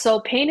 Yeah, so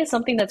pain is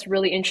something that's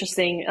really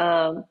interesting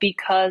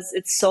because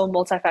it's so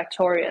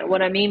multifactorial.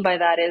 What I mean by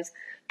that is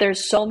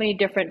there's so many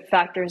different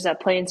factors that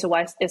play into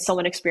why if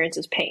someone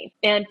experiences pain.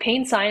 And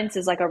pain science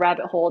is like a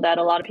rabbit hole that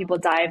a lot of people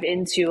dive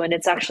into, and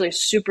it's actually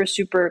super,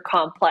 super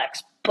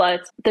complex.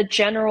 But the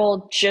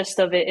general gist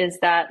of it is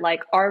that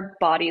like our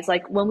bodies,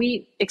 like when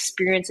we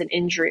experience an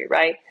injury,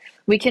 right,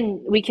 we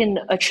can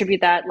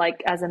attribute that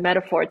like as a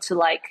metaphor to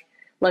like,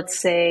 let's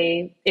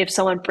say if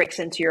someone breaks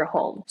into your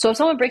home. So if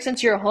someone breaks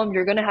into your home,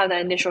 you're going to have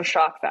that initial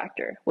shock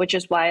factor, which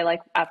is why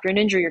like after an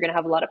injury, you're going to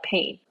have a lot of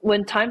pain.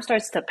 When time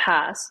starts to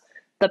pass,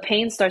 the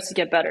pain starts to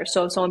get better.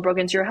 So if someone broke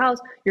into your house,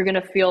 you're going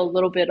to feel a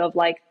little bit of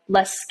like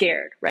less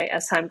scared, right,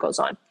 as time goes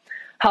on.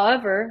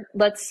 However,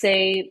 let's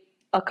say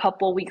a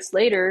couple weeks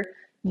later,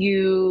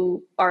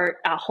 you are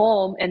at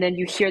home and then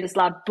you hear this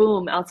loud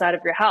boom outside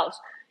of your house.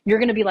 You're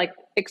going to be like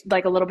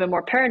a little bit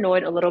more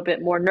paranoid, a little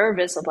bit more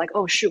nervous of like,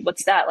 oh shoot,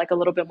 what's that? Like a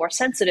little bit more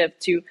sensitive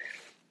to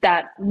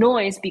that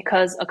noise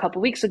because a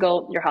couple weeks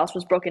ago, your house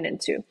was broken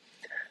into.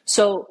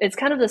 So it's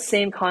kind of the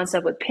same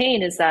concept with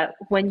pain, is that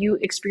when you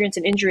experience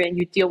an injury and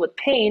you deal with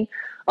pain,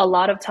 a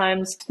lot of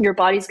times your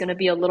body's going to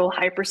be a little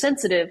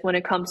hypersensitive when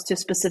it comes to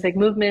specific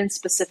movements,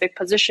 specific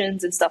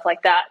positions and stuff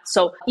like that.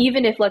 So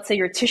even if, let's say,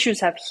 your tissues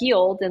have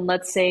healed and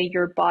let's say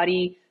your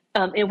body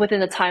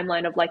within the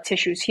timeline of like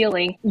tissues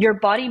healing, your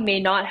body may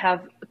not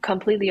have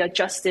completely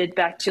adjusted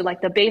back to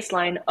like the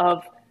baseline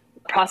of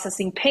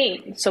processing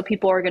pain. So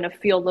people are going to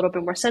feel a little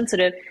bit more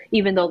sensitive,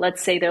 even though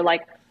let's say they're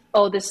like,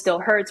 oh, this still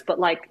hurts, but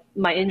like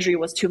my injury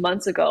was 2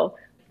 months ago.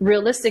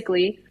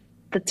 Realistically,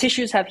 the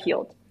tissues have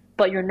healed,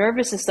 but your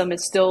nervous system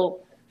is still,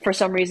 for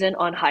some reason,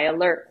 on high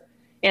alert.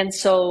 And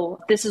so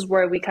this is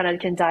where we kind of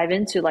can dive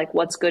into like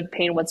what's good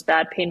pain, what's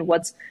bad pain,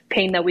 what's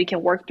pain that we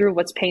can work through,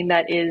 what's pain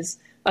that is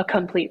a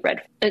complete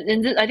red.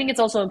 And I think it's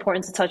also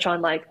important to touch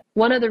on like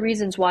one of the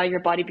reasons why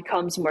your body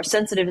becomes more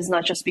sensitive is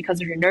not just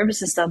because of your nervous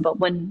system, but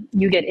when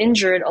you get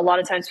injured, a lot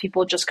of times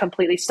people just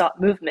completely stop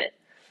movement.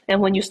 And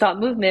when you stop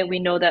movement, we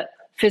know that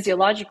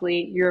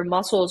physiologically your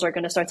muscles are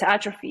going to start to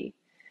atrophy.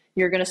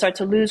 You're going to start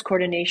to lose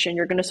coordination.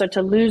 You're going to start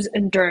to lose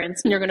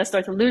endurance. You're going to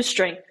start to lose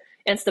strength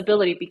and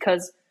stability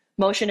because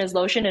motion is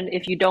lotion. And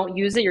if you don't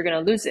use it, you're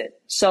going to lose it.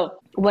 So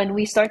when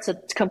we start to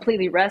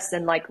completely rest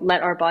and like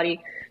let our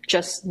body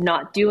just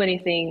not do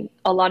anything,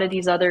 a lot of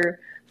these other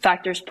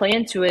factors play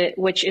into it,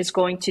 which is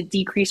going to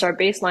decrease our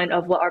baseline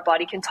of what our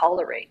body can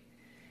tolerate.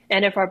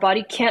 And if our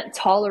body can't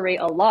tolerate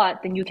a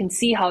lot, then you can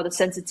see how the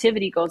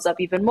sensitivity goes up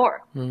even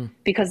more.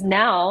 Because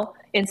now,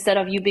 instead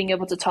of you being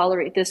able to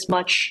tolerate this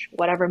much,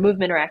 whatever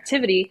movement or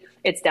activity,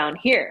 it's down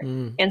here.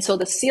 And so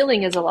the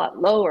ceiling is a lot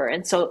lower.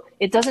 And so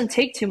it doesn't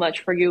take too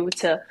much for you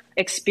to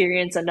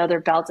experience another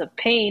bout of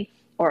pain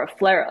or a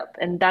flare up.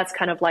 And that's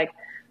kind of like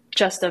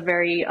just a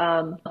very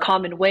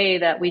common way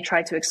that we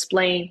try to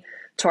explain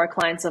to our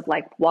clients of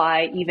like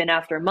why even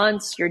after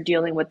months you're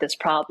dealing with this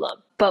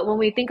problem. But when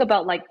we think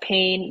about like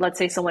pain, let's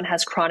say someone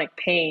has chronic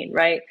pain,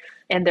 right?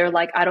 And they're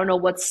like, I don't know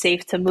what's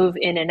safe to move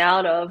in and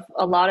out of.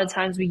 A lot of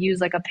times we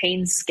use like a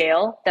pain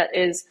scale that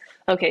is,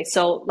 okay,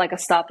 so like a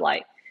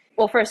stoplight.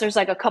 Well, first there's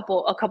like a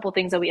couple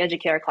things that we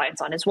educate our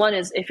clients on. One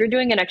is if you're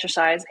doing an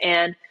exercise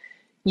and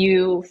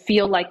you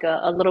feel like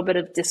a little bit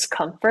of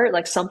discomfort,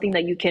 like something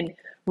that you can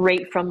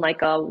rate from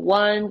like a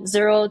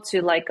 0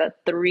 to like a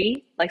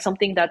 3, like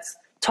something that's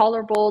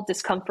tolerable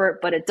discomfort,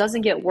 but it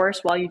doesn't get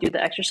worse while you do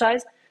the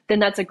exercise, then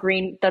that's a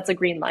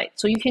green light.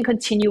 So you can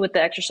continue with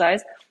the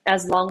exercise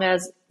as long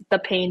as the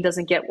pain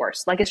doesn't get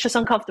worse. Like it's just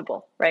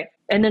uncomfortable, right?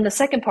 And then the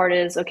second part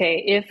is,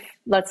 okay, if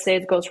let's say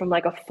it goes from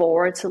like a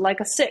 4 to like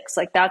a 6,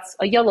 like that's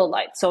a yellow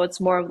light. So it's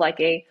more of like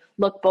a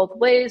look both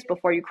ways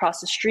before you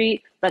cross the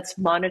street. Let's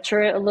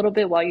monitor it a little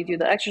bit while you do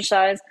the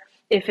exercise.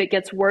 If it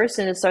gets worse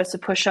and it starts to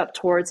push up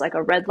towards like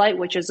a red light,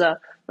 which is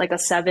like a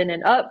 7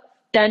 and up,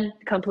 then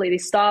completely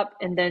stop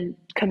and then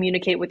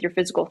communicate with your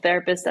physical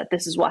therapist that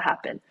this is what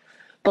happened.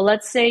 But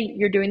let's say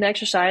you're doing the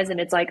exercise and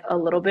it's like a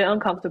little bit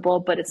uncomfortable,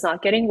 but it's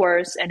not getting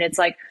worse and it's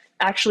like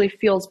actually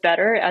feels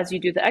better as you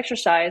do the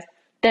exercise,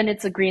 then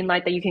it's a green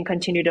light that you can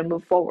continue to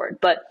move forward.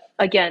 But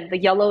again, the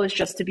yellow is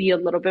just to be a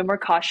little bit more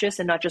cautious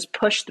and not just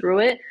push through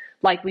it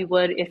like we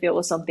would if it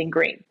was something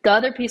green. The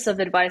other piece of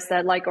advice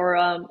that like, or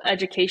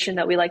education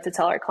that we like to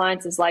tell our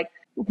clients is like,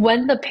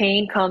 when the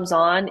pain comes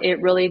on, it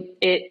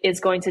is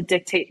going to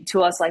dictate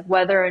to us like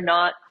whether or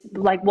not,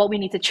 like what we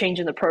need to change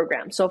in the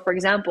program. So for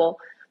example,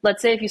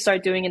 let's say if you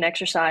start doing an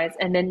exercise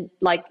and then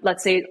like,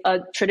 let's say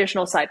a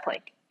traditional side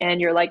plank and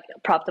you're like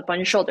propped up on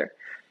your shoulder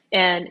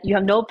and you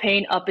have no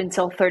pain up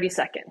until 30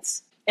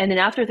 seconds. And then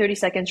after 30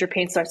 seconds, your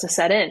pain starts to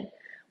set in.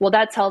 Well,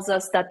 that tells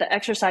us that the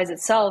exercise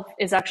itself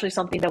is actually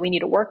something that we need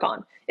to work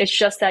on. It's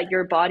just that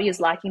your body is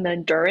lacking the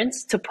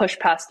endurance to push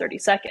past 30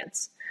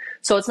 seconds.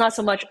 So it's not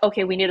so much,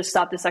 okay, we need to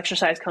stop this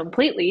exercise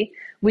completely.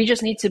 We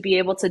just need to be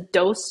able to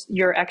dose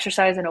your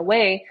exercise in a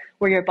way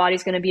where your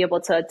body's going to be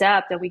able to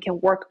adapt and we can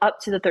work up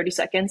to the 30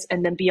 seconds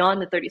and then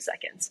beyond the 30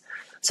 seconds.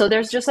 So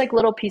there's just like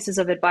little pieces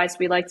of advice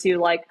we like to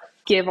like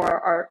give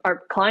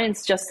our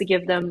clients just to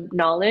give them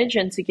knowledge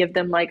and to give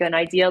them like an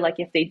idea, like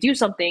if they do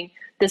something,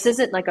 this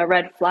isn't like a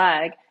red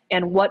flag.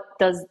 And what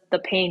does the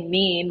pain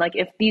mean? Like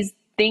if these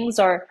things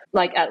are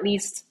like at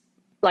least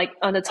like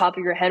on the top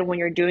of your head when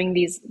you're doing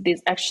these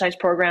exercise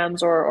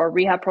programs or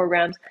rehab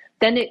programs,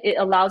 then it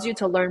allows you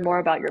to learn more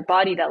about your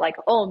body that like,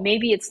 oh,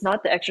 maybe it's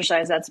not the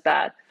exercise that's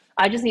bad.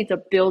 I just need to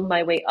build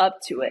my way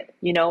up to it,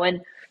 you know?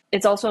 And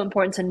it's also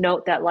important to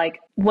note that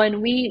like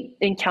when we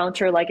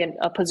encounter like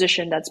a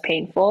position that's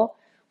painful,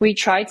 we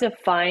try to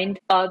find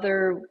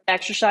other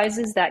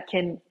exercises that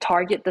can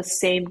target the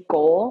same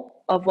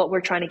goal of what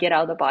we're trying to get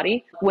out of the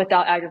body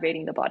without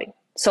aggravating the body.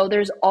 So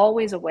there's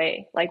always a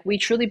way. Like we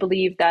truly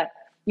believe that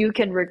you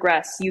can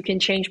regress, you can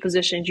change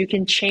positions, you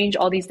can change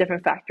all these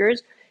different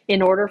factors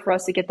in order for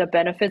us to get the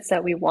benefits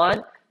that we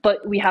want,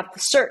 but we have to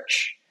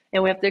search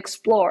and we have to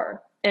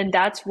explore. And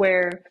that's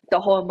where the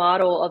whole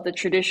model of the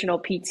traditional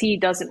PT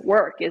doesn't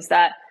work, is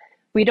that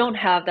we don't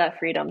have that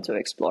freedom to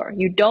explore.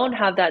 You don't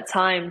have that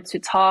time to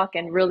talk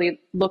and really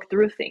look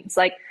through things.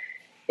 Like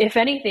if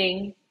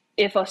anything,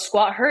 if a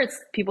squat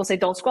hurts, people say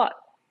don't squat.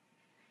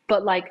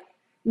 But like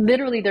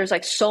literally there's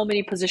like so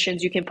many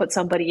positions you can put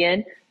somebody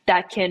in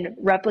that can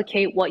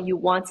replicate what you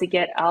want to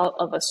get out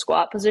of a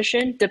squat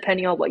position,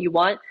 depending on what you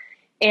want,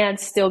 and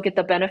still get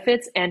the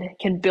benefits and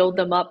can build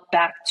them up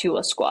back to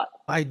a squat.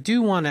 I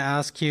do want to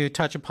ask you,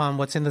 touch upon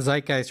what's in the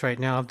zeitgeist right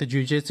now of the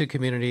jiu-jitsu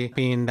community,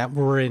 being that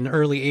we're in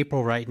early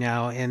April right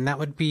now, and that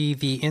would be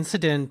the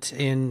incident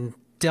in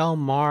Del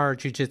Mar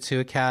Jiu-Jitsu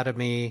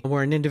Academy,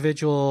 where an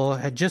individual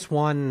had just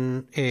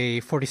won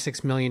a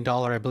 $46 million,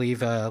 I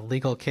believe,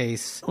 legal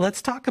case.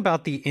 Let's talk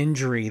about the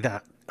injury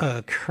that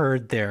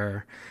occurred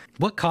there.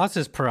 What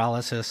causes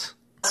paralysis?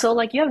 So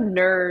like you have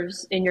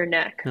nerves in your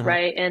neck,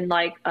 right? And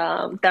like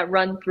that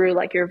run through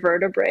like your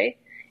vertebrae.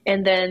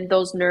 And then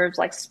those nerves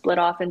like split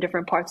off in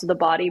different parts of the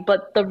body,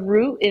 but the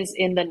root is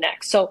in the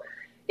neck. So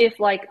if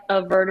like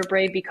a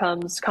vertebrae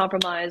becomes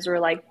compromised or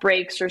like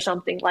breaks or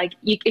something, like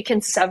it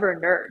can sever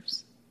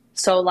nerves.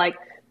 So like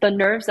the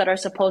nerves that are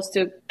supposed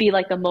to be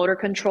like the motor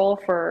control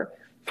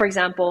for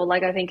example,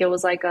 like I think it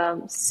was like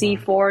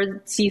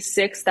C4,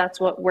 C6, that's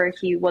where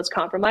he was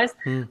compromised.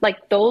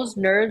 Like those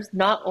nerves,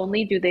 not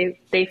only do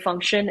they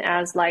function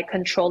as like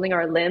controlling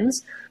our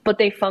limbs, but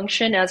they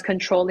function as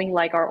controlling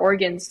like our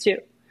organs too.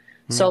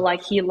 So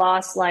like he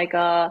lost like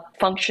a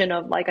function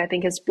of like, I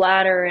think his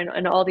bladder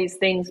and all these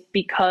things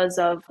because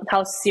of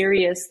how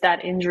serious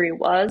that injury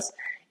was.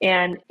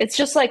 And it's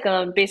just like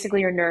basically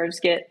your nerves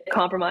get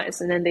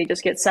compromised and then they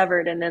just get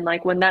severed. And then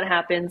like when that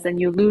happens, then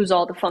you lose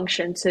all the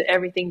function to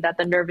everything that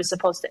the nerve is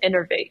supposed to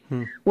innervate,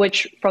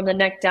 which from the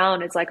neck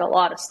down, it's like a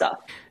lot of stuff.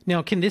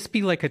 Now, can this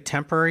be like a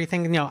temporary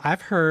thing? Now,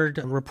 I've heard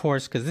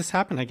reports, because this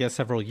happened, I guess,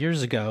 several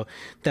years ago,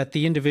 that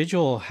the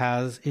individual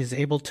is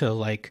able to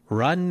like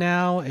run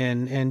now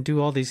and do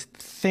all these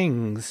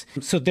things.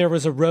 So there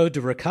was a road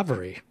to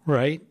recovery,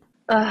 right?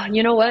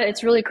 You know what?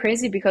 It's really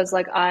crazy because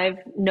like I've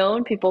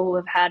known people who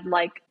have had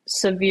like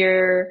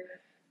severe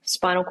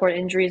spinal cord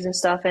injuries and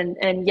stuff.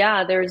 And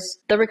yeah,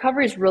 the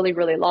recovery is really,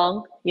 really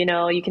long. You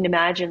know, you can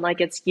imagine like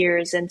it's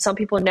years, and some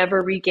people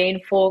never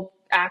regain full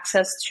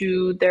access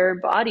to their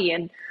body.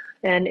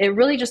 And it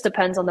really just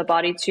depends on the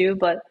body too.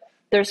 But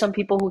there's some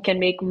people who can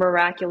make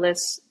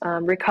miraculous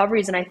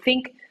recoveries. And I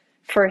think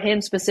for him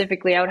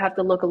specifically, I would have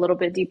to look a little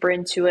bit deeper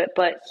into it,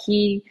 but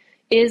he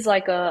is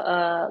like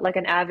like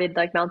an avid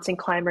like mountain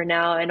climber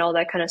now and all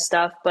that kind of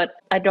stuff, but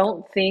I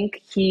don't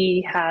think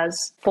he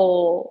has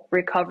full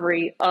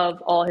recovery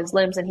of all his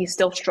limbs, and he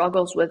still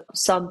struggles with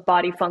some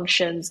body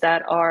functions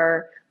that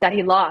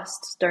he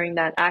lost during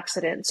that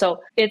accident.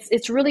 So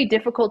it's really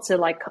difficult to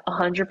like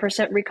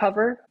 100%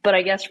 recover, but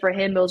I guess for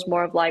him it was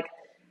more of like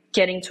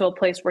getting to a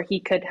place where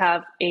he could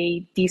have a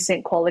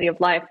decent quality of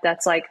life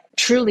that's like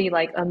truly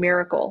like a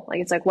miracle. Like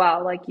it's like,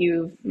 wow, like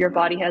your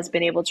body has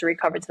been able to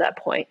recover to that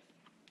point.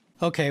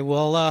 Okay,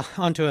 well,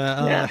 on to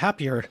a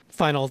happier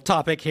final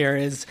topic here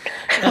is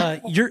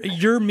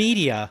your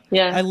media.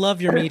 Yeah. I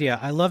love your media.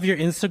 I love your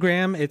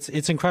Instagram.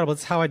 It's incredible.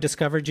 It's how I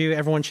discovered you.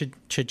 Everyone should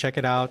check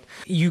it out.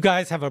 You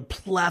guys have a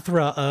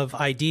plethora of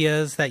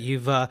ideas that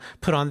you've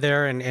put on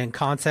there and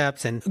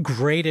concepts and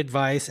great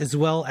advice, as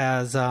well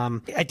as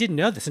I didn't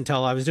know this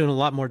until I was doing a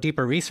lot more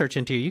deeper research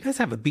into you. You guys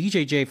have a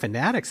BJJ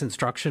Fanatics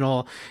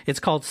instructional. It's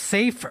called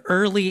Safe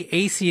Early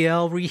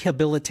ACL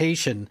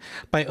Rehabilitation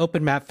by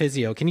Open Mat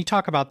Physio. Can you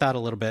talk about that a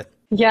little bit?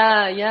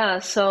 Yeah.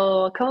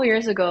 So a couple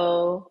years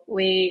ago,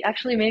 we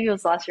actually, maybe it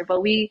was last year,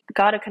 but we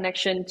got a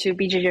connection to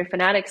BJJ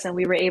Fanatics, and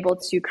we were able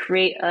to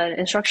create an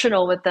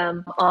instructional with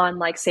them on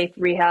like safe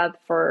rehab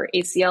for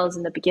ACLs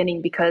in the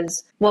beginning,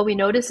 because what we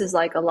notice is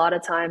like a lot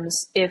of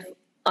times if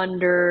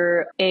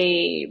under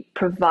a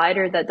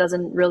provider that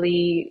doesn't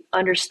really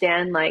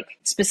understand like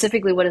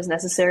specifically what is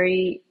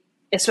necessary,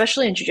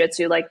 especially in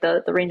jiu-jitsu, like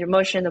the range of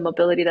motion, the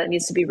mobility that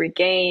needs to be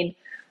regained,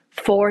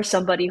 for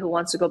somebody who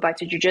wants to go back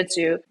to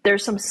jiu-jitsu,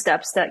 there's some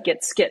steps that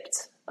get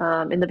skipped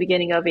in the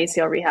beginning of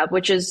ACL rehab,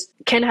 which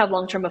can have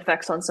long-term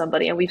effects on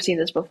somebody. And we've seen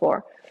this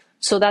before.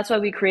 So that's why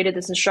we created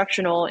this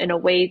instructional in a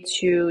way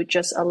to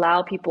just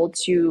allow people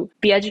to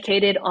be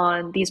educated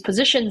on these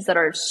positions that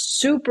are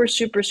super,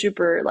 super,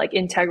 super like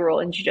integral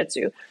in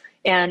jiu-jitsu,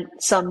 and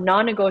some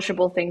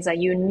non-negotiable things that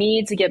you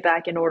need to get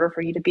back in order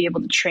for you to be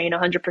able to train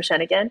 100%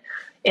 again.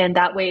 And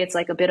that way it's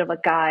like a bit of a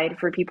guide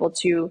for people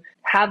to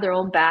have their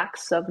own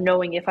backs of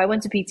knowing, if I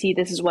went to PT,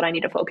 this is what I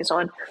need to focus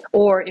on.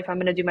 Or if I'm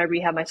going to do my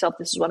rehab myself,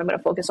 this is what I'm going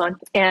to focus on.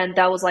 And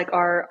that was like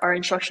our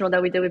instructional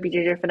that we did with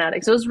BJJ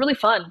Fanatics. It was really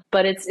fun,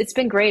 but it's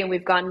been great. And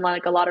we've gotten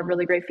like a lot of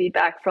really great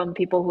feedback from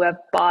people who have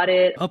bought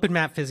it. Open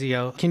Mat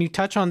Physio. Can you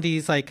touch on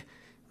these, like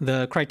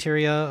the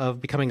criteria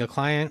of becoming a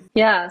client?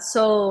 Yeah,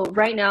 so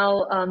right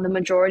now, the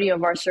majority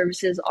of our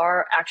services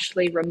are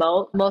actually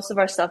remote. Most of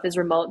our stuff is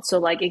remote. So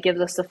like it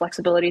gives us the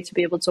flexibility to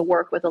be able to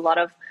work with a lot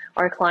of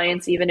our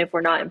clients, even if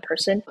we're not in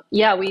person.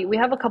 Yeah, we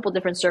have a couple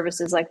different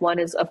services. Like one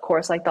is, of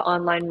course, like the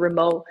online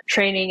remote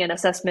training and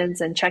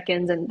assessments and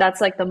check-ins. And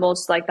that's like the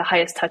most, like the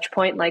highest touch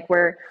point, like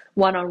we're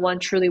one-on-one,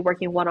 truly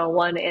working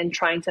one-on-one and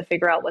trying to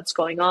figure out what's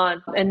going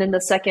on. And then the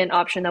second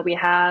option that we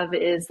have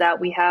is that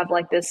we have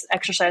like this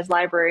exercise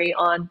library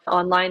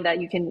online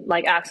that you can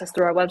like access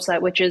through our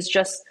website, which is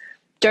just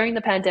during the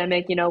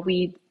pandemic,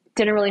 we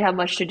didn't really have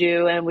much to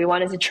do and we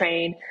wanted to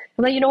train.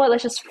 And then, you know what,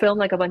 let's just film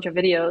like a bunch of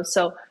videos.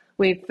 So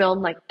we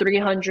filmed like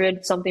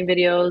 300 something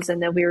videos,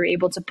 and then we were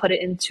able to put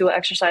it into an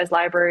exercise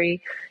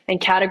library and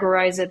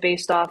categorize it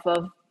based off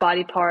of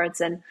body parts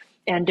and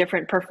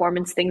different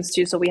performance things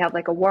too. So we have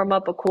like a warm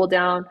up, a cool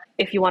down.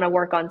 If you want to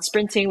work on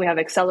sprinting, we have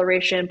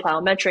acceleration,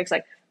 plyometrics,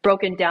 like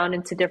broken down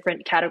into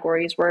different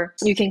categories where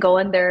you can go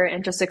in there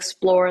and just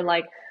explore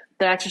like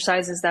the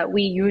exercises that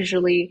we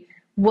usually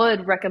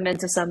would recommend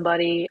to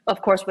somebody,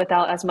 of course,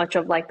 without as much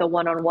of like the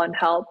one-on-one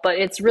help. But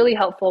it's really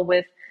helpful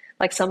with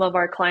like some of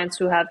our clients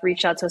who have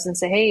reached out to us and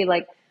say, hey,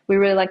 like we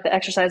really like the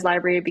exercise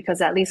library because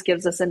that at least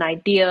gives us an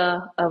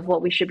idea of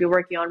what we should be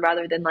working on,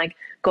 rather than like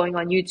going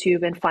on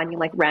YouTube and finding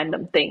like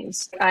random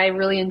things. I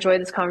really enjoyed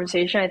this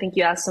conversation. I think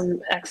you asked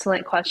some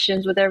excellent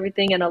questions with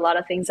everything, and a lot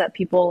of things that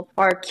people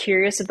are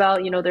curious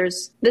about.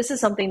 This is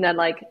something that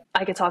like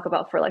I could talk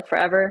about for like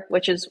forever,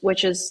 which is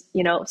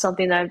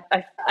something that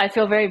I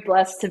feel very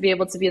blessed to be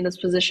able to be in this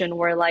position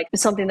where like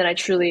it's something that I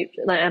truly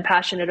am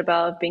passionate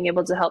about, being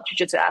able to help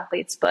jiu-jitsu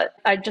athletes. But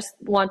I just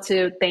want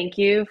to thank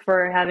you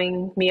for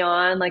having me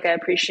on. Like I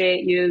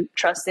appreciate you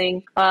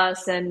trusting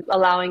us and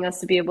allowing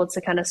us to be able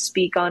to kind of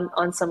speak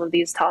on some of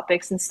these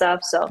topics and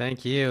stuff. So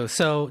thank you.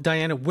 So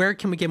Diana, where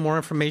can we get more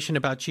information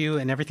about you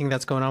and everything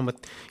that's going on with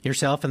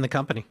yourself and the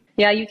company?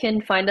 Yeah, you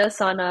can find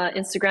us on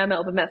Instagram at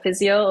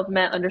OpenMatPhysio,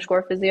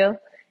 OpenMat_physio.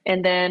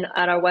 And then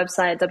at our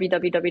website,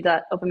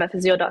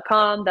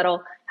 www.openmatphysio.com,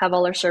 that'll have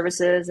all our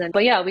services.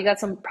 But yeah, we got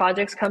some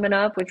projects coming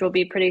up, which will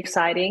be pretty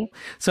exciting.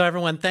 So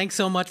everyone, thanks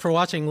so much for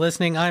watching,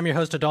 listening. I'm your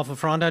host, Adolfo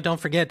Fronda. Don't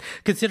forget,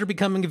 consider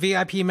becoming a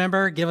VIP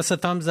member. Give us a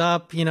thumbs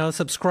up,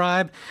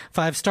 subscribe,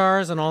 5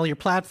 stars on all your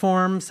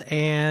platforms.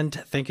 And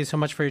thank you so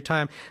much for your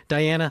time.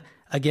 Diana,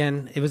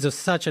 again, it was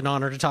such an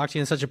honor to talk to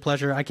you and such a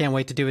pleasure. I can't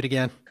wait to do it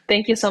again.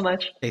 Thank you so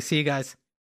much. Okay, see you guys.